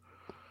overview.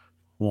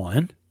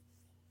 1,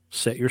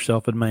 set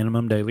yourself a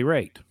minimum daily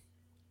rate.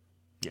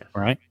 yes,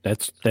 Right?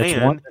 That's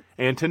one.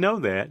 And to know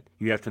that,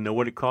 you have to know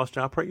what it costs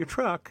to operate your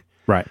truck.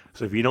 Right.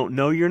 So if you don't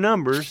know your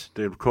numbers,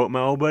 to quote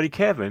my old buddy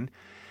Kevin,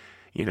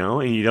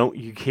 and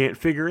you can't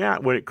figure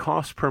out what it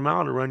costs per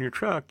mile to run your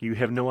truck, you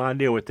have no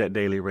idea what that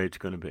daily rate's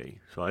going to be.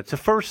 So that's the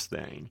first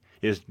thing,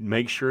 is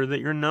make sure that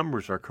your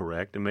numbers are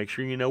correct and make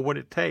sure you know what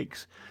it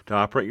takes to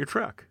operate your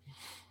truck.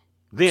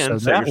 Then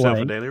set yourself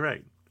a daily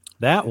rate.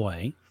 That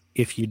way,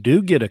 if you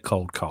do get a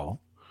cold call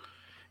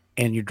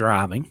and you're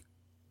driving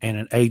and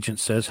an agent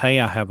says, hey,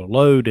 I have a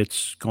load,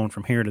 it's going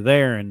from here to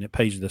there and it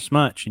pays this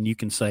much, and you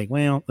can say,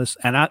 well,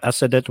 and I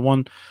said that to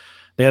one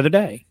the other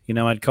day.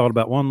 I'd called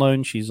about one load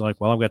and she's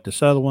like, well, I've got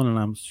this other one,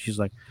 and she's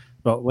like,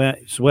 well,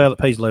 it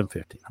pays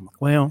 $11.50. I'm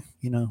like, well,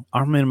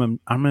 our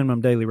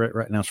minimum daily rate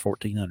right now is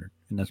 $1,400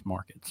 in this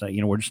market. So,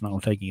 we're just not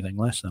going to take anything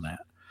less than that.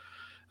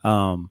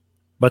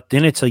 But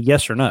then it's a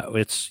yes or no.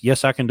 It's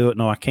yes, I can do it.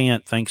 No, I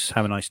can't. Thanks.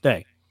 Have a nice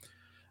day.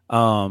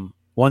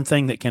 One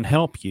thing that can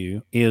help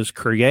you is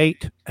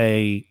create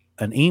an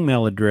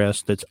email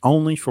address that's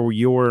only for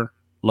your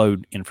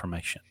load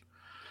information.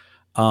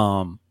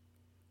 And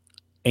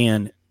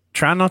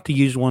try not to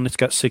use one that's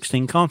got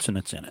 16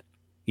 consonants in it.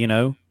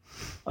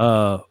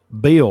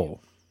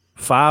 Bill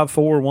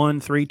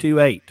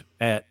 541328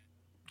 at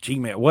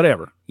Gmail,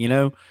 whatever,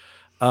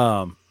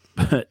 but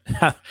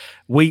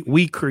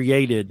we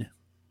created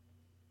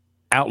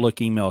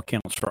Outlook email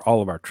accounts for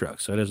all of our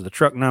trucks. So it has the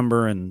truck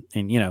number and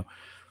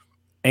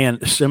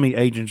so many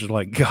agents are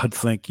like, God,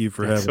 thank you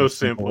for having so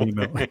simple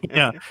email.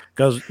 Yeah.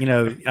 Cause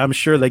I'm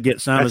sure they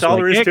get some. That's all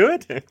there is to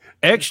it.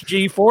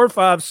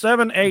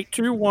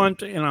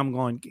 XG4578212. And I'm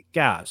going,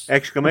 guys,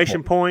 exclamation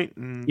simple. Point.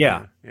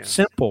 Yeah.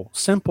 Simple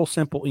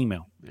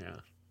email. Yeah.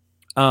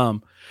 Go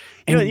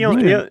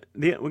ahead.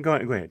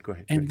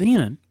 And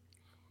then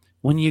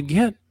when you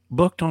get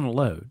booked on a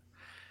load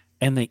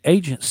and the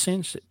agent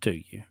sends it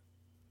to you,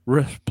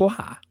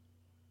 reply,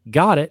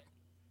 got it,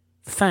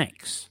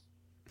 thanks.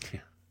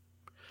 Yeah.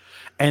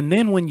 And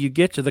then when you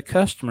get to the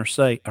customer,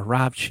 say,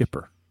 arrived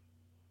shipper,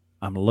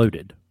 I'm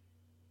loaded.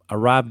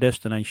 Arrived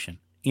destination,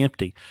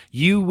 empty.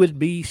 You would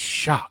be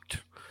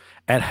shocked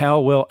at how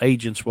well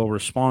agents will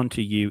respond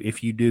to you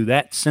if you do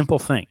that simple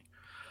thing.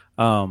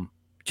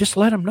 Just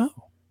let them know.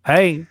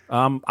 Hey,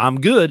 I'm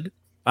good.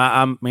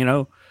 I'm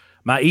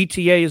my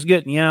ETA is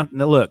good. Yeah,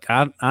 now look,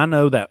 I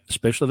know that,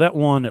 especially that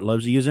one that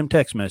loves to use them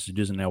text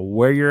messages, and they'll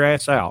wear your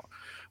ass out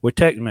with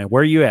text me.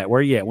 Where you at?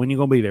 Where you at? When you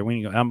gonna be there? When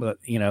you go?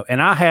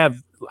 And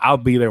I'll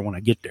be there when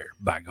I get there.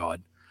 By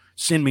God,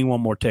 send me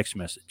one more text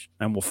message,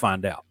 and we'll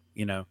find out.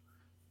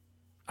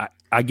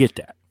 I get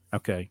that.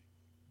 Okay,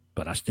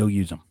 but I still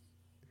use them.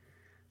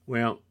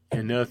 Well,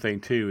 another thing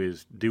too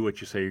is do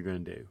what you say you're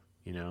going to do.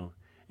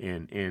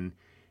 And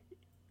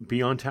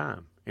be on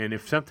time. And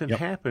if something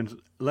happens,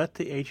 let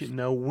the agent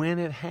know when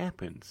it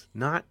happens,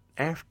 not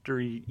after,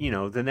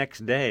 the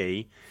next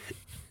day.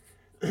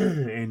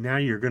 And now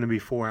you're going to be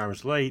 4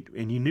 hours late,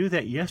 and you knew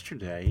that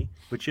yesterday,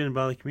 but you didn't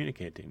bother to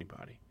communicate to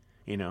anybody.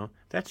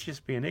 That's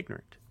just being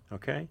ignorant,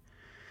 okay?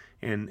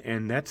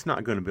 And that's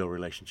not going to build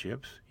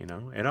relationships,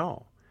 at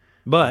all.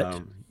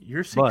 But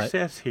your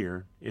success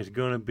here is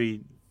going to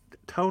be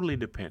totally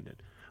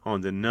dependent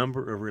on the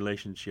number of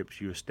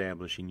relationships you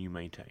establish and you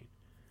maintain.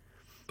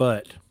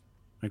 But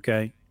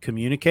okay,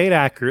 communicate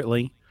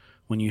accurately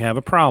when you have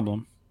a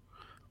problem.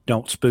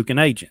 Don't spook an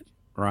agent,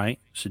 right?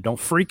 So don't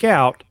freak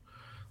out.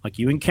 Like,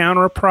 you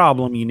encounter a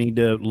problem, you need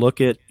to look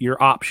at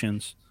your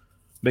options,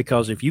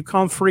 because if you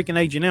come freak an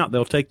agent out,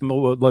 they'll take the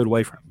load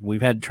away from you.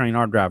 We've had to train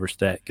our drivers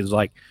that, because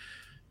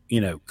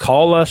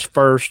call us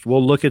first.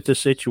 We'll look at the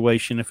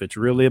situation. If it's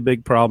really a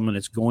big problem and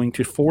it's going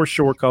to for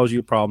sure cause you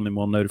a problem, then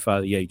we'll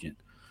notify the agent.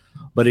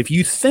 But if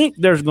you think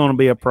there's going to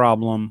be a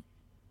problem,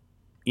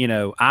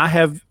 I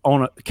have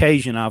on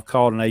occasion, I've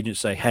called an agent and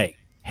say, hey,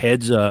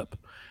 heads up,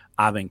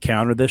 I've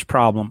encountered this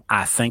problem.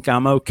 I think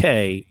I'm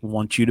okay.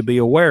 Want you to be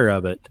aware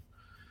of it.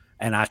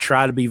 And I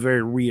try to be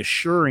very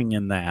reassuring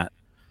in that.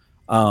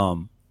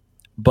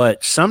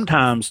 But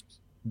sometimes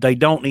they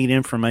don't need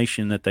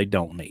information that they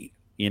don't need,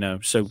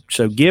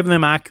 so give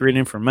them accurate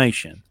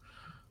information,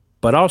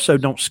 but also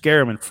don't scare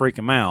them and freak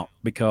them out,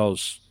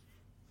 because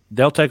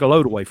they'll take a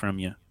load away from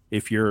you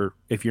if you're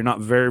not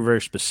very,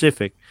 very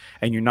specific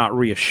and you're not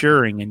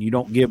reassuring, and you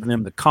don't give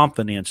them the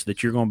confidence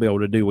that you're going to be able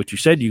to do what you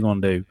said you're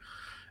going to do,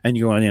 and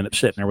you're going to end up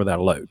sitting there without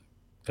a load,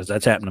 because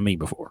that's happened to me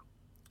before.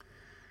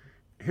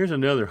 Here's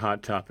another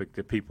hot topic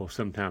that people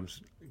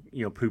sometimes,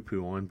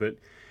 poo-poo on. But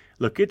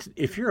look,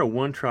 if you're a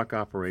one-truck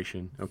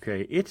operation,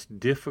 okay, it's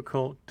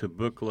difficult to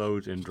book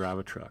loads and drive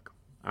a truck.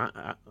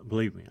 I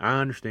believe me, I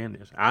understand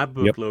this. I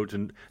booked loads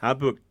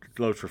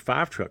for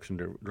 5 trucks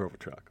and drove a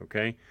truck.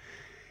 Okay,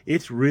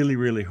 it's really,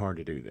 really hard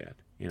to do that.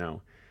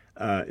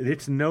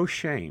 It's no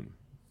shame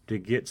to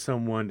get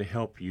someone to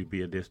help you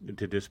to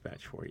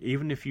dispatch for you,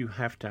 even if you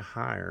have to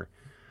hire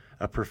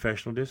a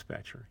professional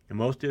dispatcher. And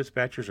most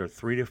dispatchers are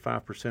 3 to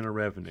 5% of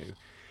revenue.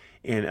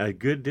 And a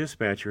good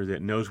dispatcher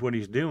that knows what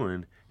he's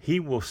doing, he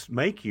will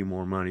make you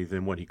more money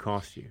than what he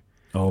costs you.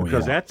 Oh,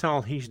 Because yeah. that's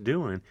all he's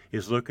doing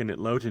is looking at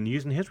loads and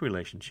using his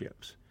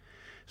relationships.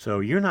 So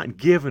you're not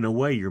giving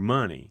away your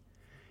money.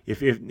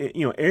 If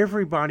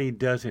everybody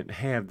doesn't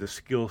have the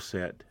skill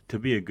set to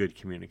be a good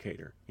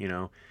communicator.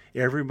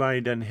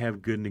 Everybody doesn't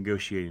have good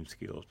negotiating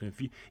skills.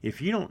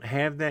 If you don't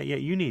have that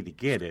yet, you need to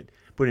get it.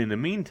 But in the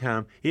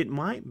meantime, it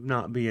might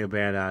not be a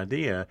bad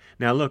idea.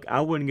 Now, look,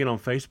 I wouldn't get on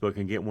Facebook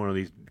and get one of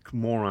these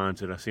morons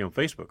that I see on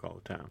Facebook all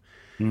the time.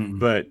 Mm-mm.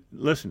 But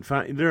listen,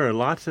 there are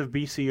lots of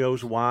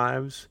BCOs'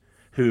 wives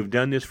who have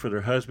done this for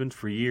their husbands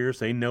for years.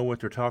 They know what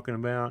they're talking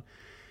about.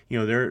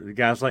 There are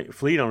guys like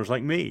fleet owners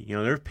like me.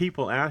 There are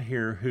people out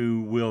here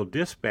who will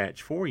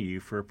dispatch for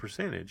you for a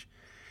percentage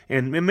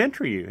and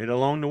mentor you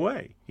along the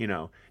way.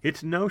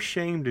 It's no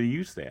shame to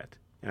use that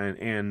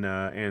and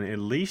at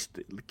least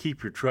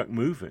keep your truck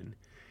moving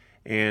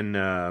and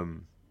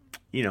and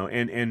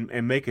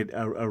make it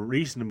a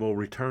reasonable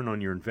return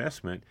on your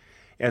investment,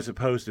 as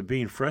opposed to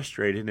being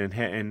frustrated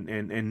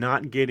and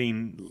not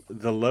getting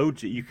the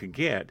loads that you could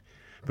get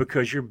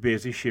because you're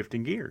busy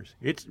shifting gears.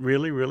 It's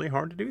really, really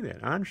hard to do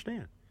that. I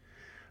understand.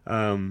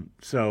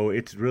 So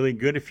it's really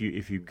good if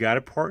you've got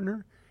a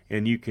partner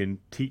and you can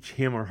teach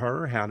him or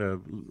her how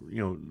to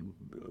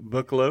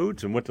book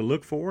loads and what to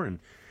look for, and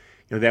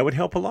that would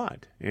help a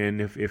lot.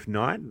 And if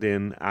not,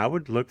 then I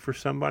would look for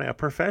somebody, a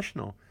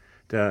professional,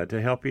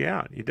 to help you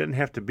out. It doesn't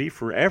have to be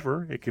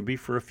forever. It could be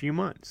for a few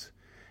months,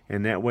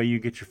 and that way you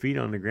get your feet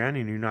on the ground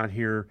and you're not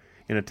here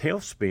in a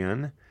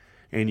tailspin.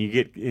 And you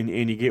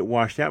get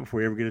washed out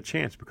before you ever get a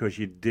chance because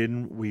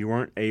we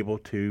weren't able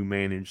to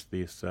manage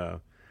this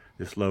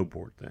load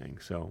board thing.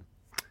 So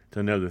it's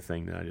another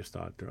thing that I just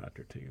thought I'd throw out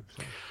there to you.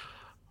 So.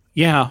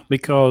 Yeah,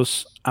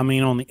 because on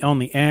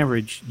the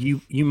average,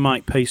 you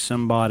might pay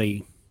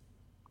somebody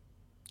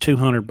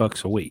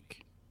 $200 a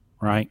week,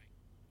 right?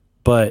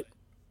 But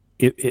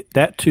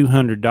that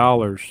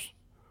 $200,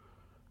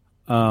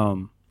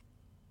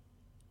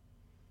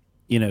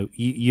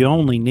 you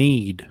only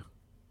need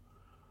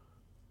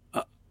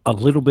a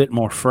little bit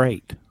more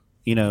freight,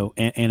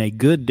 and a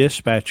good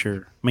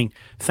dispatcher. I mean,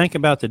 think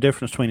about the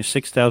difference between a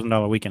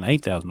 $6,000 a week and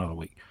 $8,000 a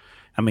week.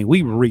 I mean,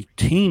 we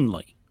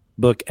routinely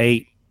book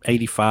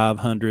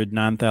 $8,500,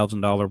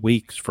 $9,000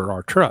 weeks for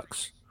our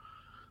trucks.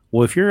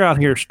 Well, if you're out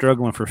here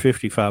struggling for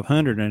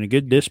 $5,500 and a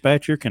good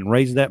dispatcher can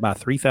raise that by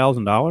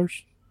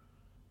 $3,000,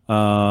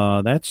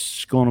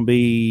 that's going to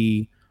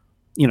be,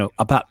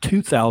 about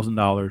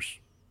 $2,000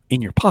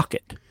 in your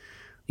pocket.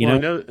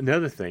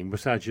 Another thing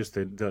besides just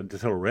the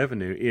total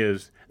revenue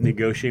is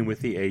negotiating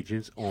with the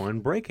agents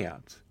on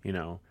breakouts.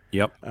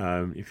 Yep.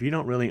 If you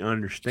don't really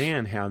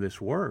understand how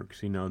this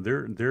works,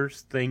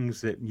 there's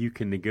things that you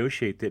can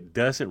negotiate that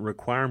doesn't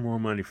require more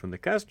money from the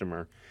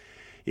customer.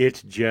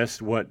 It's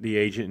just what the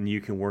agent and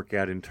you can work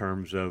out in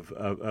terms of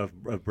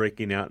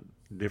breaking out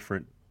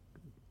different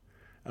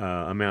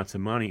amounts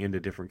of money into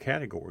different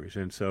categories,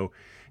 and so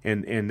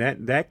and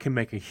that can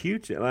make a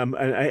huge.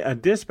 A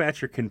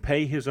dispatcher can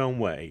pay his own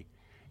way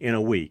in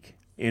a week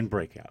in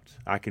breakouts.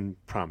 I can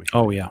promise you.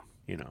 Oh, yeah.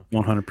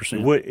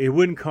 100%. It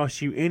wouldn't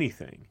cost you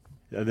anything.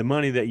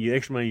 The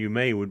extra money you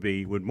made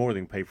would more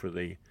than pay for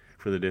the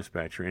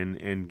dispatcher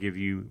and give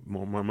you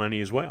more money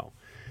as well.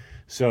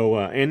 So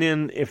and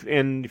then if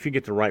you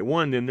get the right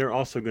one, then they're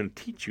also going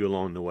to teach you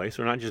along the way. So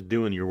they're not just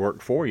doing your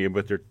work for you,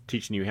 but they're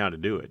teaching you how to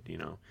do it.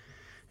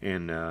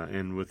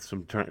 And with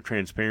some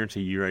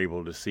transparency, you're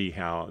able to see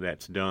how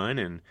that's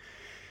done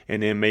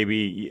and then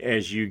maybe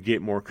as you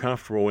get more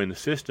comfortable in the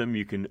system,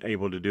 you can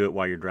able to do it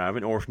while you're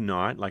driving, or if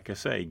not, like I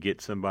say, get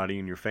somebody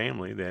in your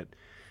family that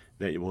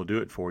will do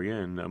it for you,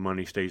 and the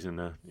money stays in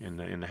the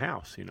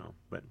house,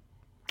 But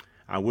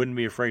I wouldn't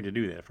be afraid to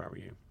do that if I were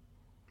you.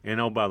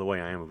 And oh, by the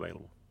way, I am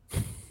available.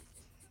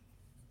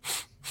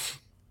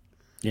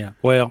 Yeah.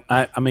 Well,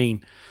 I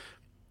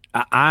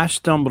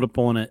stumbled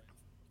upon it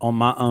on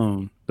my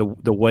own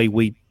the way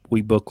we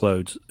book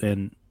loads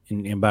and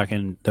back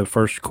in the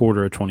first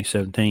quarter of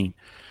 2017.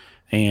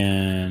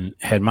 And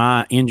had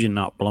my engine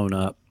not blown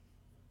up,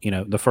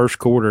 the first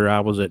quarter I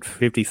was at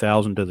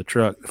 50,000 to the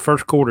truck. The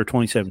first quarter of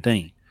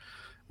 2017,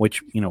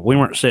 which we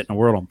weren't setting the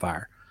world on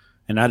fire,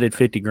 and I did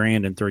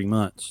 $50,000 in 3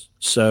 months.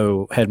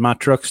 So had my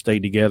truck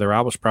stayed together,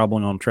 I was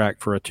probably on track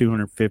for a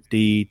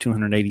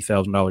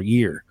 $280,000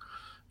 year.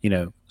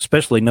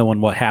 Especially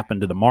knowing what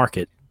happened to the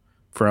market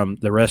from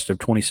the rest of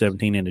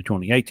 2017 into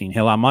 2018.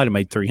 Hell, I might have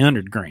made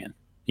 $300,000,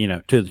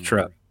 to the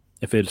truck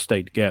if it had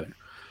stayed together.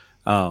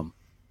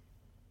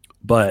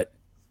 But,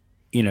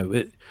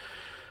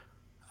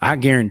 I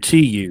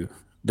guarantee you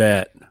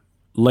that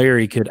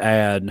Larry could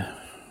add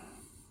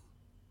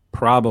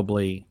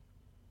probably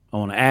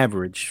on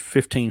average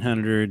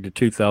 $1,500 to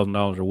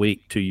 $2,000 a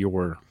week to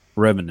your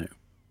revenue.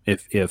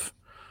 If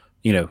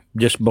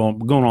just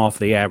going off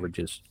the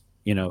averages,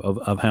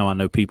 of how I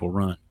know people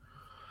run.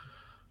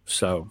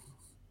 So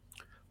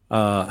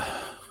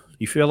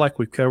You feel like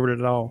we've covered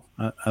it all?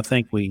 I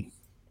think we.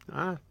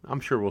 I'm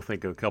sure we'll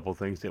think of a couple of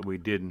things that we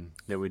didn't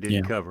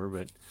Yeah. cover,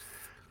 but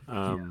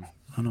Yeah.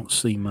 I don't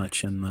see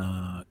much in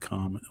the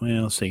comment.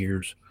 Well, let's see.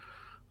 Here's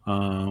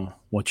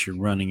what's your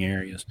running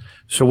areas.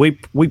 So we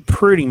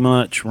pretty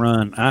much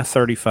run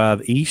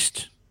I-35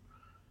 east,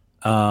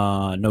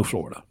 no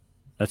Florida.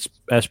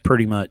 That's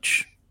pretty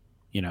much,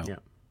 you know,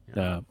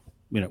 yeah.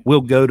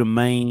 we'll go to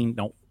Maine.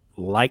 Don't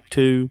like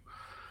to,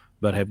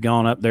 but have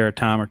gone up there a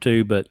time or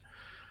two. But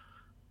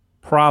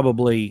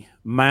probably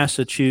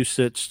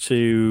Massachusetts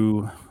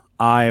to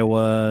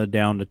Iowa,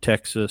 down to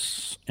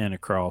Texas, and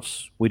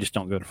across. We just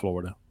don't go to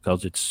Florida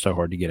because it's so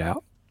hard to get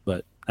out.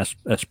 But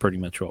that's pretty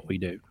much what we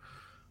do.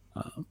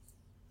 So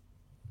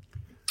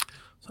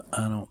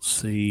I don't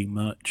see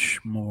much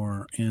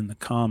more in the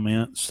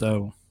comments.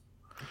 So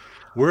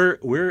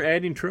we're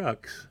adding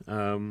trucks.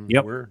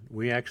 Yep.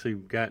 We actually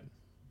got.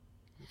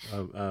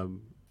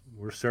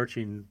 We're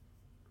searching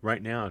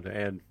right now to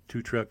add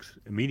 2 trucks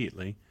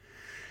immediately.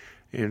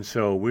 And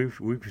so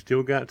we've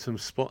still got some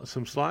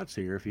slots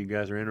here if you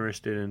guys are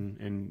interested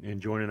in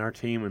joining our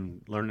team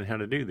and learning how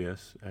to do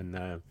this.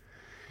 And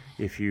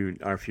if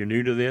you're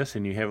new to this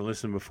and you haven't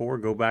listened before,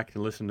 go back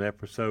and listen to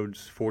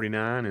episodes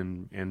 49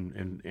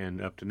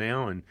 and up to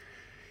now and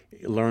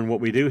learn what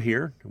we do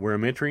here. We're a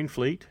mentoring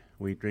fleet.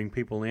 We bring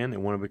people in that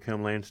want to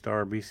become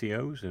Landstar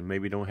BCOs and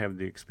maybe don't have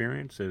the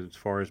experience as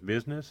far as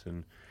business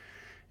and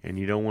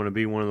you don't want to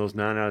be one of those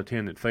 9 out of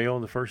 10 that fail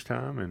the first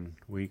time, and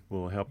we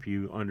will help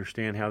you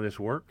understand how this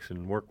works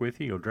and work with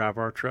you. You'll drive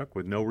our truck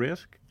with no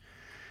risk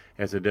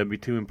as a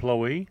W-2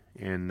 employee,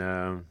 and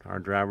our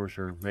drivers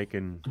are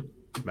making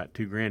about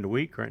 $2,000 a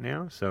week right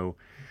now. So,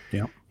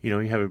 Yeah. You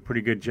have a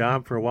pretty good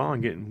job for a while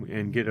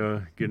and get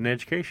an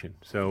education.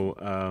 So,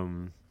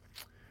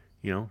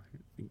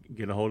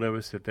 get a hold of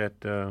us at that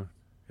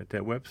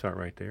website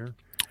right there.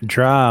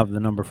 Drive the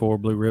number 4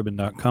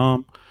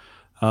 blueribbon.com.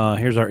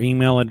 Here's our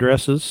email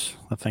addresses.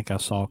 I think I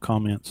saw a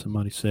comment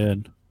somebody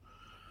said,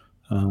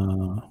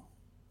 let's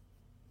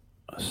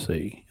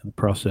see, in the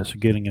process of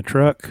getting a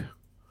truck,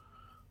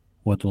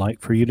 would like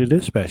for you to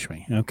dispatch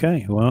me.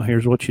 Okay, well,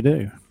 here's what you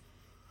do.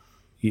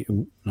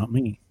 Not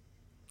me.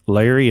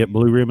 Larry at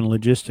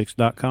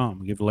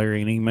blueribbonlogistics.com. Give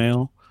Larry an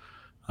email.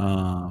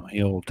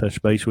 He'll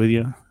touch base with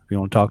you. If you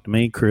want to talk to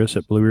me, Chris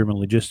at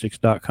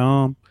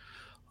blueribbonlogistics.com.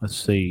 Let's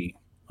see.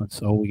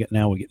 We get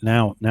now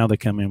they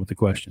come in with the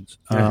questions.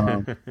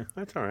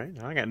 That's all right.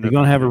 I got nothing. You're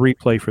going to have a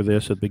replay for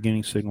this at the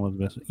beginning signal of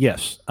the business.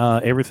 Yes.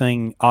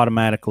 Everything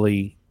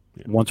automatically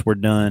once we're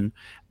done.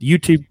 The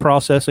YouTube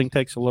processing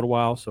takes a little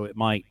while, so it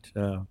might,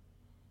 but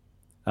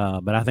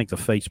I think the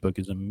Facebook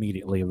is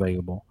immediately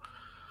available.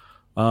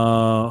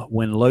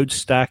 When load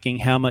stacking,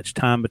 how much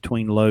time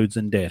between loads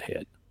and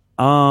deadhead?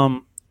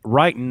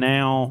 Right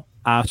now,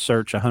 I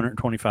search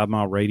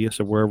 125-mile radius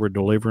of where we're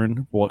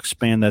delivering. We'll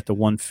expand that to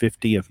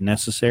 150 if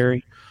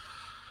necessary.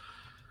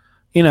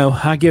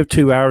 I give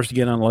 2 hours to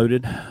get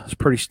unloaded. It's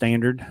pretty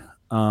standard.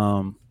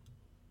 Obviously,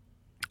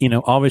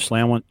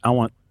 I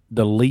want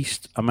the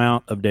least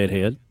amount of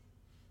deadhead,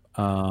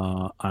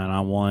 and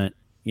I want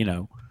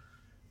to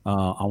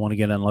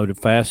get unloaded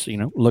fast.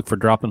 Look for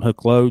drop and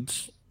hook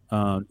loads.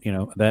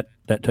 That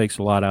takes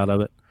a lot out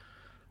of it.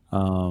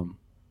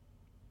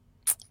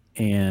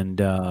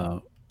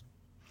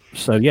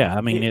 So yeah,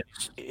 I mean,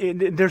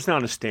 there's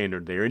not a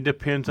standard there. It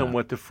depends on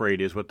what the freight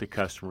is, what the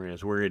customer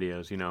is, where it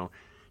is.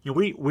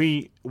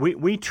 We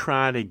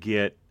try to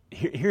get.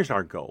 Here's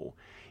our goal: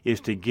 is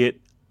to get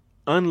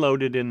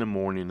unloaded in the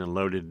morning and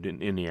loaded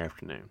in the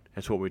afternoon.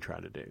 That's what we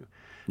try to do.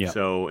 Yeah.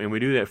 So, and we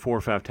do that 4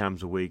 or 5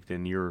 times a week.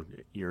 Then you're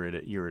at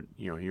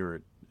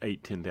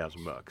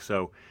 $8,000-$10,000.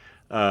 So,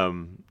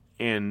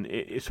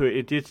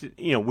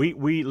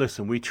 we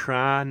listen. We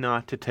try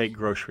not to take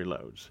grocery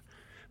loads,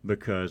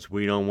 because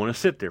we don't want to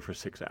sit there for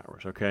 6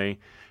 hours. Okay,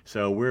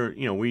 so we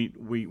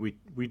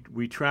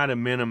try to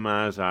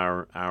minimize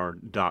our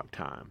dock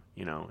time.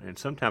 And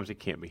sometimes it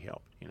can't be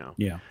helped.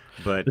 Yeah.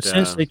 But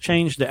since they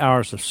changed the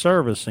hours of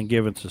service and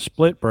given us a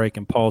split break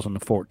and pausing to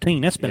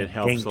 14, that's been a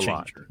game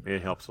changer.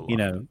 It helps a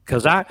lot.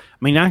 Because I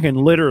can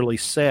literally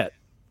set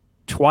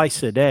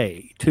twice a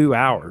day, 2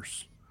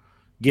 hours,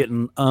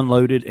 getting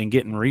unloaded and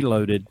getting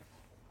reloaded,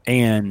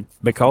 and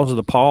because of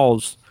the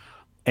pause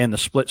and the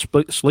split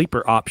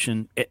sleeper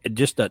option, it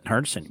just doesn't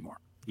hurt us anymore.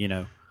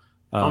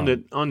 On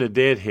the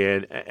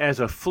deadhead,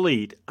 as a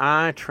fleet,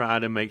 I try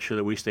to make sure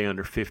that we stay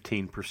under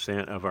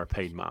 15% of our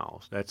paid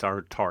miles. That's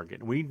our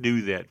target. We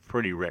do that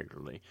pretty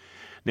regularly.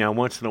 Now,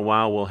 once in a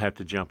while, we'll have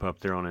to jump up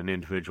there on an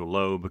individual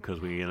load because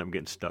we end up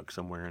getting stuck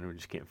somewhere and we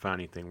just can't find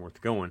anything worth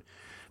going.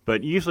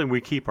 But usually we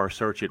keep our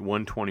search at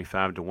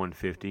 125 to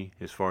 150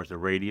 as far as the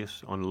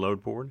radius on the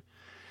load board.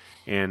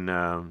 And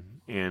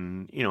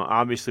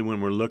obviously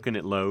when we're looking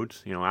at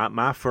loads,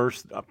 my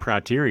first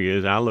criteria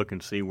is I look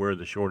and see where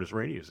the shortest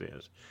radius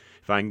is.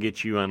 If I can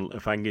get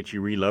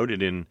you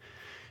reloaded in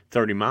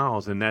 30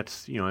 miles, then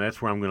that's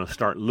where I'm going to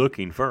start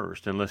looking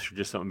first, unless there's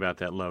just something about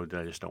that load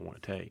that I just don't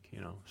want to take.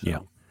 So, yeah.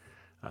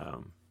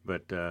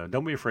 But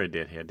don't be afraid of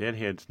deadhead.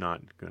 Deadhead's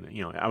not going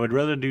to, I would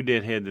rather do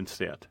deadhead than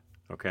set.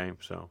 Okay,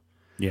 so.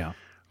 Yeah.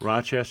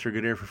 Rochester,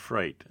 good air for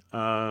freight.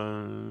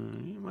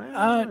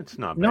 Well, it's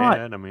not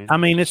bad.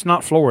 It's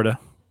not Florida.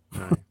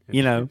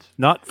 Right.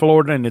 Not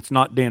Florida, and it's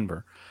not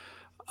Denver.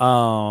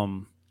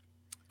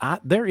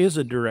 There is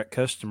a direct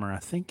customer, I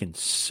think, in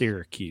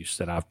Syracuse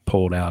that I've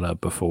pulled out of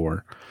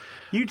before.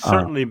 You'd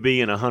certainly be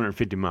in a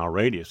 150-mile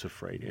radius of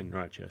freight in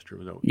Rochester,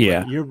 though.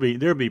 Yeah,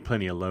 there'll be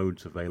plenty of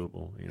loads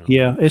available.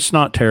 Yeah, it's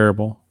not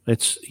terrible.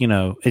 It's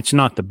it's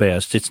not the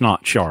best. It's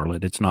not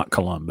Charlotte. It's not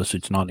Columbus.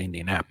 It's not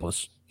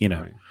Indianapolis.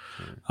 Right.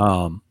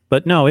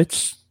 But no,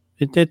 it's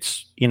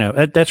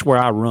that's where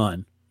I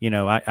run.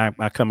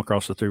 I come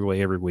across the Thruway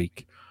every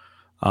week.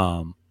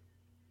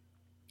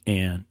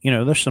 And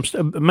there's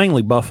some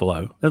mainly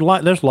Buffalo. There's a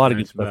lot of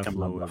good stuff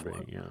coming out of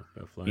Buffalo. Yeah,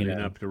 Buffalo.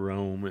 And up to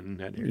Rome and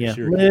that area.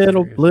 Yeah,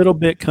 little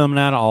bit coming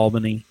out of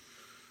Albany.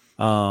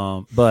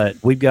 But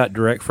we've got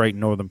direct freight in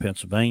northern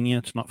Pennsylvania.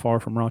 It's not far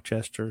from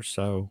Rochester.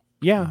 So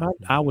yeah,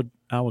 I would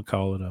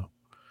call it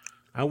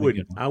I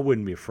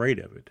wouldn't be afraid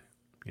of it.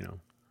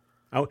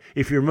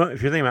 If you're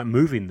thinking about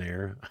moving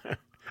there,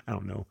 I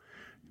don't know,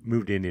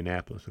 move to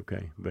Indianapolis,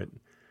 okay. But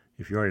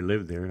if you already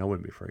live there, I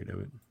wouldn't be afraid of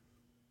it.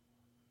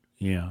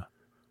 Yeah.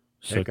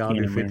 Heck, I'll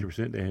do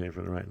 50% deadhead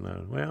for the right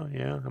load. Well,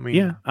 yeah,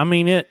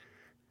 it.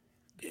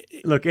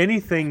 Look,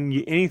 anything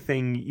you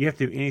have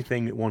to do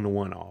anything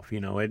 1-to-1 off.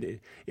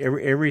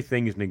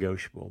 Everything is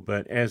negotiable,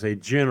 but as a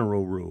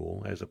general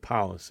rule, as a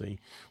policy,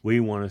 we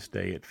want to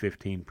stay at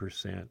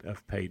 15%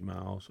 of paid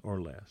miles or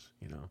less.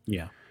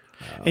 Yeah,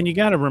 and you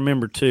got to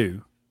remember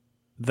too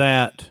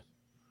that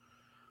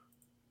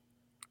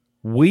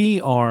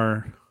we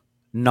are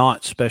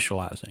not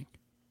specializing.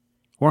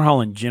 We're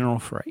hauling general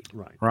freight,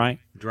 right?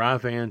 Dry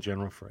van,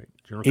 general freight,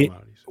 general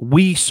commodities.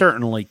 We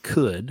certainly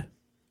could.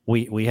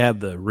 We have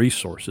the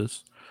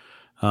resources,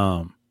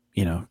 to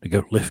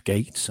go lift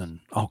gates and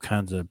all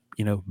kinds of,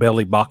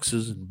 belly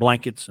boxes and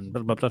blankets and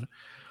blah, blah, blah.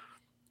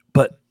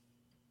 But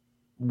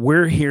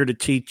we're here to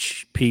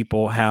teach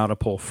people how to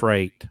pull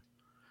freight.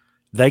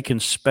 They can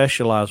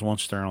specialize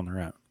once they're on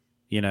their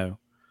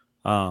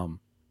own,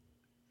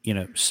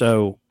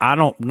 so I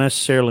don't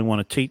necessarily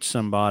want to teach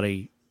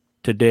somebody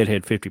to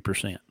deadhead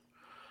 50%.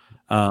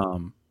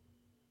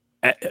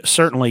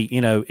 Certainly,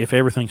 if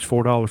everything's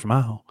 $4 a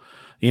mile,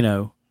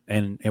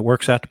 and it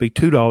works out to be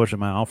 $2 a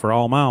mile for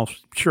all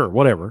miles, sure,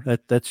 whatever.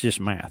 That's just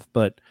math.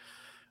 But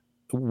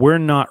we're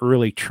not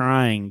really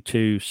trying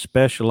to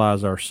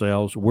specialize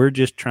ourselves. We're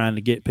just trying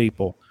to get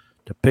people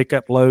to pick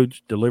up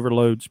loads, deliver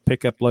loads,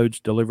 pick up loads,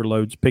 deliver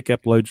loads, pick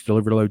up loads,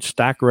 deliver loads,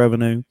 stack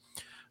revenue,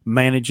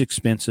 manage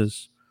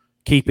expenses,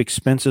 keep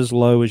expenses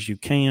low as you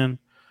can,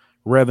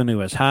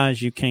 revenue as high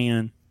as you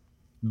can,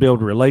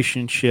 build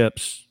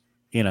relationships,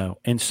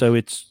 and so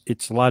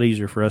it's a lot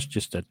easier for us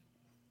just to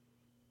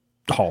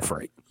haul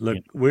freight. Look,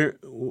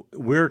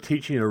 we're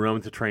teaching you to run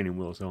with the training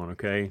wheels on,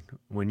 okay?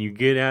 When you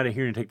get out of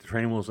here and take the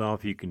training wheels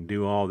off, you can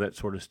do all that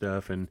sort of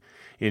stuff, and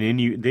then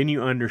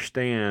you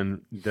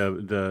understand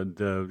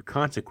the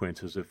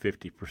consequences of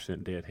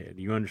 50% deadhead.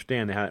 You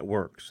understand how it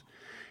works.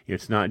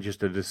 It's not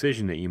just a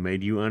decision that you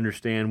made. You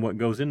understand what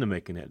goes into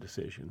making that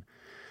decision.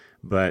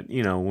 But,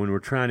 when we're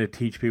trying to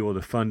teach people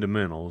the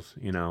fundamentals,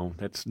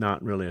 that's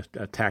not really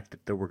a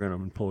tactic that we're going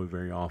to employ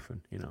very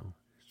often,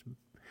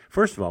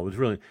 First of all, it was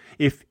really,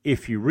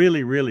 if you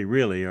really, really,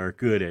 really are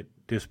good at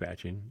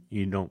dispatching,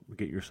 you don't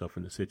get yourself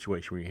in a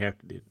situation where you have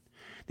to do it.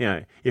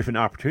 Now, if an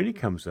opportunity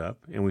comes up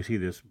and we see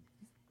this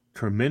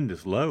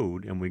tremendous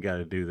load and we got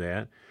to do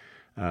that,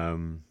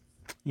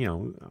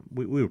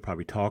 we would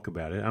probably talk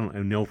about it. I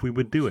don't know if we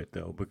would do it,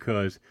 though,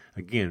 because,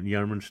 again, you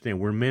got to understand,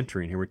 we're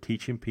mentoring here. We're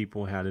teaching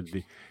people how to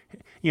do.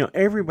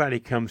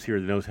 Everybody comes here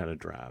that knows how to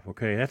drive,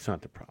 okay? That's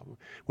not the problem.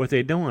 What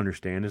they don't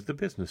understand is the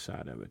business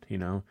side of it,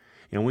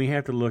 And we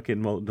have to look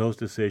at those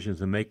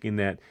decisions and making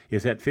that,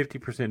 is that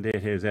 50%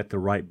 deadhead, is that the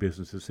right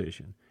business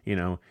decision?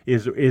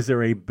 Is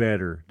there a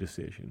better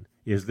decision?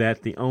 Is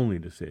that the only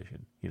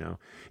decision?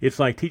 It's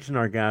like teaching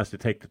our guys to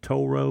take the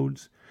toll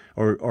roads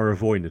or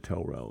avoiding the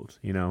toll roads,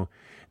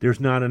 There's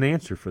not an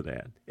answer for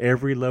that.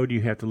 Every load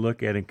you have to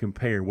look at and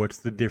compare what's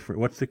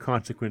the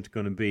consequence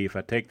going to be if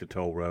I take the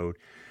toll road?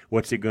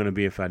 What's it going to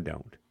be if I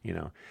don't?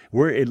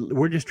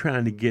 We're just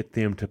trying to get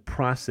them to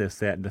process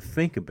that and to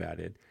think about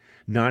it,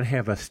 not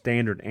have a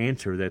standard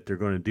answer that they're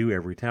going to do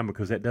every time,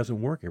 because that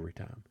doesn't work every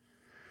time.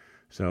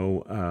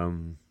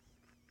 So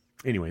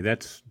anyway,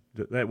 that's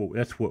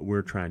what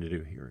we're trying to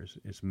do here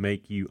is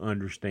make you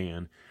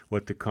understand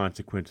what the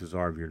consequences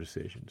are of your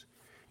decisions.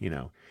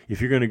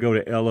 If you're going to go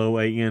to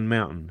LOAN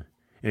Mountain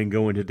and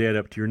go into debt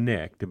up to your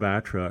neck to buy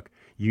a truck,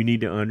 you need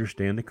to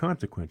understand the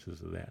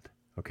consequences of that.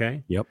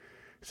 Okay? Yep.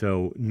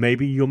 So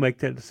maybe you'll make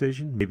that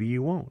decision, maybe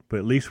you won't. But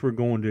at least we're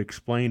going to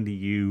explain to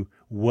you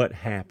what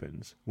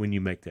happens when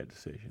you make that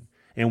decision.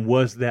 And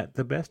was that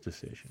the best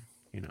decision?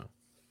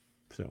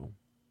 So.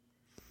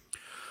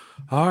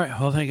 All right.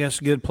 Well, I think that's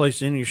a good place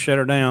to end your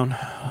shutter down.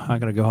 I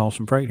got to go haul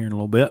some freight here in a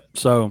little bit.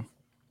 So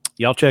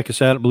Y'all check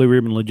us out at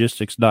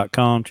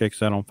blueribbonlogistics.com. Check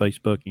us out on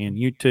Facebook and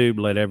YouTube.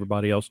 Let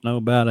everybody else know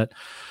about it.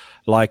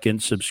 Like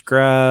and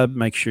subscribe.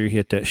 Make sure you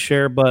hit that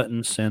share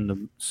button. Send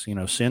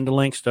the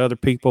links to other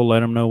people.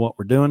 Let them know what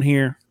we're doing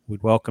here.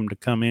 We'd welcome to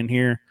come in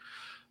here.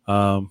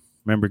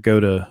 Remember, go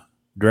to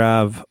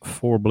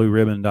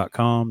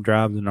drive4blueribbon.com.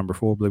 Drive the number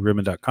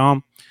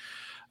 4blueribbon.com.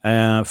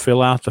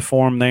 Fill out the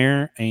form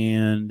there,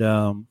 and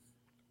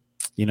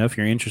if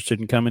you're interested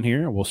in coming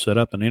here, we'll set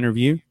up an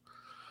interview.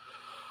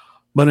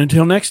 But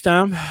until next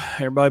time,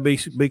 everybody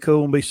be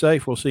cool and be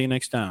safe. We'll see you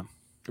next time.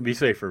 Be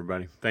safe,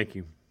 everybody. Thank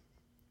you.